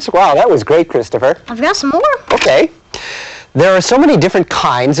chimes? Wow, that was great, Christopher. I've got some more. Okay. There are so many different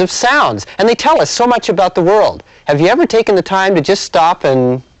kinds of sounds, and they tell us so much about the world. Have you ever taken the time to just stop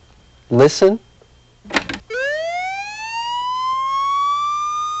and listen?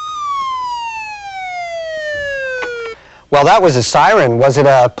 Well, that was a siren. Was it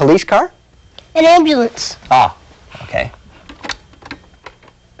a police car? An ambulance. Ah, okay.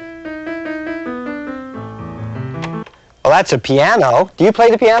 Well, that's a piano. Do you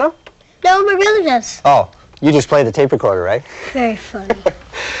play the piano? No, my brother does. Oh, you just play the tape recorder, right? Very funny.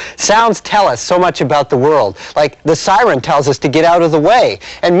 Sounds tell us so much about the world. Like the siren tells us to get out of the way.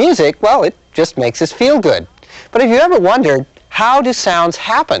 And music, well, it just makes us feel good. But have you ever wondered, how do sounds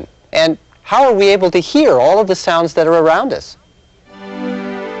happen? And how are we able to hear all of the sounds that are around us?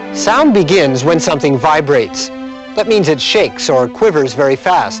 Sound begins when something vibrates. That means it shakes or quivers very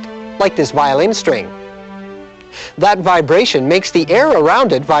fast, like this violin string. That vibration makes the air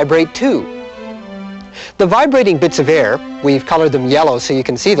around it vibrate too. The vibrating bits of air, we've colored them yellow so you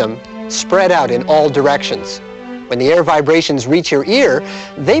can see them, spread out in all directions. When the air vibrations reach your ear,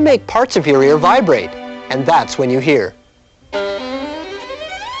 they make parts of your ear vibrate, and that's when you hear.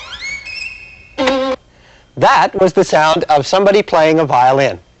 That was the sound of somebody playing a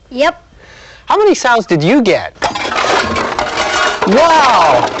violin. Yep. How many sounds did you get?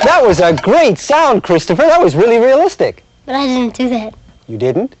 Wow! That was a great sound, Christopher. That was really realistic. But I didn't do that. You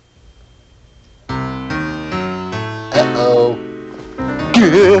didn't? Uh-oh.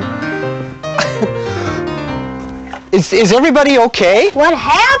 Is everybody okay? What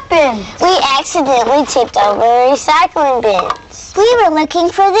happened? We accidentally tipped over recycling bins. We were looking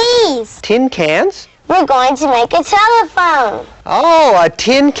for these. Tin cans? We're going to make a telephone. Oh, a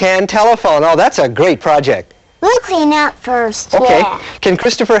tin can telephone. Oh, that's a great project. We'll clean out first. Okay. Yeah. Can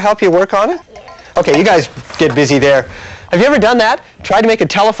Christopher help you work on it? Okay, you guys get busy there. Have you ever done that? Tried to make a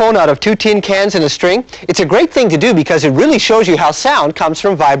telephone out of 2 tin cans and a string? It's a great thing to do because it really shows you how sound comes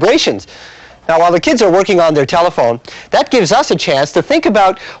from vibrations. Now, while the kids are working on their telephone, that gives us a chance to think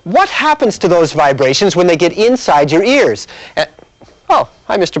about what happens to those vibrations when they get inside your ears. Oh,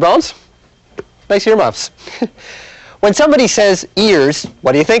 hi, Mr. Bones. Nice earmuffs. When somebody says ears,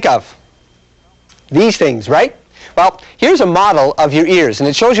 what do you think of? These things, right? Well, here's a model of your ears, and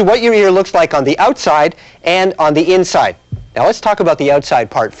it shows you what your ear looks like on the outside and on the inside. Now, let's talk about the outside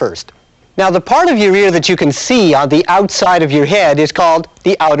part first. Now, the part of your ear that you can see on the outside of your head is called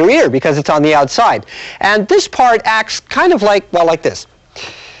the outer ear because it's on the outside. And this part acts kind of like, well, like this.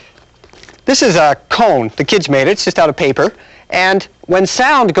 This is a cone. The kids made it. It's just out of paper. And when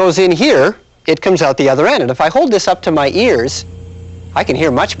sound goes in here, it comes out the other end. And if I hold this up to my ears, I can hear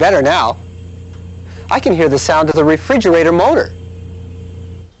much better now. I can hear the sound of the refrigerator motor.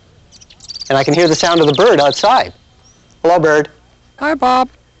 And I can hear the sound of the bird outside. Hello, bird. Hi, Bob.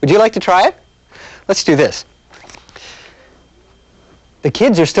 Would you like to try it? Let's do this. The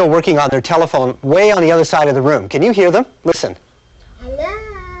kids are still working on their telephone way on the other side of the room. Can you hear them? Listen.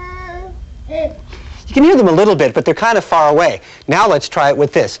 Hello. You can hear them a little bit, but they're kind of far away. Now let's try it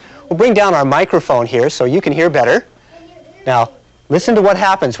with this. We'll bring down our microphone here so you can hear better. Now, listen to what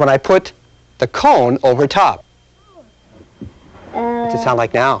happens when I put the cone over top. What's it sound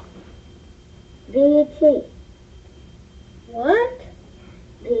like now? B-E-T. What?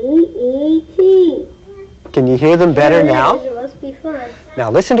 B-E-T. Can you hear them better now? It must be fun. Now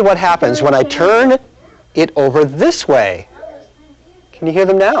listen to what happens when I turn it over this way. Can you hear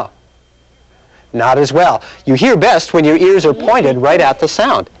them now? Not as well. You hear best when your ears are pointed right at the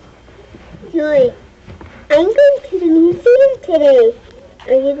sound. Joy, I'm going to the museum today.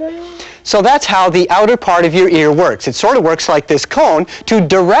 Are you going? So that's how the outer part of your ear works. It sort of works like this cone to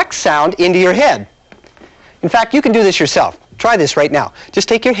direct sound into your head. In fact, you can do this yourself. Try this right now. Just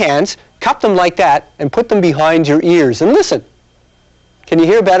take your hands, cup them like that, and put them behind your ears and listen. Can you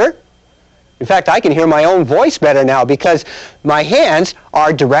hear better? In fact, I can hear my own voice better now because my hands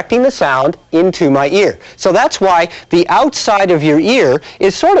are directing the sound into my ear. So that's why the outside of your ear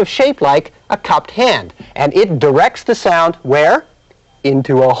is sort of shaped like a cupped hand. And it directs the sound where?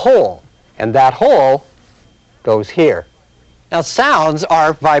 Into a hole. And that hole goes here. Now, sounds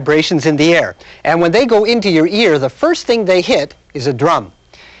are vibrations in the air. And when they go into your ear, the first thing they hit is a drum.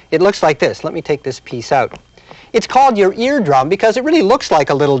 It looks like this. Let me take this piece out. It's called your eardrum because it really looks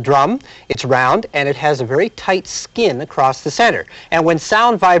like a little drum. It's round and it has a very tight skin across the center. And when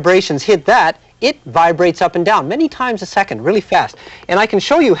sound vibrations hit that, it vibrates up and down many times a second, really fast. And I can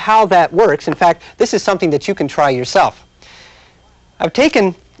show you how that works. In fact, this is something that you can try yourself. I've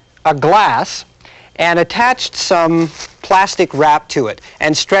taken a glass and attached some plastic wrap to it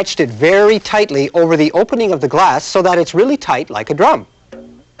and stretched it very tightly over the opening of the glass so that it's really tight like a drum,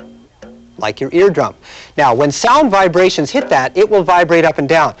 like your eardrum. Now, when sound vibrations hit that, it will vibrate up and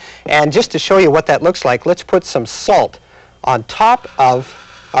down. And just to show you what that looks like, let's put some salt on top of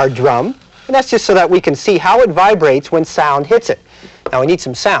our drum. And that's just so that we can see how it vibrates when sound hits it. Now, we need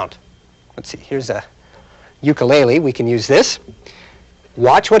some sound. Let's see, here's a ukulele. We can use this.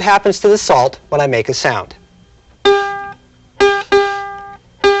 Watch what happens to the salt when I make a sound.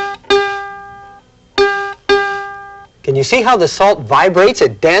 Can you see how the salt vibrates?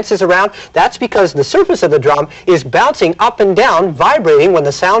 It dances around. That's because the surface of the drum is bouncing up and down, vibrating when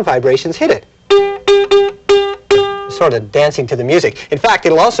the sound vibrations hit it. Sort of dancing to the music. In fact,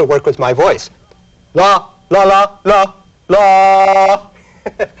 it'll also work with my voice. La, la, la, la, la.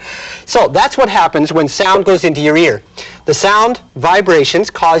 So that's what happens when sound goes into your ear. The sound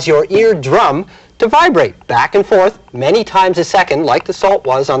vibrations cause your eardrum to vibrate back and forth many times a second, like the salt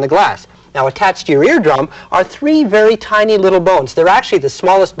was on the glass. Now, attached to your eardrum are three very tiny little bones. They're actually the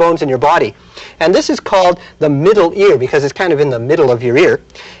smallest bones in your body. And this is called the middle ear because it's kind of in the middle of your ear.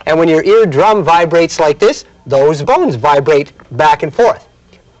 And when your eardrum vibrates like this, those bones vibrate back and forth.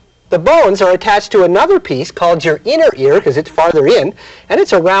 The bones are attached to another piece called your inner ear because it's farther in, and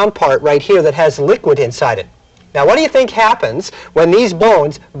it's a round part right here that has liquid inside it. Now, what do you think happens when these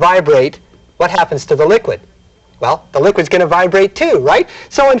bones vibrate? What happens to the liquid? Well, the liquid's going to vibrate too, right?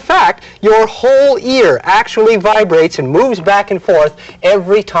 So in fact, your whole ear actually vibrates and moves back and forth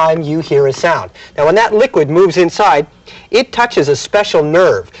every time you hear a sound. Now, when that liquid moves inside, it touches a special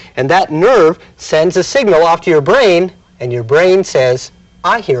nerve, and that nerve sends a signal off to your brain, and your brain says,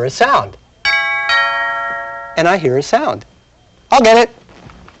 I hear a sound. And I hear a sound. I'll get it.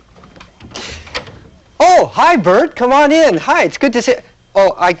 Oh, hi, Bert. Come on in. Hi, it's good to see you.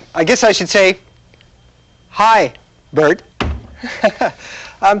 Oh, I guess I should say, hi, Bert.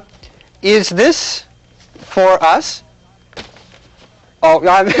 Is this for us? Oh,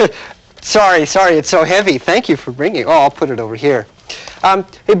 I'm sorry, it's so heavy. Thank you for bringing it. Oh, I'll put it over here.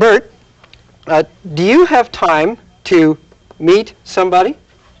 Hey, Bert, do you have time to meet somebody?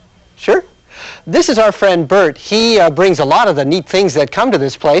 Sure. This is our friend Bert. He brings a lot of the neat things that come to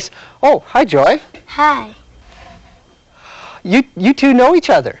this place. Oh, hi, Joy. Hi. You two know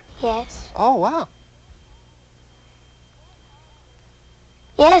each other? Yes. Oh, wow.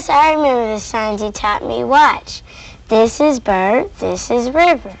 Yes, I remember the signs you taught me. Watch. This is Bert, this is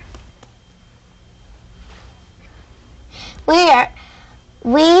River.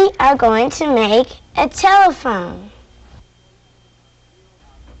 We are going to make a telephone.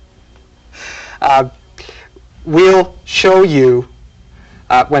 We'll show you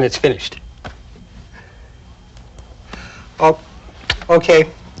when it's finished. Oh, okay.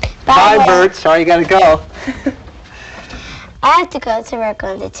 Bye, Bert. Sorry, you gotta go. I have to go to work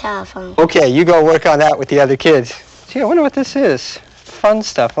on the telephone. Okay, you go work on that with the other kids. Gee, I wonder what this is. Fun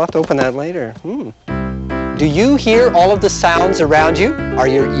stuff. I'll have to open that later. Do you hear all of the sounds around you? Are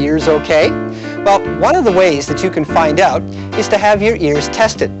your ears okay? Well, one of the ways that you can find out is to have your ears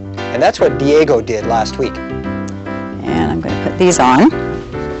tested. And that's what Diego did last week. And I'm going to put these on.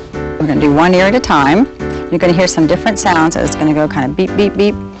 We're going to do one ear at a time. You're going to hear some different sounds. So it's going to go kind of beep, beep,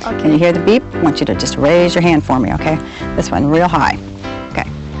 beep. Okay. Can you hear the beep? I want you to just raise your hand for me, okay? This one real high. Okay.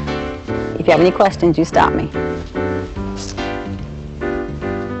 If you have any questions, you stop me.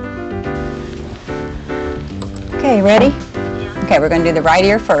 Okay, ready? Okay, we're going to do the right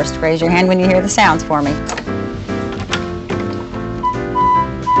ear first. Raise your hand when you hear the sounds for me.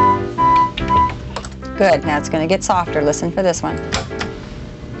 Good. Now it's going to get softer. Listen for this one.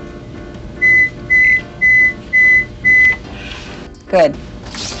 Good.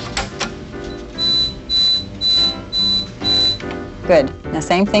 Good. Now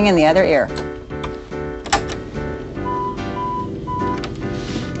same thing in the other ear.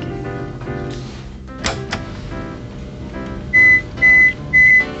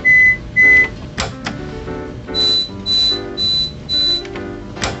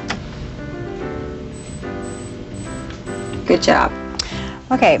 Good job.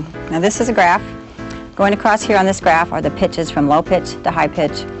 Okay, now this is a graph. Going across here on this graph are the pitches from low pitch to high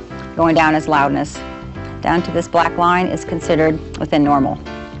pitch. Going down is loudness. Down to this black line is considered within normal.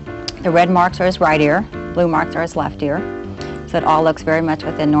 The red marks are his right ear, blue marks are his left ear. So it all looks very much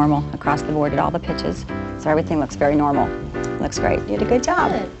within normal across the board at all the pitches. So everything looks very normal. Looks great. You did a good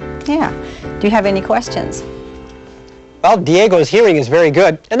job. Yeah. Do you have any questions? Well, Diego's hearing is very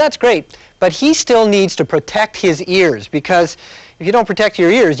good, and that's great, but he still needs to protect his ears, because if you don't protect your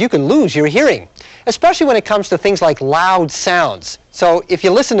ears, you can lose your hearing, especially when it comes to things like loud sounds. So if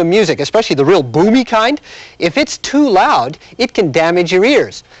you listen to music, especially the real boomy kind, if it's too loud, it can damage your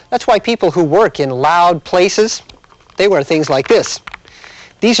ears. That's why people who work in loud places, they wear things like this.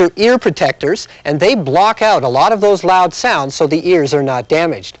 These are ear protectors, and they block out a lot of those loud sounds so the ears are not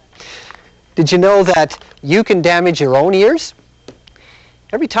damaged. Did you know that you can damage your own ears?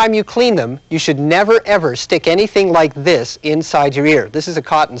 Every time you clean them, you should never ever stick anything like this inside your ear. This is a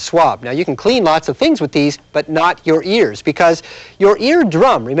cotton swab. Now you can clean lots of things with these, but not your ears, because your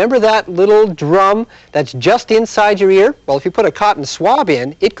eardrum, remember that little drum that's just inside your ear? Well, if you put a cotton swab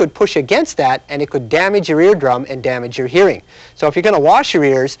in, it could push against that and it could damage your eardrum and damage your hearing. So if you're going to wash your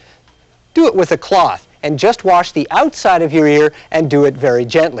ears, do it with a cloth and just wash the outside of your ear and do it very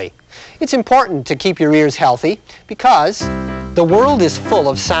gently. It's important to keep your ears healthy because the world is full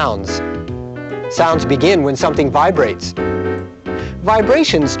of sounds. Sounds begin when something vibrates.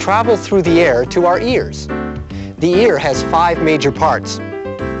 Vibrations travel through the air to our ears. The ear has 5 major parts.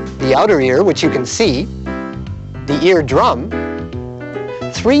 The outer ear, which you can see, the eardrum,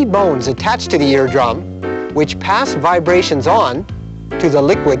 3 bones attached to the eardrum, which pass vibrations on to the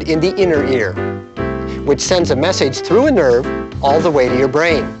liquid in the inner ear, which sends a message through a nerve all the way to your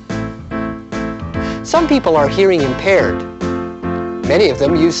brain. Some people are hearing impaired. Many of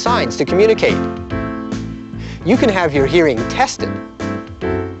them use signs to communicate. You can have your hearing tested.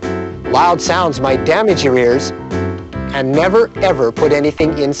 Loud sounds might damage your ears, and never ever put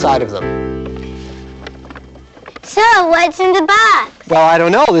anything inside of them. So, what's in the box? Well, I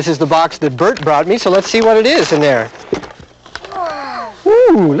don't know. This is the box that Bert brought me, so let's see what it is in there.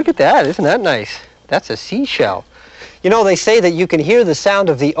 Ooh, look at that. Isn't that nice? That's a seashell. You know, they say that you can hear the sound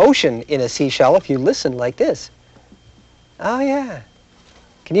of the ocean in a seashell if you listen like this. Oh, yeah.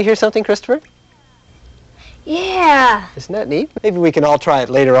 Can you hear something, Christopher? Yeah. Isn't that neat? Maybe we can all try it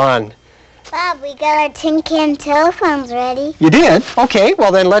later on. Bob, we got our tin can telephones ready. You did? Okay,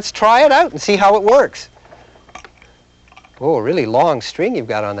 well then let's try it out and see how it works. Oh, a really long string you've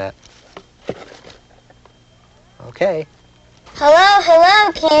got on that. Okay. Hello,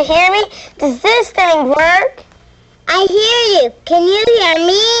 hello, can you hear me? Does this thing work? I hear you. Can you hear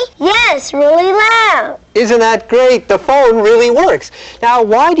me? Yes, really loud. Isn't that great? The phone really works. Now,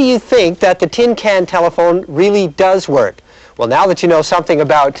 why do you think that the tin can telephone really does work? Well, now that you know something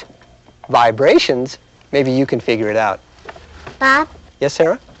about vibrations, maybe you can figure it out. Bob? Yes,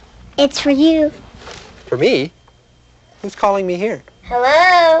 Sarah? It's for you. For me? Who's calling me here?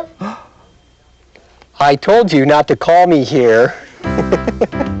 Hello? I told you not to call me here.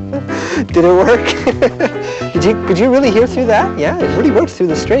 Did it work? Could you really hear through that? Yeah, it really works through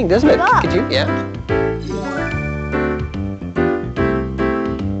the string, doesn't it? Yeah. Could you? Yeah.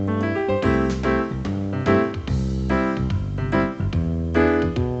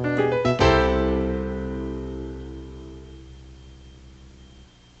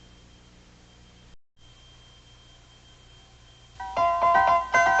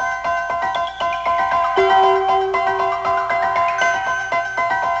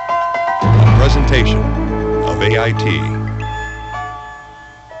 Presentation of AIT.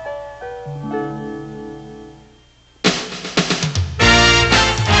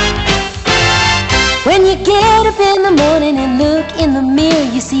 When you get up in the morning and look in the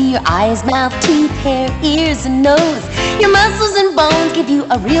mirror, you see your eyes, mouth, teeth, hair, ears, and nose. Your muscles and bones give you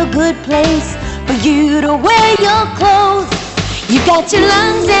a real good place for you to wear your clothes. You've got your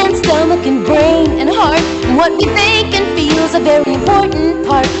lungs and stomach and brain and heart, and what we think and feel is a very important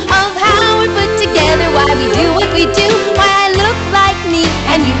part of how we're put together, why we do what we do, why I look like me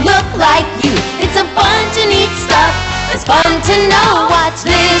and you look like you. It's a bunch of neat stuff. It's fun to know. Watch,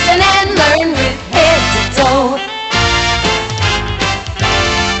 listen, and learn with head to toe.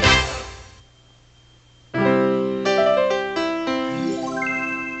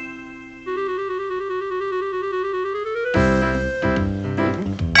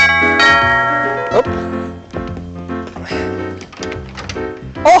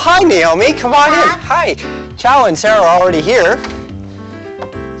 Oh, hi, Naomi. Come on in. Hi. Chow and Sarah are already here.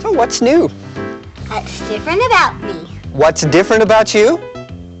 So what's new? What's different about me? What's different about you?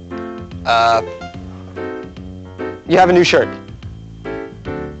 You have a new shirt?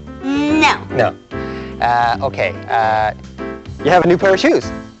 No. No. Okay. You have a new pair of shoes?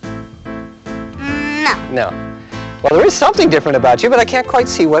 No. No. Well, there is something different about you, but I can't quite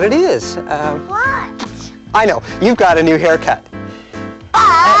see what it is. What? I know. You've got a new haircut.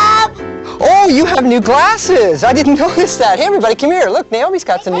 Bob! Oh, you have new glasses. I didn't notice that. Hey, everybody, come here. Look, Naomi's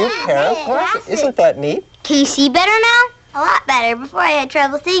got some new pair of glasses. Isn't that neat? Can you see better now? A lot better. Before I had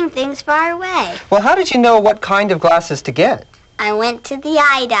trouble seeing things far away. Well, how did you know what kind of glasses to get? I went to the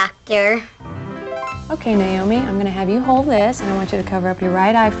eye doctor. Okay, Naomi, I'm going to have you hold this, and I want you to cover up your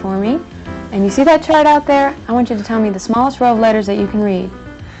right eye for me. And you see that chart out there? I want you to tell me the smallest row of letters that you can read.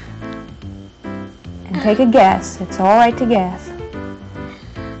 And take a guess. It's all right to guess.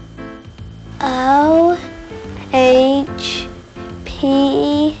 O-H-P-L-C.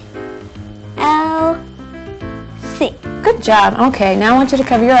 Good job. Okay, now I want you to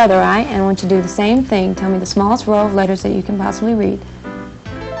cover your other eye, and I want you to do the same thing. Tell me the smallest row of letters that you can possibly read.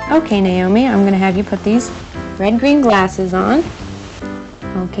 Okay, Naomi, I'm going to have you put these red-green glasses on.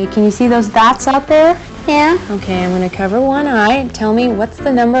 Okay, can you see those dots out there? Yeah. Okay, I'm going to cover one eye. Tell me what's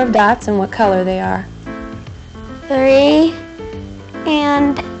the number of dots and what color they are. 3,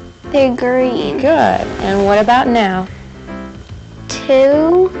 and they're green. Good. And what about now?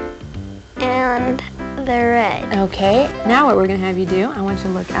 2, and they're red. Okay, now what we're going to have you do, I want you to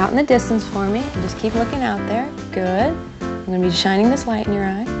look out in the distance for me and just keep looking out there. Good. I'm going to be shining this light in your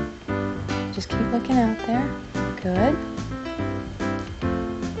eye. Just keep looking out there. Good.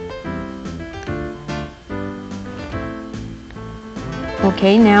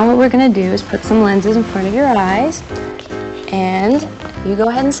 Okay, now what we're going to do is put some lenses in front of your eyes. And you go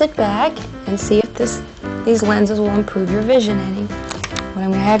ahead and sit back and see if these lenses will improve your vision any. What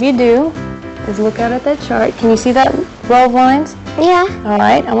I'm going to have you do is look out at that chart. Can you see that row of lines? Yeah. All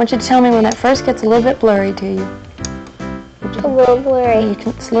right, I want you to tell me when that first gets a little bit blurry to you. A little blurry.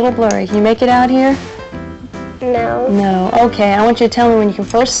 It's a little blurry. Can you make it out here? No. No. Okay, I want you to tell me when you can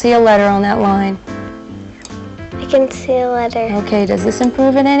first see a letter on that line. I can see a letter. Okay, does this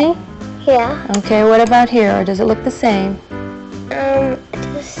improve it any? Yeah. Okay, what about here? Or does it look the same? It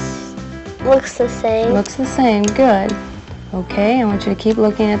just looks the same. Looks the same. Good. Okay, I want you to keep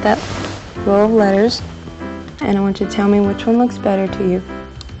looking at that row of letters, and I want you to tell me which one looks better to you.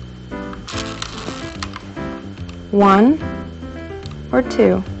 1 or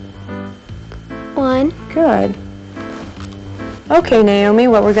 2? 1. Good. Okay, Naomi,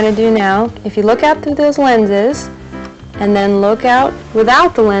 what we're going to do now, if you look out through those lenses, and then look out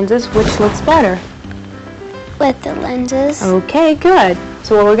without the lenses, which looks better? With the lenses. Okay, good.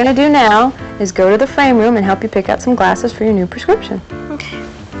 So what we're going to do now is go to the frame room and help you pick out some glasses for your new prescription. Okay.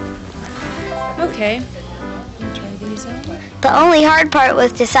 Okay. Try these on. The only hard part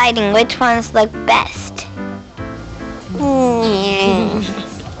was deciding which ones look best.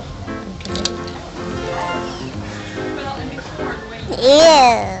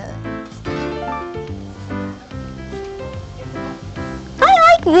 Yeah. I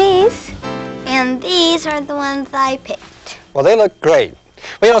like these. And these are the ones I picked. Well, they look great.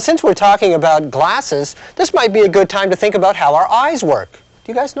 Well, you know, since we're talking about glasses, this might be a good time to think about how our eyes work.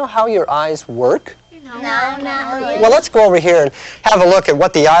 Do you guys know how your eyes work? No, not really. Well, let's go over here and have a look at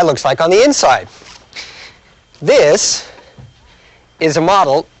what the eye looks like on the inside. This is a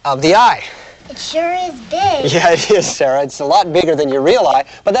model of the eye. It sure is big. Yeah, it is, Sarah. It's a lot bigger than your real eye,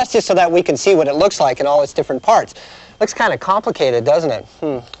 but that's just so that we can see what it looks like in all its different parts. Looks kind of complicated, doesn't it?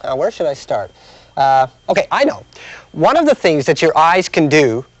 Where should I start? Okay, I know. One of the things that your eyes can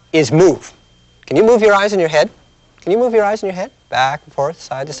do is move. Can you move your eyes in your head? Can you move your eyes in your head? Back and forth,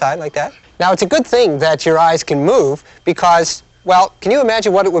 side to side, like that? Now, it's a good thing that your eyes can move because, well, can you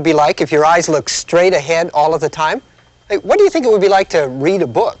imagine what it would be like if your eyes looked straight ahead all of the time? Hey, what do you think it would be like to read a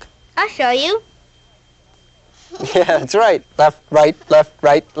book? I'll show you. Yeah, that's right. Left, right, left,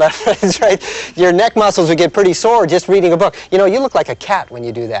 right, left, right. That's right. Your neck muscles would get pretty sore just reading a book. You know, you look like a cat when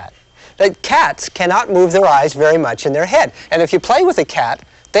you do that. Cats cannot move their eyes very much in their head. And if you play with a cat,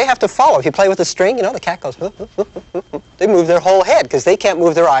 they have to follow. If you play with a string, you know, the cat goes, they move their whole head because they can't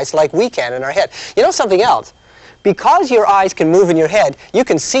move their eyes like we can in our head. You know something else? Because your eyes can move in your head, you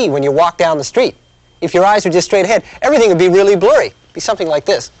can see when you walk down the street. If your eyes were just straight ahead, everything would be really blurry. It'd be something like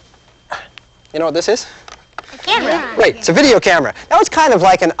this. You know what this is? A camera. Right, it's a video camera. Now it's kind of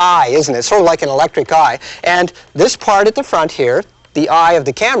like an eye, isn't it? Sort of like an electric eye. And this part at the front here, the eye of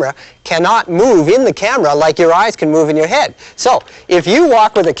the camera, cannot move in the camera like your eyes can move in your head. So if you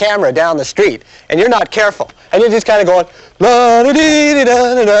walk with a camera down the street and you're not careful, and you're just kind of going, la da dee da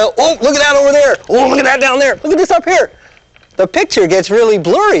da da, oh, look at that over there, oh, look at that down there, look at this up here. the picture gets really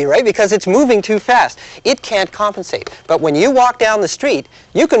blurry, right? Because it's moving too fast. It can't compensate. But when you walk down the street,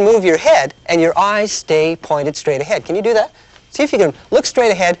 you can move your head and your eyes stay pointed straight ahead. Can you do that? See if you can look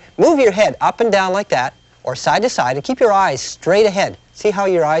straight ahead, move your head up and down like that, or side to side, and keep your eyes straight ahead. See how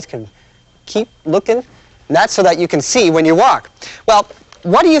your eyes can keep looking? And that's so that you can see when you walk. Well,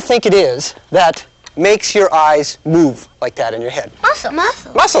 what do you think it is that makes your eyes move like that in your head? Muscles.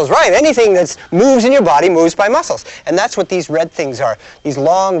 Muscles. Muscles, right. Anything that moves in your body moves by muscles. And that's what these red things are. These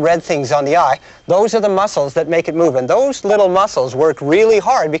long red things on the eye, those are the muscles that make it move. And those little muscles work really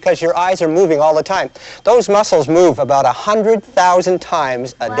hard because your eyes are moving all the time. Those muscles move about 100,000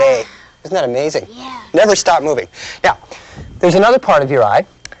 times a day. Isn't that amazing? Yeah. Never stop moving. Now, there's another part of your eye.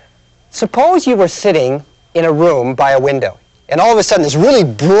 Suppose you were sitting in a room by a window, and all of a sudden this really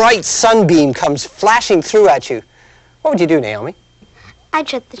bright sunbeam comes flashing through at you. What would you do, Naomi? I'd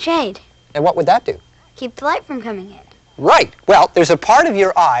shut the shade. And what would that do? Keep the light from coming in. Right. Well, there's a part of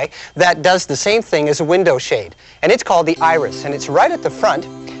your eye that does the same thing as a window shade, and it's called the iris, and it's right at the front,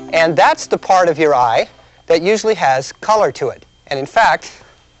 and that's the part of your eye that usually has color to it. And in fact,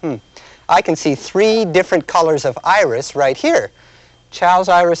 I can see 3 different colors of iris right here. Chow's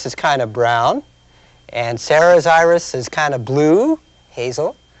iris is kind of brown, and Sarah's iris is kind of blue,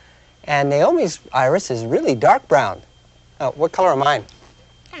 hazel, and Naomi's iris is really dark brown. Oh, what color are mine?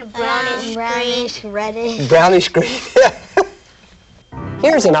 Kind of brownish, reddish. Brownish green.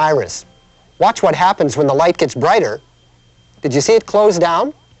 Here's an iris. Watch what happens when the light gets brighter. Did you see it close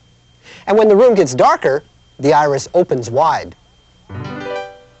down? And when the room gets darker, the iris opens wide.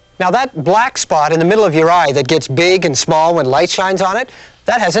 Now that black spot in the middle of your eye that gets big and small when light shines on it,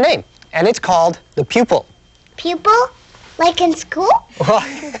 that has a name, and it's called the pupil. Pupil? Like in school? Well,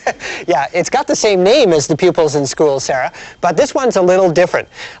 yeah, it's got the same name as the pupils in school, Sarah, but this one's a little different.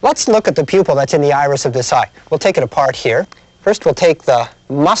 Let's look at the pupil that's in the iris of this eye. We'll take it apart here. First, we'll take the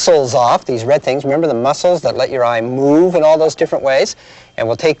muscles off, these red things. Remember the muscles that let your eye move in all those different ways? And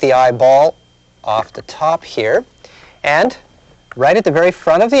we'll take the eyeball off the top here. And right at the very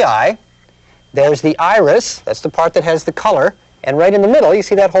front of the eye, there's the iris. That's the part that has the color. And right in the middle, you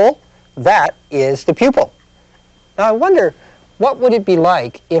see that hole? That is the pupil. Now, I wonder, what would it be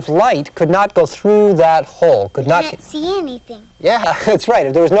like if light could not go through that hole? You can't see anything. Yeah, that's right.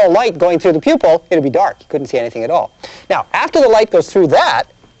 If there was no light going through the pupil, it would be dark. You couldn't see anything at all. Now, after the light goes through that,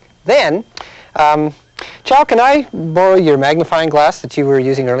 then, Chow, can I borrow your magnifying glass that you were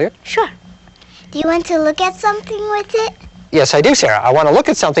using earlier? Sure. Do you want to look at something with it? Yes, I do, Sarah. I want to look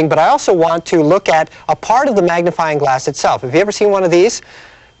at something, but I also want to look at a part of the magnifying glass itself. Have you ever seen one of these?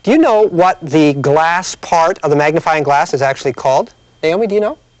 Do you know what the glass part of the magnifying glass is actually called? Naomi, do you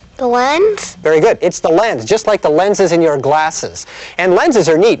know? The lens? Very good. It's the lens, just like the lenses in your glasses. And lenses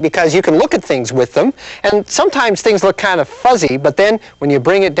are neat because you can look at things with them, and sometimes things look kind of fuzzy, but then when you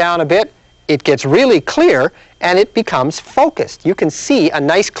bring it down a bit, it gets really clear and it becomes focused. You can see a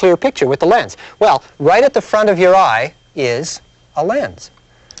nice clear picture with the lens. Well, right at the front of your eye is a lens.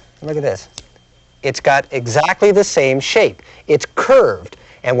 Look at this. It's got exactly the same shape. It's curved.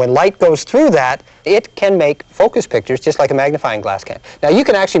 And when light goes through that, it can make focus pictures just like a magnifying glass can. Now, you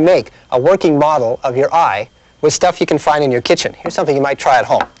can actually make a working model of your eye with stuff you can find in your kitchen. Here's something you might try at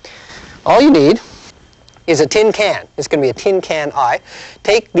home. All you need is a tin can. It's going to be a tin can eye.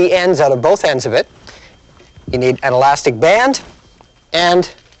 Take the ends out of both ends of it. You need an elastic band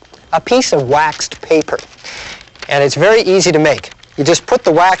and a piece of waxed paper. And it's very easy to make. You just put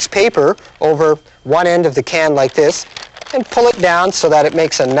the waxed paper over one end of the can like this and pull it down so that it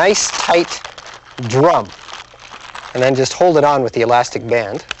makes a nice tight drum. And then just hold it on with the elastic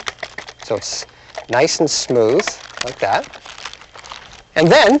band so it's nice and smooth like that. And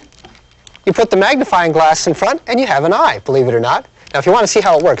then you put the magnifying glass in front and you have an eye, believe it or not. Now if you want to see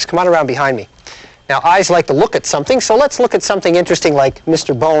how it works, come on around behind me. Now eyes like to look at something, so let's look at something interesting like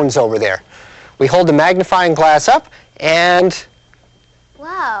Mr. Bones over there. We hold the magnifying glass up and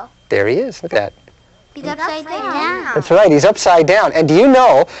Wow. there he is, look at that. He's upside down. That's right, he's upside down. And do you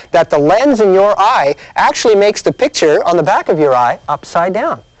know that the lens in your eye actually makes the picture on the back of your eye upside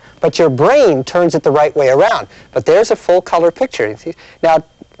down? But your brain turns it the right way around. But there's a full color picture. Now,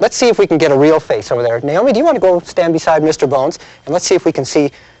 let's see if we can get a real face over there. Naomi, do you want to go stand beside Mr. Bones? And let's see if we can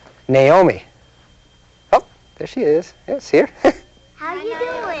see Naomi. Oh, there she is. Yeah, see her? How you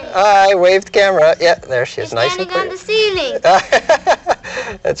doing? I waved the camera. Yeah, there she is, nice and clear. On the ceiling.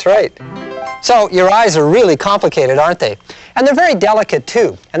 That's right. So your eyes are really complicated, aren't they? And they're very delicate,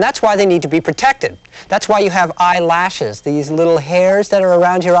 too. And that's why they need to be protected. That's why you have eyelashes, these little hairs that are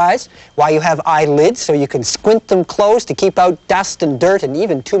around your eyes. Why you have eyelids, so you can squint them closed to keep out dust and dirt and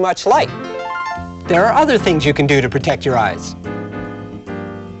even too much light. there are other things you can do to protect your eyes.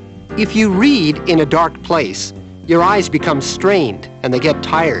 If you read in a dark place, your eyes become strained and they get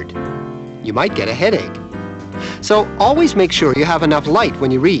tired. You might get a headache. So always make sure you have enough light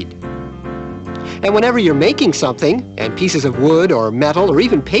when you read. And whenever you're making something, and pieces of wood or metal or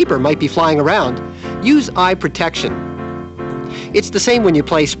even paper might be flying around, use eye protection. It's the same when you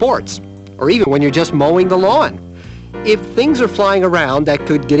play sports, or even when you're just mowing the lawn. If things are flying around that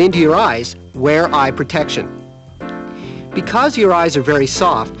could get into your eyes, wear eye protection. Because your eyes are very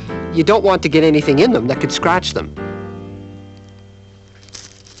soft, you don't want to get anything in them that could scratch them.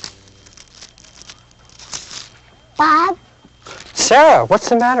 Bob? Sarah, what's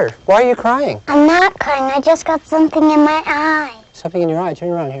the matter? Why are you crying? I'm not crying. I just got something in my eye. Something in your eye. Turn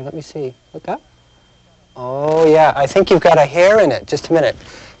around here. Let me see. Look up. Oh, yeah. I think you've got a hair in it. Just a minute.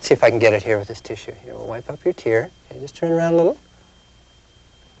 See if I can get it here with this tissue. Here, we'll wipe up your tear. Okay, just turn around a little.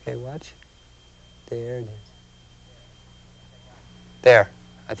 Okay, watch. There it is. There.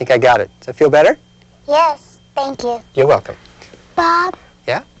 I think I got it. Does that feel better? Yes, thank you. You're welcome. Bob?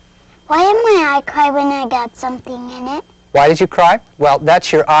 Yeah? Why did my eye cry when I got something in it? Why did you cry? Well,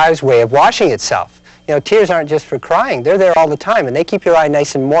 that's your eye's way of washing itself. You know, tears aren't just for crying. They're there all the time, and they keep your eye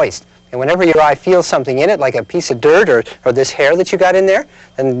nice and moist. And whenever your eye feels something in it, like a piece of dirt or this hair that you got in there,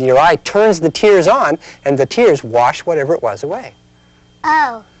 then your eye turns the tears on, and the tears wash whatever it was away.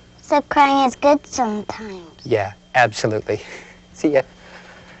 Oh, so crying is good sometimes. Yeah, absolutely. See ya.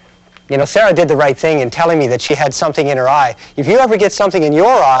 You know, Sarah did the right thing in telling me that she had something in her eye. If you ever get something in your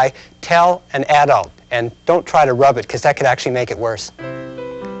eye, tell an adult. And don't try to rub it, because that could actually make it worse.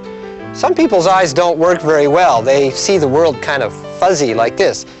 Some people's eyes don't work very well. They see the world kind of fuzzy like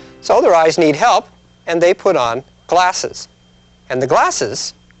this. So their eyes need help, and they put on glasses. And the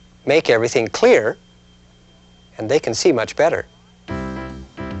glasses make everything clear, and they can see much better.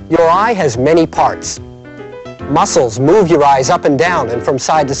 Your eye has many parts. Muscles move your eyes up and down and from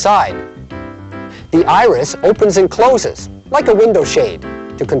side to side. The iris opens and closes, like a window shade,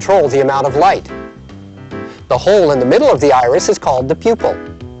 to control the amount of light. The hole in the middle of the iris is called the pupil.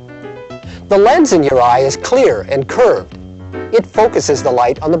 The lens in your eye is clear and curved. It focuses the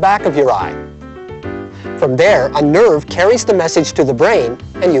light on the back of your eye. From there, a nerve carries the message to the brain,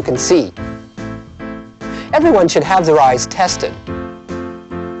 and you can see. Everyone should have their eyes tested.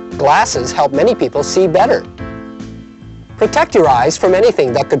 Glasses help many people see better. Protect your eyes from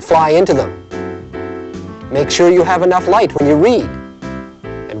anything that could fly into them. Make sure you have enough light when you read.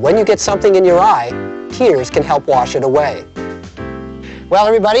 And when you get something in your eye, tears can help wash it away. Well,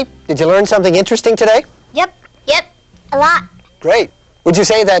 everybody, did you learn something interesting today? Yep, a lot. Great. Would you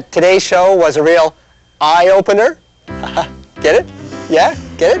say that today's show was a real eye-opener? Get it? Yeah?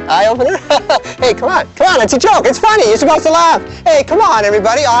 Get it? Eye-opener? Hey, come on, it's a joke. It's funny. You're supposed to laugh. Hey, come on,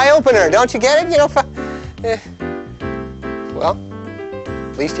 everybody, eye-opener. Don't you get it? You know, well,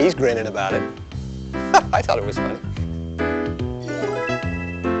 at least he's grinning about it. I thought it was funny.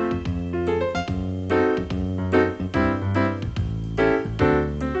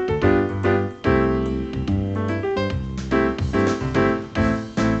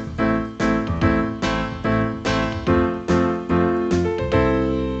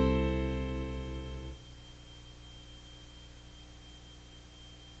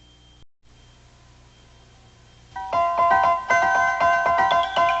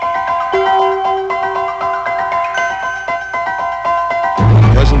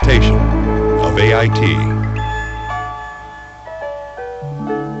 Presentation of AIT.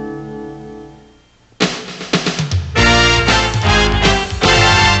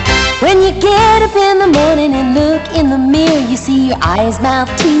 When you get up in the morning and look in the mirror, you see your eyes, mouth,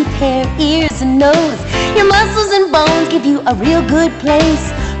 teeth, hair, ears, and nose. Your muscles and bones give you a real good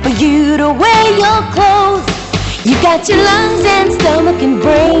place for you to wear your clothes. You got your lungs and stomach and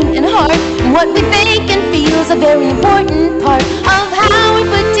brain and heart, and what we think and feel is a very important part of how we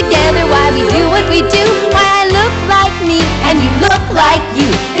put together why we do what we do, why I look like me and you look like you.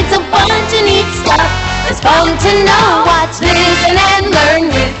 It's a bunch of neat stuff that's fun to know. Watch, listen, and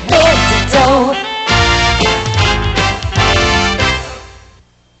learn with head to toe.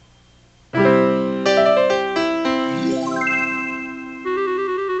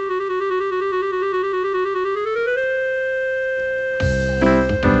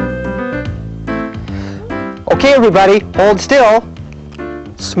 Okay, everybody, hold still.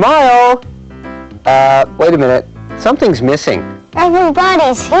 Smile. Wait a minute. Something's missing.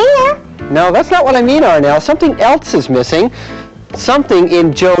 Everybody's here. No, that's not what I mean, Arnell. Something else is missing. Something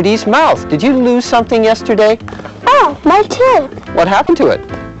in Jody's mouth. Did you lose something yesterday? Oh, my tooth. What happened to it?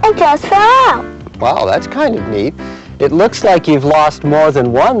 It just fell out. Wow, that's kind of neat. It looks like you've lost more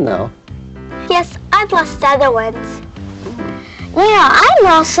than one, though. Yes, I've lost other ones. Yeah, I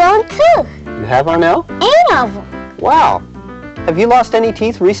lost some too. You have, Arnell? 8 of them. Wow. Have you lost any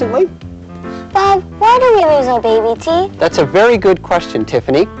teeth recently? Bob, why do we lose our baby teeth? That's a very good question,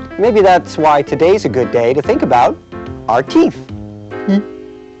 Tiffany. Maybe that's why today's a good day to think about our teeth.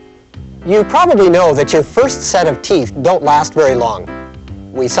 You probably know that your first set of teeth don't last very long.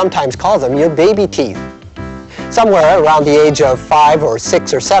 We sometimes call them your baby teeth. Somewhere around the age of 5 or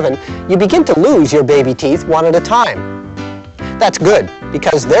 6 or 7, you begin to lose your baby teeth one at a time. That's good,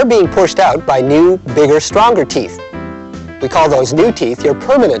 because they're being pushed out by new, bigger, stronger teeth. We call those new teeth your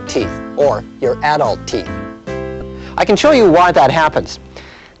permanent teeth, or your adult teeth. I can show you why that happens.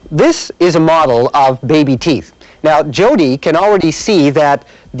 This is a model of baby teeth. Now, Jody can already see that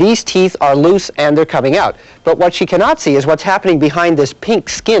these teeth are loose and they're coming out. But what she cannot see is what's happening behind this pink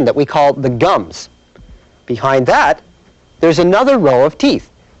skin that we call the gums. Behind that, there's another row of teeth.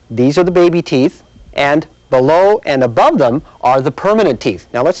 These are the baby teeth, and below and above them are the permanent teeth.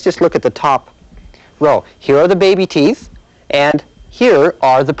 Now, let's just look at the top row. Here are the baby teeth, and here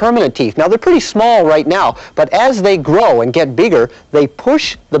are the permanent teeth. Now, they're pretty small right now, but as they grow and get bigger, they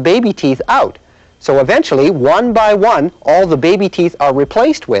push the baby teeth out. So eventually, one by one, all the baby teeth are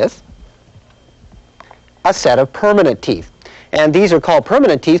replaced with a set of permanent teeth. And these are called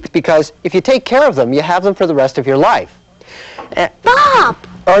permanent teeth because if you take care of them, you have them for the rest of your life. Bob!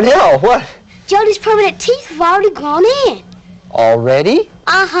 Arnell, what? Jody's permanent teeth have already grown in. Already?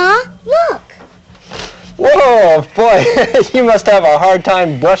 Uh-huh. Look. Whoa, boy, you must have a hard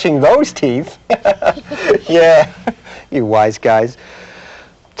time brushing those teeth. Yeah, you wise guys.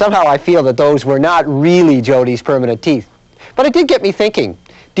 Somehow I feel that those were not really Jody's permanent teeth. But it did get me thinking,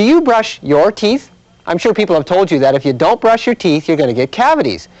 do you brush your teeth? I'm sure people have told you that if you don't brush your teeth, you're going to get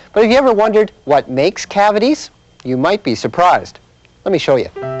cavities. But have you ever wondered what makes cavities? You might be surprised. Let me show you.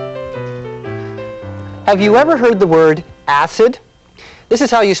 Have you ever heard the word acid? This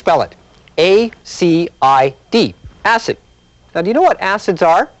is how you spell it. A-C-I-D, acid. Now, do you know what acids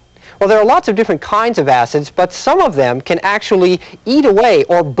are? Well, there are lots of different kinds of acids, but some of them can actually eat away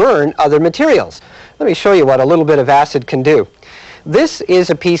or burn other materials. Let me show you what a little bit of acid can do. This is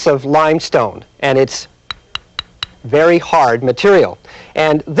a piece of limestone, and it's very hard material.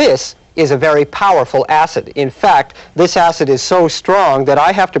 And this is a very powerful acid. In fact, this acid is so strong that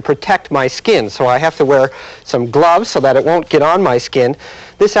I have to protect my skin, so I have to wear some gloves so that it won't get on my skin.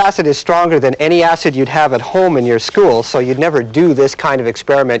 This acid is stronger than any acid you'd have at home in your school, so you'd never do this kind of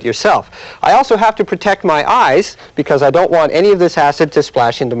experiment yourself. I also have to protect my eyes because I don't want any of this acid to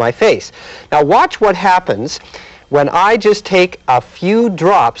splash into my face. Now watch what happens when I just take a few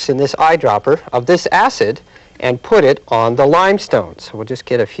drops in this eyedropper of this acid and put it on the limestone. So we'll just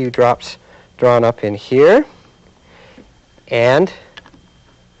get a few drops drawn up in here and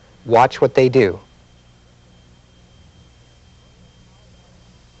watch what they do.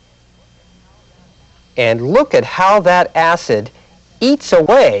 And look at how that acid eats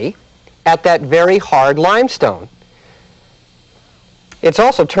away at that very hard limestone. It's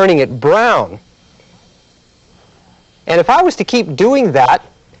also turning it brown. And if I was to keep doing that,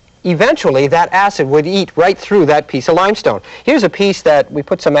 eventually that acid would eat right through that piece of limestone. Here's a piece that we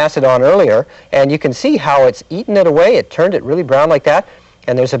put some acid on earlier, and you can see how it's eaten it away. It turned it really brown like that.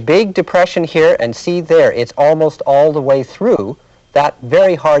 And there's a big depression here, and see there, it's almost all the way through that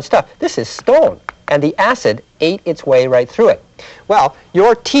very hard stuff. This is stone, and the acid ate its way right through it. Well,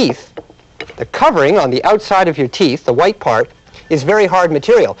 your teeth, the covering on the outside of your teeth, the white part, is very hard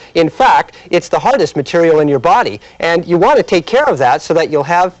material. In fact, it's the hardest material in your body, and you want to take care of that so that you'll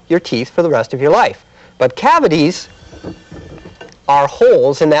have your teeth for the rest of your life. But cavities are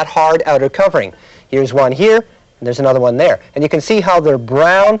holes in that hard outer covering. Here's one here, and there's another one there. And you can see how they're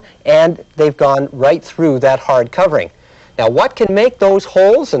brown, and they've gone right through that hard covering. Now, what can make those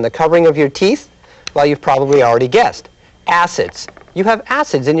holes in the covering of your teeth? Well, you've probably already guessed. Acids. You have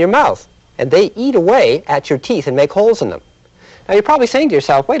acids in your mouth, and they eat away at your teeth and make holes in them. Now, you're probably saying to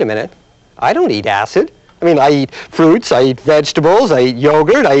yourself, wait a minute, I don't eat acid. I mean, I eat fruits, I eat vegetables, I eat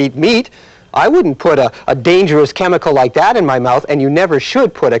yogurt, I eat meat. I wouldn't put a dangerous chemical like that in my mouth, and you never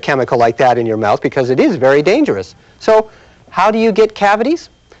should put a chemical like that in your mouth because it is very dangerous. So, how do you get cavities?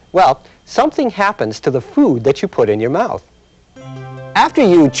 Well, something happens to the food that you put in your mouth. After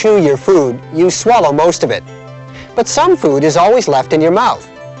you chew your food, you swallow most of it. But some food is always left in your mouth,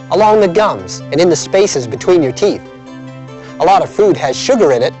 along the gums and in the spaces between your teeth. A lot of food has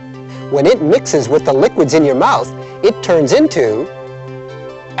sugar in it. When it mixes with the liquids in your mouth, it turns into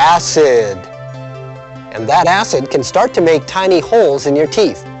acid. And that acid can start to make tiny holes in your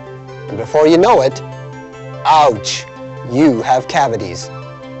teeth. And before you know it, ouch, you have cavities.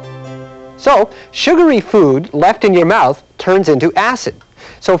 So sugary food left in your mouth turns into acid.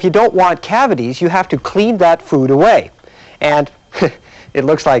 So if you don't want cavities, you have to clean that food away. And it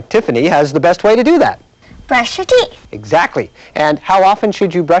looks like Tiffany has the best way to do that. Brush your teeth. Exactly. And how often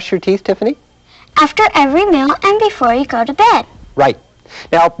should you brush your teeth, Tiffany? After every meal and before you go to bed. Right.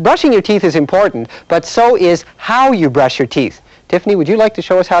 Now, brushing your teeth is important, but so is how you brush your teeth. Tiffany, would you like to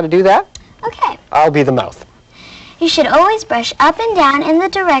show us how to do that? Okay. I'll be the mouth. You should always brush up and down in the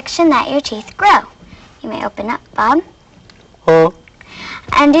direction that your teeth grow. You may open up, Bob.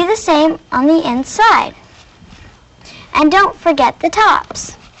 And do the same on the inside. And don't forget the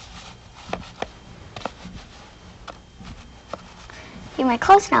tops. You may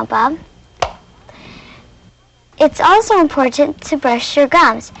close now, Bob. It's also important to brush your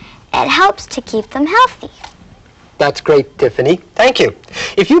gums. It helps to keep them healthy. That's great, Tiffany. Thank you.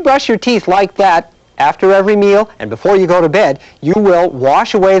 If you brush your teeth like that after every meal and before you go to bed, you will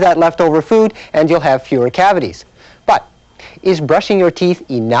wash away that leftover food and you'll have fewer cavities. But is brushing your teeth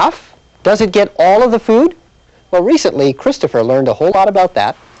enough? Does it get all of the food? Well, recently, Christopher learned a whole lot about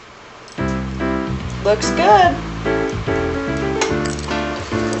that. Looks good.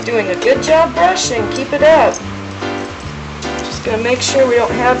 Doing a good job brushing. Keep it up. Just going to make sure we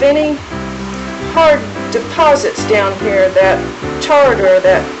don't have any hard deposits down here, that tartar,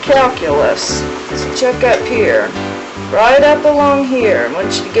 that calculus. Let's check up here. Right up along here. I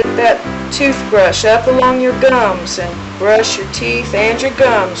want you to get that toothbrush up along your gums and brush your teeth and your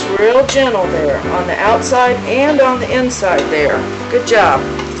gums real gentle there on the outside and on the inside there. Good job.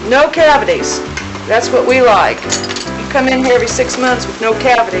 No cavities. That's what we like. You come in here every 6 months with no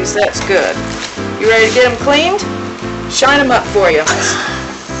cavities, that's good. You ready to get them cleaned? Shine them up for you.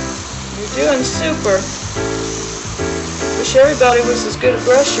 You're doing super. Wish everybody was as good a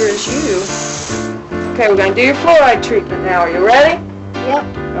brusher as you. Okay, we're going to do your fluoride treatment now. Are you ready? Yep.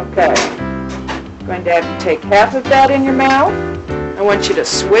 Okay. I'm going to have you take half of that in your mouth. I want you to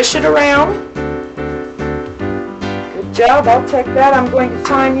swish it around. Good job. I'll take that. I'm going to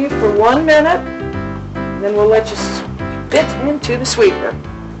time you for 1 minute. And then we'll let you spit into the sweeper.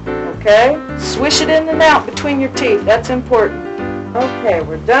 Okay? Swish it in and out between your teeth. That's important. Okay,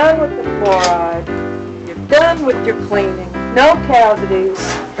 we're done with the fluoride. You're done with your cleaning. No cavities.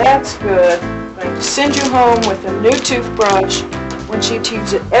 That's good. I'm going to send you home with a new toothbrush. I want you to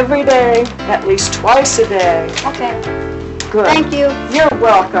use it every day, at least twice a day. Okay. Good. Thank you. You're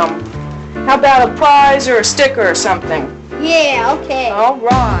welcome. How about a prize or a sticker or something? Yeah, okay. All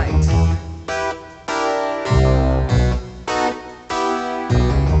right.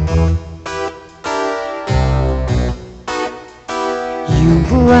 You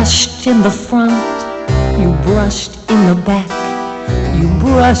brushed in the front, you brushed in the back, you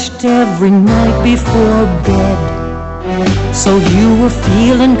brushed every night before bed. So you were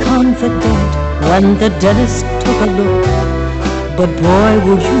feeling confident when the dentist took a look. But boy,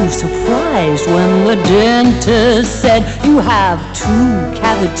 were you surprised when the dentist said you have 2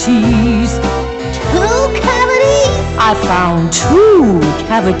 cavities. 2 cavities? I found 2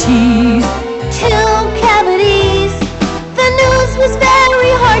 cavities. 2 cavities. The news was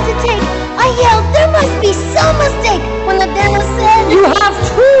very hard to take. I yelled, there must be some mistake, when the dentist said, you have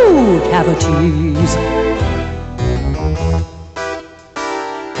 2 cavities.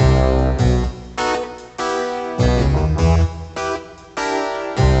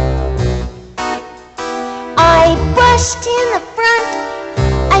 I brushed in the front,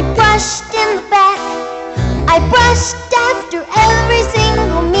 I brushed in the back, I brushed after every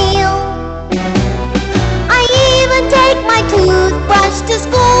single meal. I even take my toothbrush to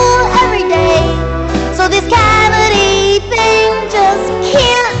school every day. So this cavity thing just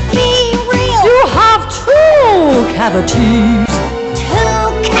can't be real. You have 2 cavities. 2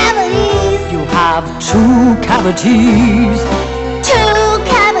 cavities. You have 2 cavities. 2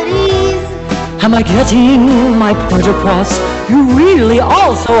 cavities. Am I getting my point across? You really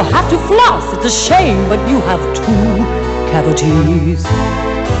also have to floss. It's a shame, but you have 2 cavities.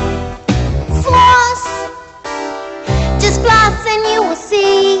 Floss. Just floss and you will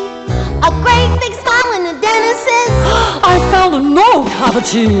see a great big smile when the dentist says, I found no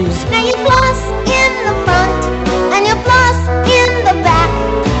cavities. Now you floss in the front and you floss in the back.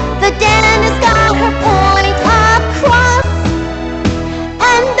 The dentist got her point across.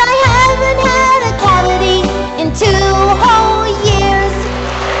 And I haven't had a cavity in 2 whole years.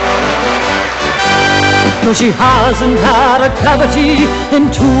 No, she hasn't had a cavity in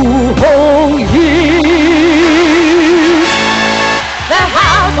 2 whole years. There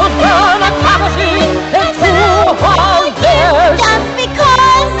hasn't been a cavity in 2 whole years. Just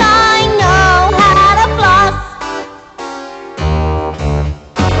because I know how to floss.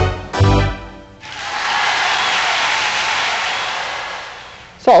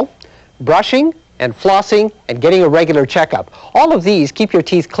 Brushing and flossing and getting a regular checkup. All of these keep your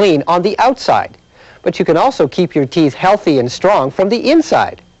teeth clean on the outside. But you can also keep your teeth healthy and strong from the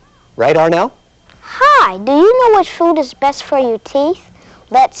inside. Right, Arnell? Hi, do you know which food is best for your teeth?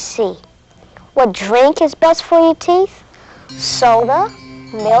 Let's see. What drink is best for your teeth? Soda,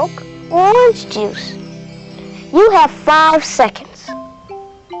 milk, or orange juice? You have 5 seconds.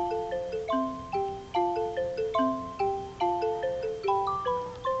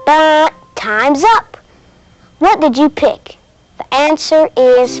 But time's up. What did you pick? The answer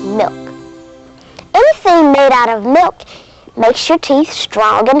is milk. Anything made out of milk makes your teeth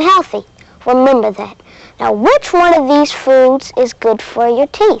strong and healthy. Remember that. Now, which one of these foods is good for your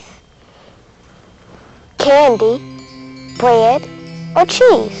teeth? Candy, bread, or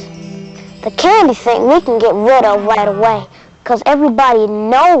cheese? The candy thing we can get rid of right away because everybody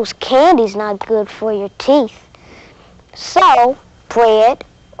knows candy's not good for your teeth. So, bread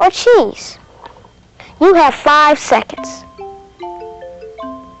or cheese? You have 5 seconds.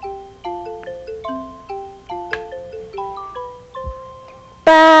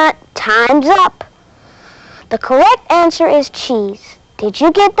 But time's up. The correct answer is cheese. Did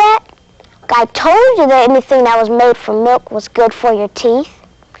you get that? I told you that anything that was made from milk was good for your teeth.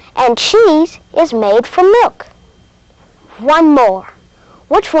 And cheese is made from milk. One more.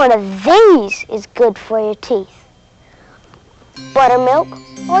 Which one of these is good for your teeth? Buttermilk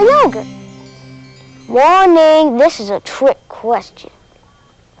or yogurt? Warning, this is a trick question.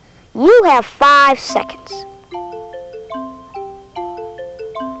 You have 5 seconds.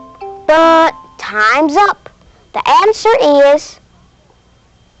 But time's up. The answer is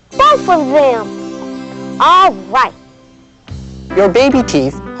both of them. All right. Your baby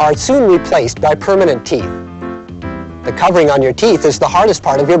teeth are soon replaced by permanent teeth. The covering on your teeth is the hardest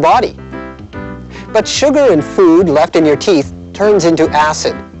part of your body. But sugar and food left in your teeth turns into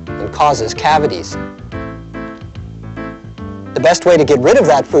acid and causes cavities. The best way to get rid of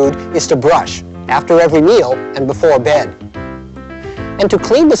that food is to brush after every meal and before bed. And to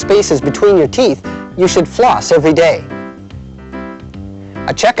clean the spaces between your teeth, you should floss every day.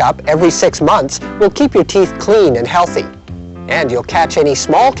 A checkup every 6 months will keep your teeth clean and healthy, and you'll catch any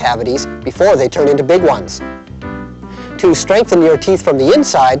small cavities before they turn into big ones. To strengthen your teeth from the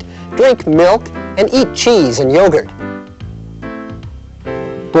inside, drink milk and eat cheese and yogurt.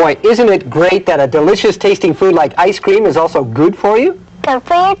 Boy, isn't it great that a delicious tasting food like ice cream is also good for you? Good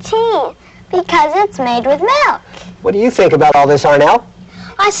for your teeth, because it's made with milk. What do you think about all this, Arnell?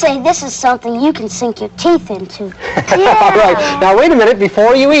 I say this is something you can sink your teeth into. All right, now wait a minute,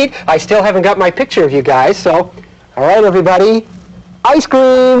 before you eat, I still haven't got my picture of you guys, so, all right, everybody, ice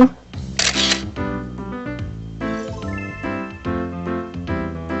cream!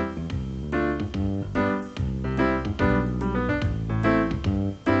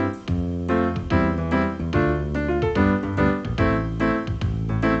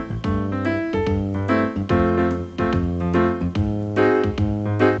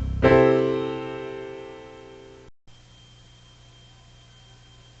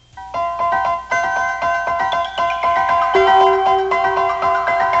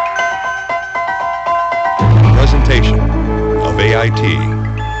 Presentation of AIT.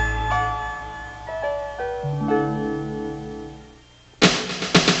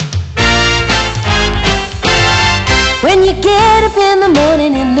 When you get up in the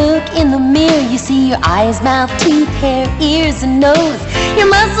morning and look in the mirror, you see your eyes, mouth, teeth, hair, ears, and nose. Your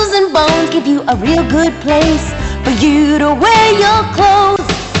muscles and bones give you a real good place for you to wear your clothes.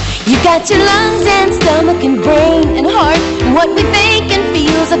 You've got your lungs and stomach and brain and heart, and what we think and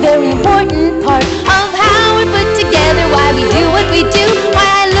feel is a very important part of how we're put together, why we do what we do, why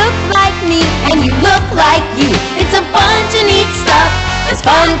I look like me and you look like you. It's a bunch of neat stuff. It's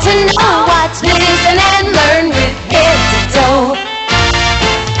fun to know. Watch, listen, and learn with head to toe.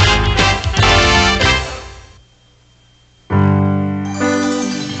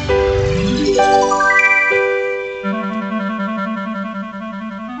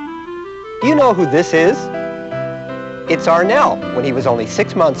 Do you know who this is? It's Arnell, when he was only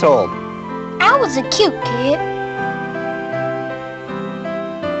 6 months old. I was a cute kid.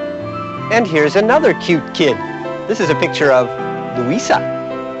 And here's another cute kid. This is a picture of Louisa.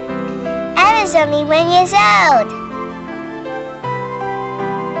 I was only 1 year old.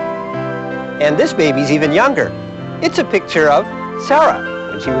 And this baby's even younger. It's a picture of Sarah,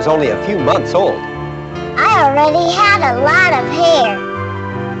 when she was only a few months old. I already had a lot of hair.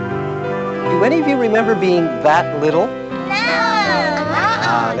 Do any of you remember being that little?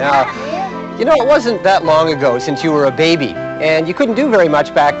 Now, you know, it wasn't that long ago since you were a baby, and you couldn't do very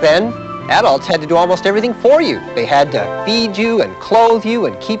much back then. Adults had to do almost everything for you. They had to feed you and clothe you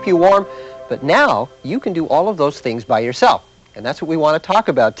and keep you warm. But now you can do all of those things by yourself. And that's what we want to talk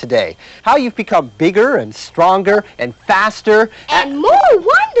about today. How you've become bigger and stronger and faster. And more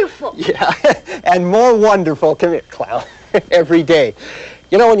wonderful. Yeah, and more wonderful. Come here, clown. Every day.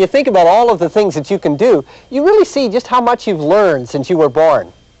 You know, when you think about all of the things that you can do, you really see just how much you've learned since you were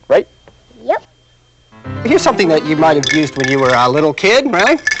born, right? Yep. Here's something that you might have used when you were a little kid,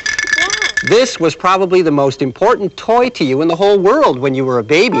 right? Yeah. This was probably the most important toy to you in the whole world when you were a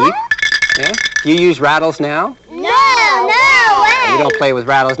baby. Yeah? Do you use rattles now? No way. You don't play with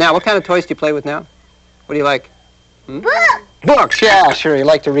rattles now. What kind of toys do you play with now? What do you like? Books. Books, yeah, sure. You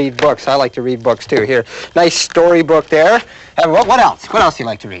like to read books. I like to read books, too. Here, nice storybook there. What else? What else do you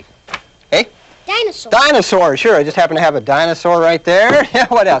like to read? Hey? Dinosaurs. Dinosaurs, sure. I just happen to have a dinosaur right there. Yeah,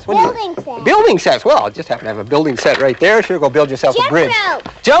 what else? Building sets. Building sets. Well, I just happen to have a building set right there. Sure, go build yourself a bridge. Jump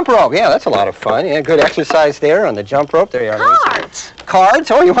rope. Jump rope. Yeah, that's a lot of fun. Yeah, good exercise there on the jump rope. There you are. Cards.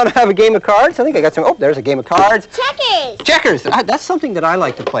 Cards. Oh, you want to have a game of cards? I think I got some. Oh, there's a game of cards. Checkers. Checkers. That's something that I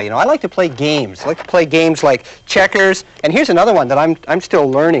like to play. You know, I like to play games. I like to play games like checkers. And here's another one that I'm still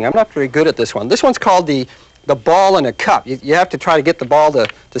learning. I'm not very good at this one. This one's called the ball in a cup. You have to try to get the ball to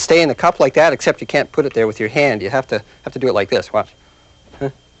stay in the cup like that, except you can't put it there with your hand. You have to do it like this. Watch. Huh?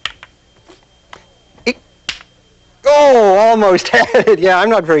 Oh, almost had it. Yeah, I'm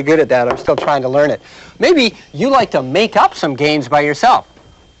not very good at that. I'm still trying to learn it. Maybe you like to make up some games by yourself.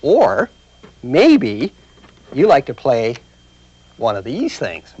 Or maybe you like to play one of these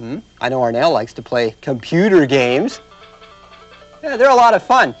things. I know Arnell likes to play computer games. Yeah, they're a lot of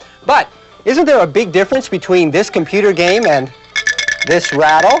fun. But isn't there a big difference between this computer game and this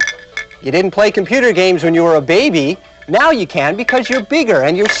rattle? You didn't play computer games when you were a baby. Now you can because you're bigger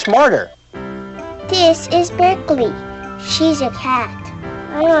and you're smarter. This is Berkeley. She's a cat.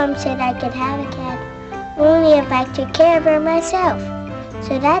 My mom said I could have a cat only if I took care of her myself.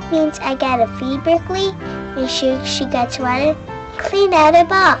 So that means I gotta feed Berkeley, make sure she gets water, clean out a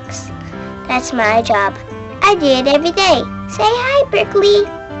box. That's my job. I do it every day. Say hi, Berkeley.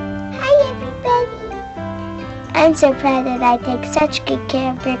 Hi, everybody. I'm so proud that I take such good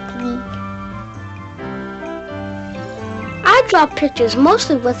care of Berkeley. I draw pictures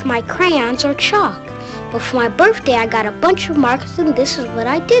mostly with my crayons or chalk. But for my birthday, I got a bunch of markers, and this is what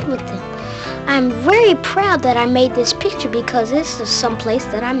I did with them. I'm very proud that I made this picture because this is someplace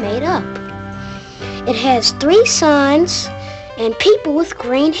that I made up. It has 3 suns and people with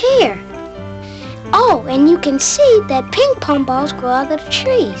green hair. Oh, and you can see that ping pong balls grow out of the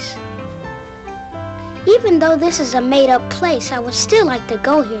trees. Even though this is a made-up place, I would still like to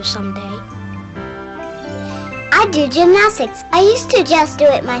go here someday. I do gymnastics. I used to just do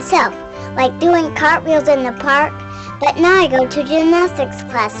it myself, like doing cartwheels in the park, but now I go to gymnastics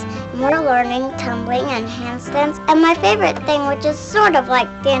class. We're learning tumbling and handstands, and my favorite thing, which is sort of like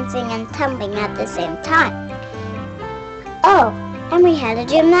dancing and tumbling at the same time. Oh, and we had a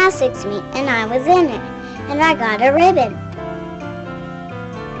gymnastics meet, and I was in it, and I got a ribbon.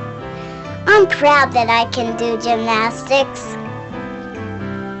 I'm proud that I can do gymnastics.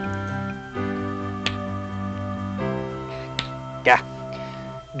 Yeah.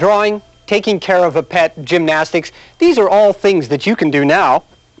 Drawing, taking care of a pet, gymnastics, these are all things that you can do now.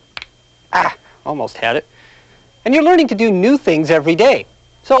 Almost had it. And you're learning to do new things every day.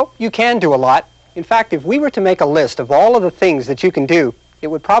 So you can do a lot. In fact, if we were to make a list of all of the things that you can do, it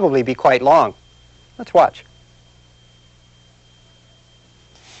would probably be quite long. Let's watch.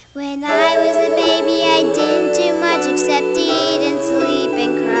 When I was a baby, I didn't do much except eat and sleep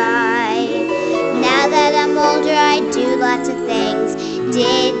and cry. Now that I'm older, I do lots of things.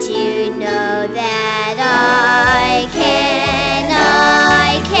 Did you know that I can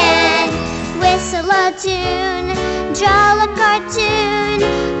whistle a tune, draw a cartoon,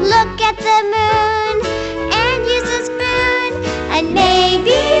 look at the moon, and use a spoon, and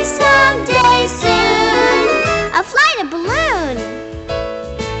maybe someday soon I'll fly a balloon.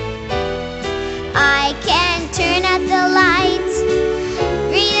 I can turn out the lights,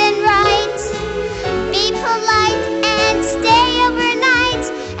 read and write, be polite and stay overnight,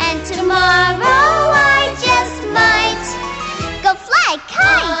 and tomorrow I just might go fly a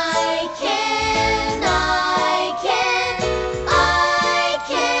kite.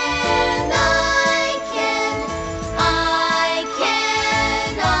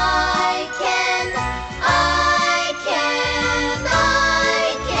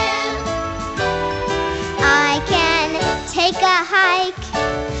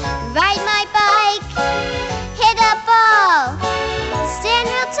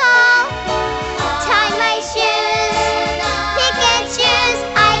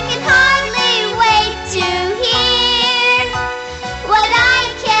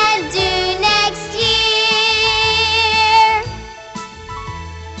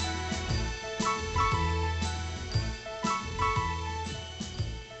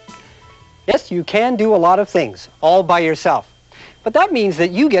 Yes, you can do a lot of things all by yourself. But that means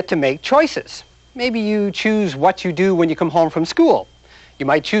that you get to make choices. Maybe you choose what you do when you come home from school. You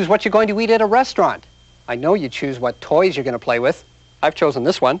might choose what you're going to eat at a restaurant. I know you choose what toys you're going to play with. I've chosen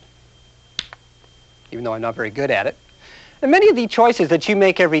this one, even though I'm not very good at it. And many of the choices that you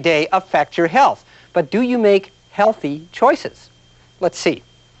make every day affect your health. But do you make healthy choices? Let's see.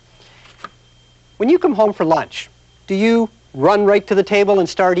 When you come home for lunch, do you run right to the table and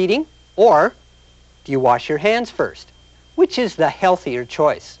start eating? Or do you wash your hands first? Which is the healthier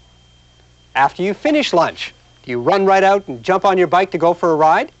choice? After you finish lunch, do you run right out and jump on your bike to go for a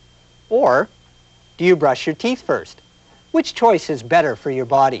ride? Or do you brush your teeth first? Which choice is better for your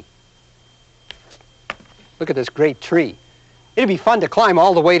body? Look at this great tree. It'd be fun to climb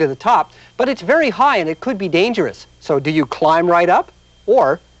all the way to the top, but it's very high and it could be dangerous. So do you climb right up?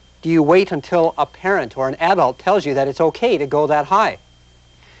 Or do you wait until a parent or an adult tells you that it's okay to go that high?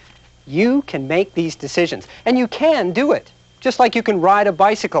 You can make these decisions, and you can do it. Just like you can ride a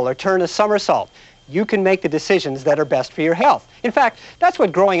bicycle or turn a somersault. You can make the decisions that are best for your health. In fact, that's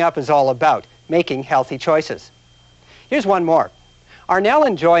what growing up is all about, making healthy choices. Here's one more. Arnell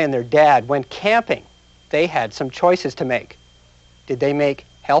and Joy and their dad went camping. They had some choices to make. Did they make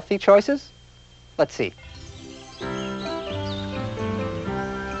healthy choices? Let's see.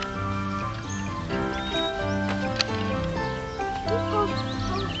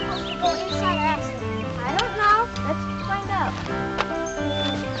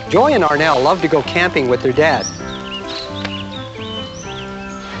 Joy and Arnell love to go camping with their dad.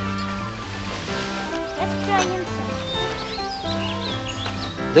 Let's try inside.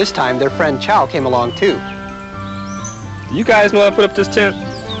 This time, their friend Chow came along too. You guys know how to put up this tent?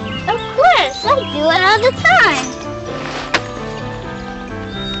 Of course, I do it all the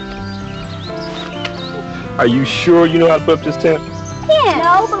time. Are you sure you know how to put up this tent? Yeah.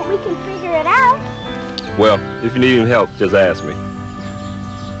 No, but we can figure it out. Well, if you need any help, just ask me.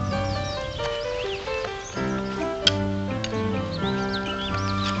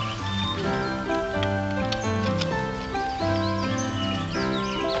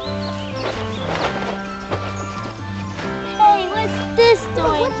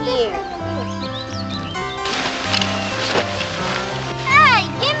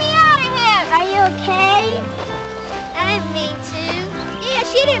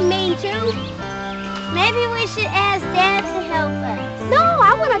 Maybe we should ask Dad to help us. No,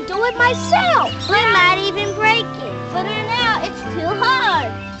 I want to do it myself. We might even break it. But for now, it's too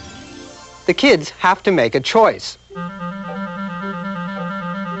hard. The kids have to make a choice.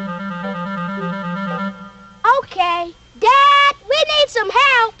 Okay. Dad, we need some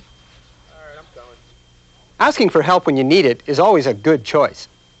help. All right, I'm coming. Asking for help when you need it is always a good choice.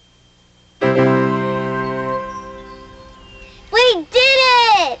 We did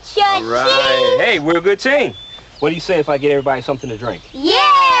it! All right. Hey, we're a good team. What do you say if I get everybody something to drink?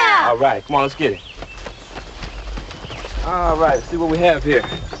 Yeah! All right, come on, let's get it. All right, let's see what we have here.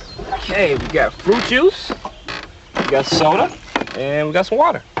 Okay, we got fruit juice, we got soda, and we got some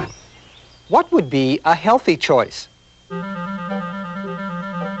water. What would be a healthy choice?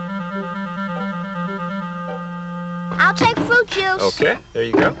 I'll take fruit juice. Okay, there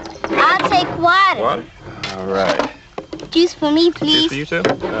you go. I'll take water. Water? All right. Juice for me, please. Juice for you too?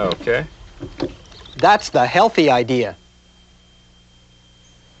 Okay. That's the healthy idea.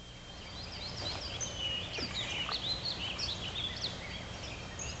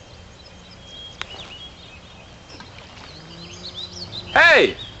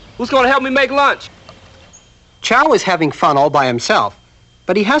 Hey, who's going to help me make lunch? Chow is having fun all by himself,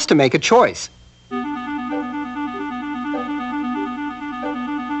 but he has to make a choice.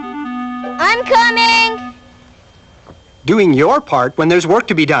 I'm coming. Doing your part when there's work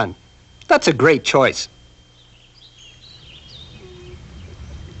to be done. That's a great choice.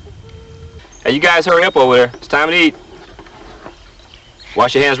 Hey, you guys hurry up over there. It's time to eat.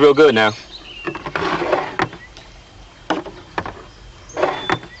 Wash your hands real good now.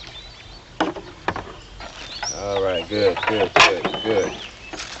 All right, good.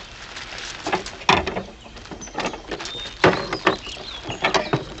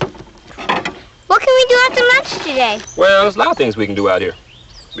 What can we do after lunch today? Well, there's a lot of things we can do out here.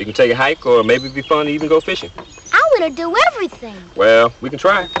 We can take a hike, or maybe it'd be fun to even go fishing. I want to do everything. Well, we can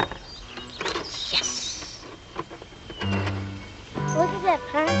try. Yes. Look at that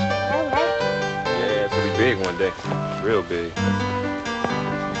pine tree. I like it. Yeah, it's gonna be big one day. Real big.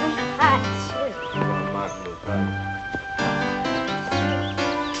 I'm hot, too.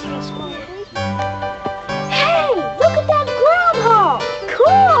 Hey, look at that groundhog.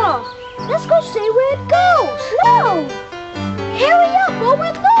 Cool. Let's go see where it goes. No. Hurry up or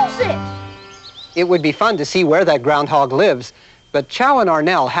we'll lose it. It would be fun to see where that groundhog lives, but Chow and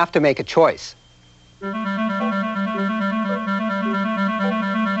Arnell have to make a choice.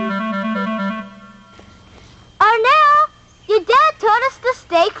 Arnell, your dad told us to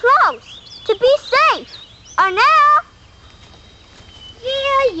stay close, to be safe. Arnell?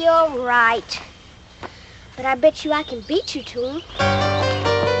 Yeah, you're right. But I bet you I can beat you to him.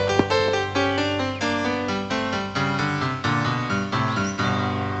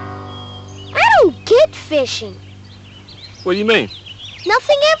 I don't get fishing. What do you mean?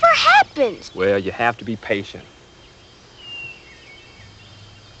 Nothing ever happens. Well, you have to be patient.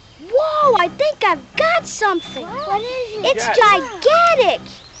 Whoa, I think I've got something. What is it? It's gigantic.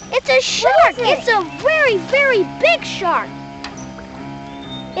 It's a shark. It's a very, very big shark.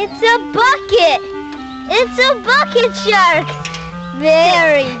 It's a bucket. It's a bucket shark.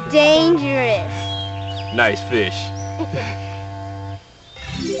 Very dangerous. Nice fish.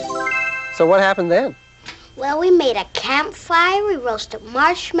 So what happened then? Well, we made a campfire, we roasted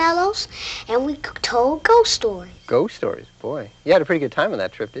marshmallows, and we told ghost stories. Ghost stories, boy. You had a pretty good time on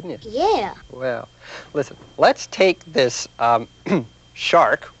that trip, didn't you? Yeah. Well, listen, let's take this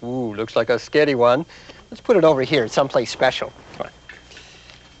shark. Ooh, looks like a scary one. Let's put it over here, someplace special. Come on.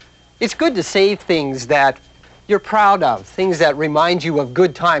 It's good to save things that you're proud of, things that remind you of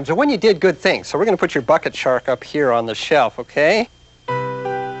good times or when you did good things. So we're going to put your bucket shark up here on the shelf, okay?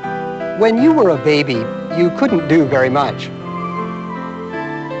 When you were a baby, you couldn't do very much.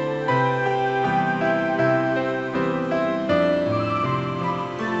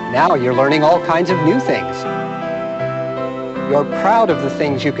 Now you're learning all kinds of new things. You're proud of the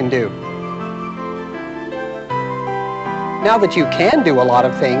things you can do. Now that you can do a lot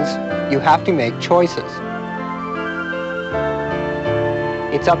of things, you have to make choices.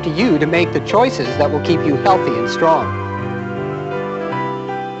 It's up to you to make the choices that will keep you healthy and strong.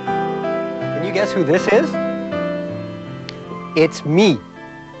 Can you guess who this is? It's me.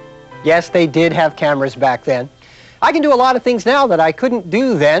 Yes, they did have cameras back then. I can do a lot of things now that I couldn't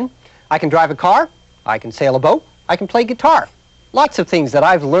do then. I can drive a car, I can sail a boat, I can play guitar. Lots of things that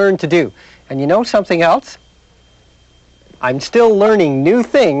I've learned to do. And you know something else? I'm still learning new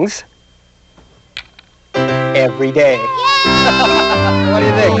things every day. What do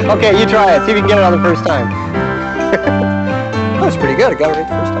you think? Okay, you try it. See if you can get it on the first time. That was pretty good. I got it right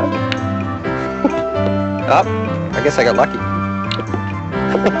the first time. Oh, I guess I got lucky.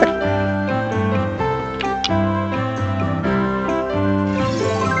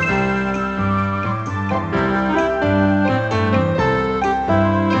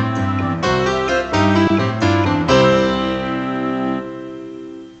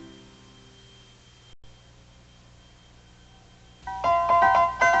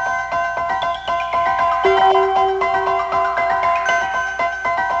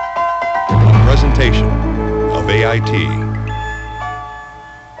 Presentation of AIT.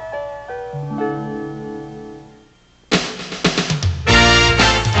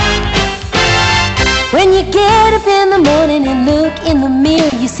 When you get up in the morning and look in the mirror,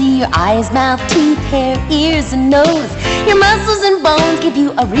 you see your eyes, mouth, teeth, hair, ears, and nose. Your muscles and bones give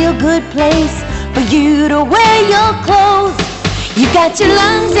you a real good place for you to wear your clothes. You've got your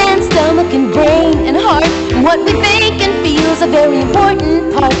lungs and stomach and brain and heart, and what we think and feel is a very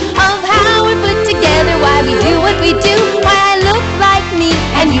important part of how we're put together, why we do what we do, why I look like me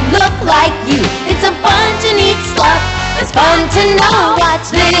and you look like you. It's a bunch of neat stuff. It's fun to know.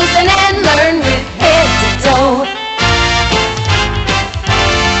 Watch, listen, and learn with head to toe.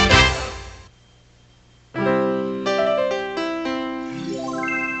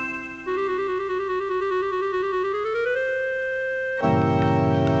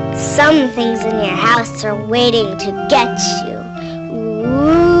 Some things in your house are waiting to get you.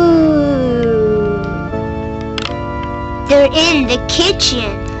 Ooh. They're in the kitchen.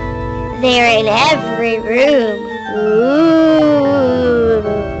 They're in every room. Ooh.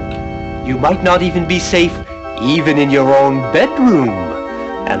 You might not even be safe even in your own bedroom.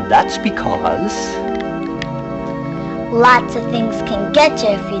 And that's because... Lots of things can get you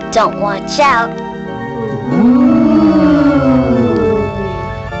if you don't watch out.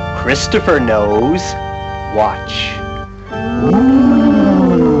 Christopher knows. Watch.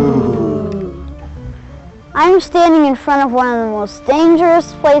 I'm standing in front of one of the most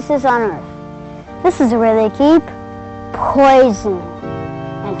dangerous places on Earth. This is where they keep poison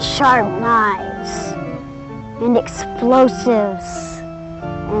and sharp knives and explosives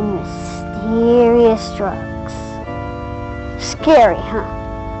and mysterious drugs. Scary, huh?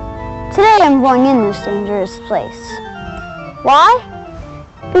 Today I'm going in this dangerous place. Why?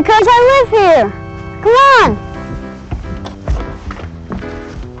 Because I live here. Come on.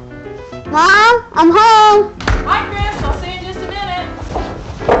 Mom, I'm home. Hi, Chris. I'll see you in just a minute.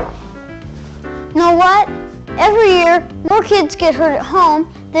 You know what? Every year, more kids get hurt at home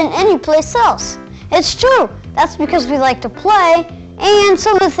than any place else. It's true. That's because we like to play, and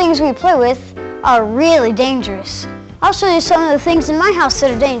some of the things we play with are really dangerous. I'll show you some of the things in my house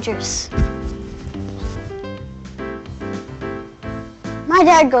that are dangerous. My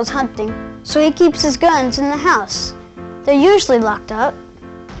dad goes hunting, so he keeps his guns in the house. They're usually locked up,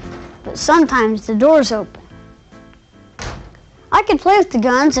 but sometimes the door's open. I could play with the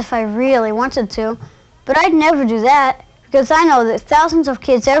guns if I really wanted to, but I'd never do that because I know that thousands of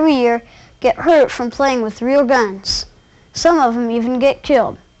kids every year get hurt from playing with real guns. Some of them even get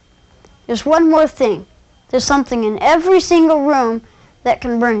killed. There's one more thing. There's something in every single room that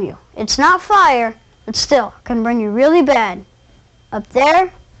can burn you. It's not fire, but still can burn you really bad. Up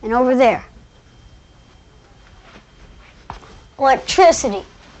there and over there. Electricity.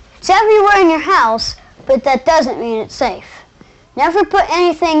 It's everywhere in your house, but that doesn't mean it's safe. Never put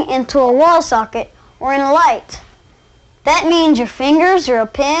anything into a wall socket or in a light. That means your fingers or a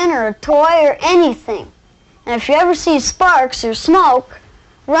pen or a toy or anything. And if you ever see sparks or smoke,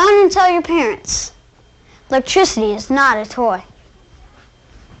 run and tell your parents. Electricity is not a toy.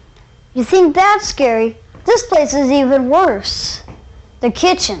 You think that's scary? This place is even worse. The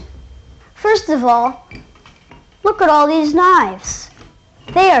kitchen. First of all, look at all these knives.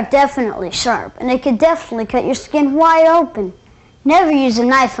 They are definitely sharp, and they could definitely cut your skin wide open. Never use a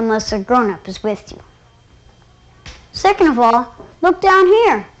knife unless a grown-up is with you. Second of all, look down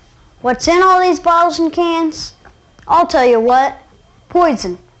here. What's in all these bottles and cans? I'll tell you what,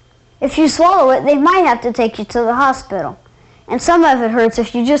 poison. If you swallow it, they might have to take you to the hospital. And some of it hurts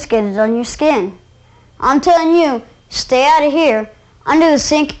if you just get it on your skin. I'm telling you, stay out of here. Under the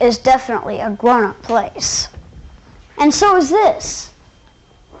sink is definitely a grown-up place. And so is this.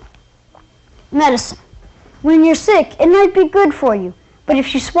 Medicine. When you're sick, it might be good for you. But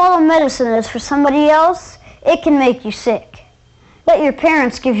if you swallow medicine that's for somebody else, it can make you sick. Let your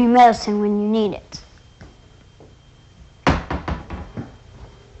parents give you medicine when you need it.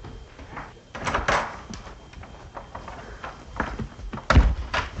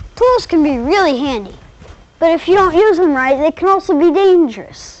 Tools can be really handy, but if you don't use them right, they can also be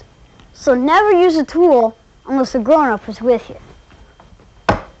dangerous. So never use a tool unless a grown-up is with you.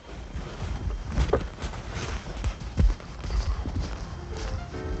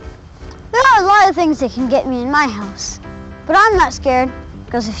 There are a lot of things that can get me in my house, but I'm not scared,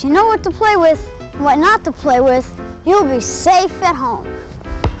 because if you know what to play with and what not to play with, you'll be safe at home.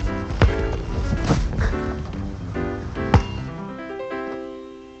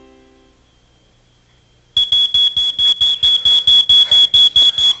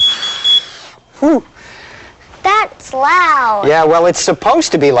 Whew. That's loud. Yeah, well, it's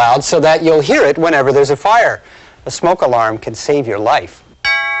supposed to be loud so that you'll hear it whenever there's a fire. A smoke alarm can save your life.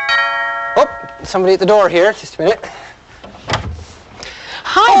 Oh, somebody at the door here. Just a minute.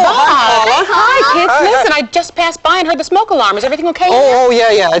 Hi, Bob. Hi, kids. Hi, Listen, I just passed by and heard the smoke alarm. Is everything okay? Oh,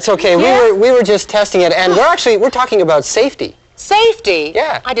 yeah, it's okay. Yeah? We were just testing it, and we're talking about safety. Safety?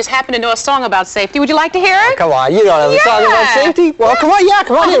 Yeah. I just happen to know a song about safety. Would you like to hear it? Come on, you don't have a song about safety? Well, come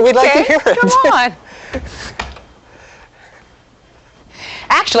on in. We'd like to hear it. Come on.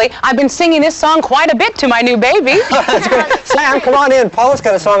 Actually, I've been singing this song quite a bit to my new baby. That's good. Sam, come on in. Paula's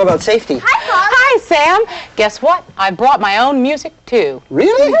got a song about safety. Hi, Paula. Hi, Sam. Guess what? I brought my own music, too.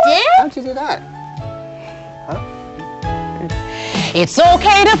 Really? You did? How'd you do that? It's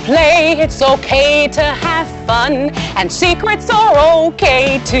okay to play, it's okay to have fun, and secrets are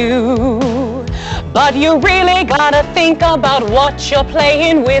okay too. But you really gotta think about what you're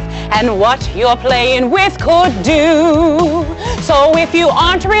playing with and what you're playing with could do. So if you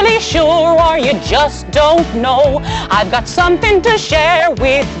aren't really sure or you just don't know, I've got something to share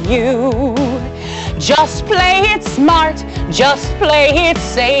with you. Just play it smart, just play it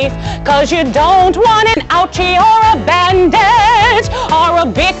safe, 'cause you don't want an ouchie or a bandage or a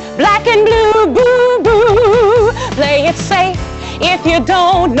big black and blue boo-boo. Play it safe. If you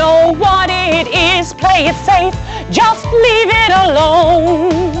don't know what it is, play it safe. Just leave it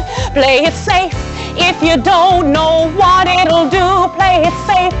alone. Play it safe. If you don't know what it'll do, play it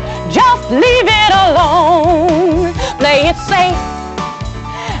safe. Just leave it alone. Play it safe.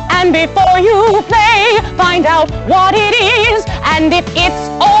 And before you play, find out what it is. And if it's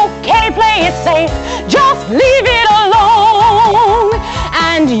okay, play it safe. Just leave it alone.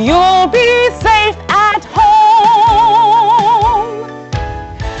 And you'll be safe at home.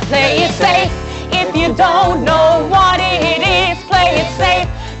 Play it safe. If you don't know what it is, play it safe.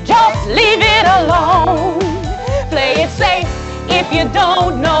 Just leave it alone. Play it safe. if you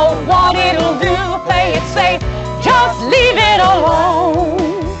don't know what it'll do, play it safe. Just leave it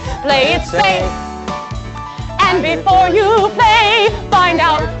alone. Play it safe. And before you play, find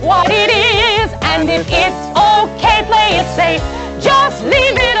out what it is. And if it's okay, play it safe. Just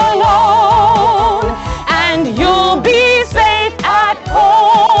leave it alone. And you'll be safe at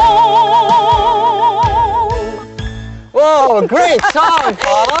home. Whoa, great song,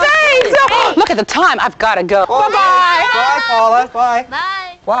 Paula. Thanks. Oh, look at the time. I've got to go. Bye-bye. Bye, Paula. Bye.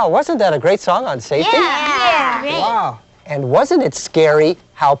 Bye. Wow, wasn't that a great song on safety? Yeah. Great. Wow. And wasn't it scary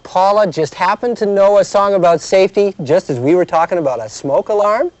how Paula just happened to know a song about safety just as we were talking about a smoke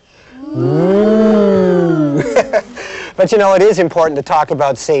alarm? Ooh. But you know, it is important to talk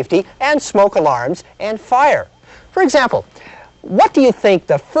about safety and smoke alarms and fire. For example, what do you think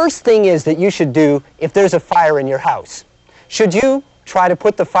the first thing is that you should do if there's a fire in your house? Should you try to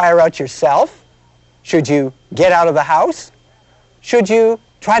put the fire out yourself? Should you get out of the house? Should you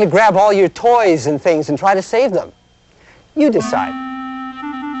try to grab all your toys and things and try to save them? You decide.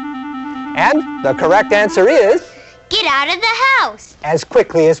 And the correct answer is... Get out of the house. As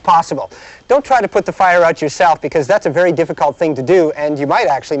quickly as possible. Don't try to put the fire out yourself because that's a very difficult thing to do and you might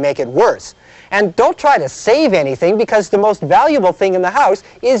actually make it worse. And don't try to save anything because the most valuable thing in the house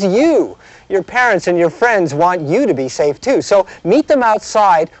is you. Your parents and your friends want you to be safe too. So meet them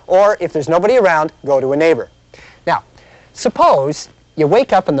outside or if there's nobody around, go to a neighbor. Now, suppose you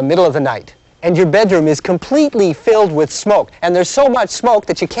wake up in the middle of the night and your bedroom is completely filled with smoke and there's so much smoke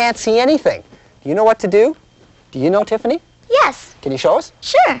that you can't see anything. Do you know what to do? Do you know, Tiffany? Yes. Can you show us?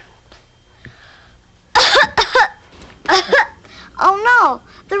 Sure. Oh no,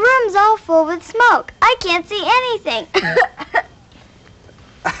 the room's all full with smoke. I can't see anything.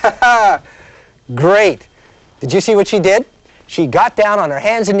 Great. Did you see what she did? She got down on her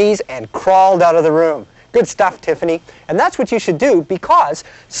hands and knees and crawled out of the room. Good stuff, Tiffany. And that's what you should do because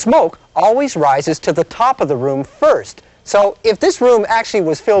smoke always rises to the top of the room first. So if this room actually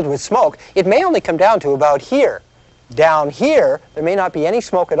was filled with smoke, it may only come down to about here. Down here, there may not be any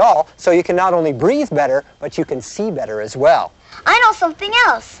smoke at all, so you can not only breathe better, but you can see better as well. I know something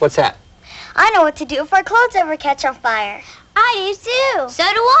else. What's that? I know what to do if our clothes ever catch on fire. I do too. So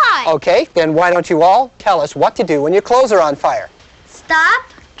do I. Okay, then why don't you all tell us what to do when your clothes are on fire? Stop,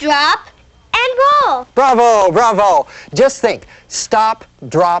 drop, and roll. Bravo, bravo. Just think, stop,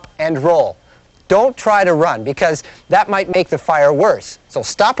 drop, and roll. Don't try to run because that might make the fire worse. So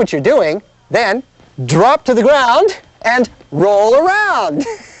stop what you're doing, then drop to the ground and roll around.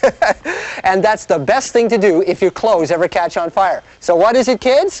 And that's the best thing to do if your clothes ever catch on fire. So what is it,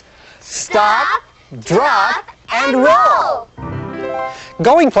 kids? Stop, drop, and roll.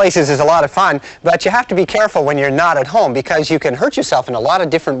 Going places is a lot of fun, but you have to be careful when you're not at home because you can hurt yourself in a lot of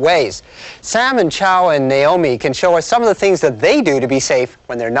different ways. Sam and Chow and Naomi can show us some of the things that they do to be safe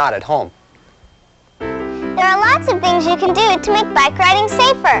when they're not at home. There are lots of things you can do to make bike riding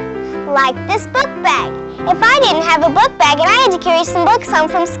safer, like this book bag. If I didn't have a book bag and I had to carry some books home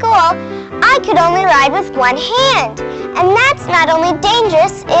from school, I could only ride with one hand. And that's not only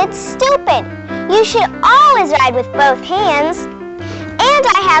dangerous, it's stupid. You should always ride with both hands. And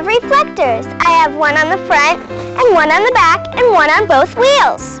I have reflectors. I have one on the front, and one on the back, and one on both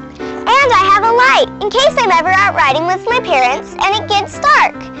wheels. And I have a light, in case I'm ever out riding with my parents and it gets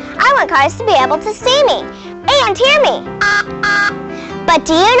dark. I want cars to be able to see me and hear me. But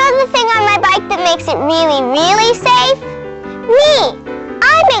do you know the thing on my bike that makes it really, really safe? Me!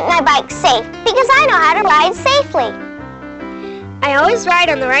 I make my bike safe because I know how to ride safely. I always ride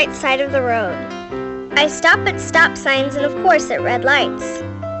on the right side of the road. I stop at stop signs and of course at red lights.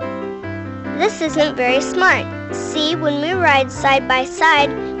 This isn't very smart. See, when we ride side by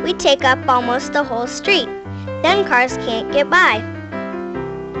side, we take up almost the whole street. Then cars can't get by.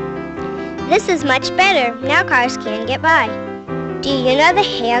 This is much better. Now cars can get by. Do you know the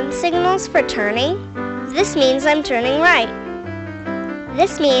hand signals for turning? This means I'm turning right.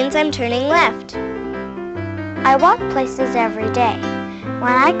 This means I'm turning left. I walk places every day.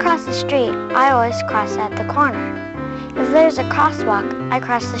 When I cross the street, I always cross at the corner. If there's a crosswalk, I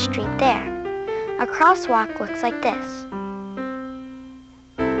cross the street there. A crosswalk looks like this.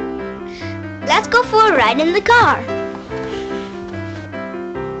 Let's go for a ride in the car.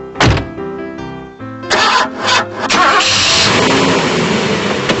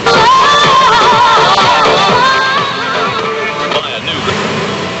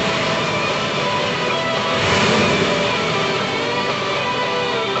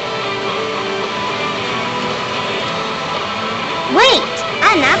 Wait,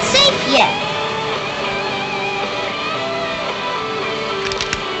 I'm not safe yet.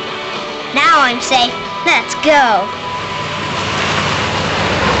 Now I'm safe. Let's go.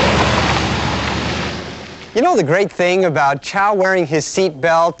 You know the great thing about Chow wearing his seat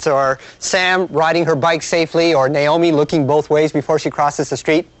belt, or Sam riding her bike safely, or Naomi looking both ways before she crosses the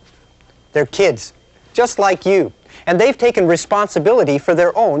street? They're kids, just like you. And they've taken responsibility for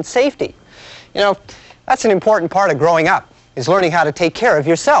their own safety. You know, that's an important part of growing up, is learning how to take care of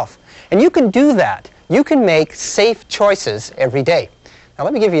yourself. And you can do that. You can make safe choices every day. Now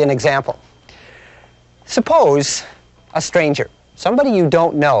let me give you an example. Suppose a stranger, somebody you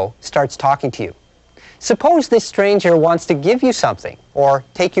don't know, starts talking to you. Suppose this stranger wants to give you something or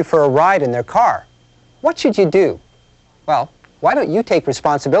take you for a ride in their car. What should you do? Well, why don't you take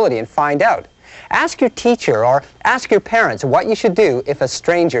responsibility and find out? Ask your teacher or ask your parents what you should do if a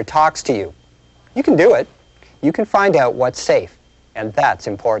stranger talks to you. You can do it. You can find out what's safe, and that's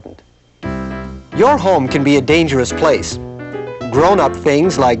important. Your home can be a dangerous place. Grown-up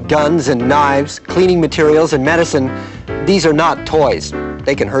things like guns and knives, cleaning materials and medicine, these are not toys.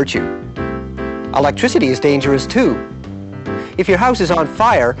 They can hurt you. Electricity is dangerous too. If your house is on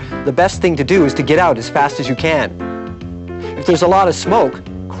fire, the best thing to do is to get out as fast as you can. If there's a lot of smoke,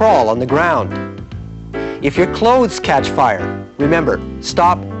 crawl on the ground. If your clothes catch fire, remember,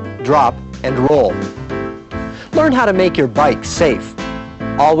 stop, drop, and roll. Learn how to make your bike safe.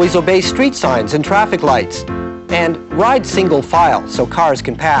 Always obey street signs and traffic lights. And ride single file so cars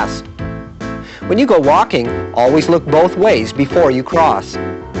can pass. When you go walking, always look both ways before you cross.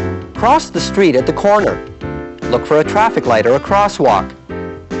 Cross the street at the corner. Look for a traffic light or a crosswalk.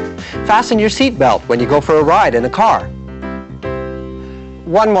 Fasten your seatbelt when you go for a ride in a car.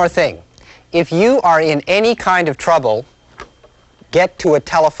 One more thing. If you are in any kind of trouble, get to a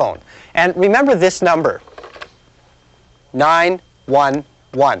telephone. And remember this number,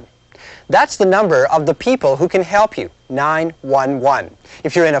 911. That's the number of the people who can help you, 911.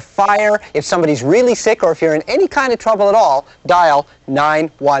 If you're in a fire, if somebody's really sick, or if you're in any kind of trouble at all, dial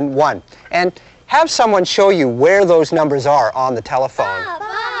 911. And have someone show you where those numbers are on the telephone.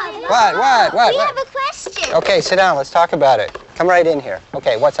 What? We have a question. Okay, sit down. Let's talk about it. Come right in here.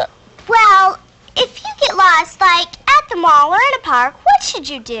 Okay, what's up? Well, if you get lost, like at the mall or in a park, what should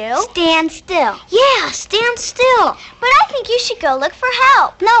you do? Stand still. Yeah, stand still. But I think you should go look for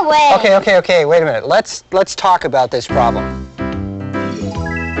help. No way. Okay, wait a minute. Let's talk about this problem.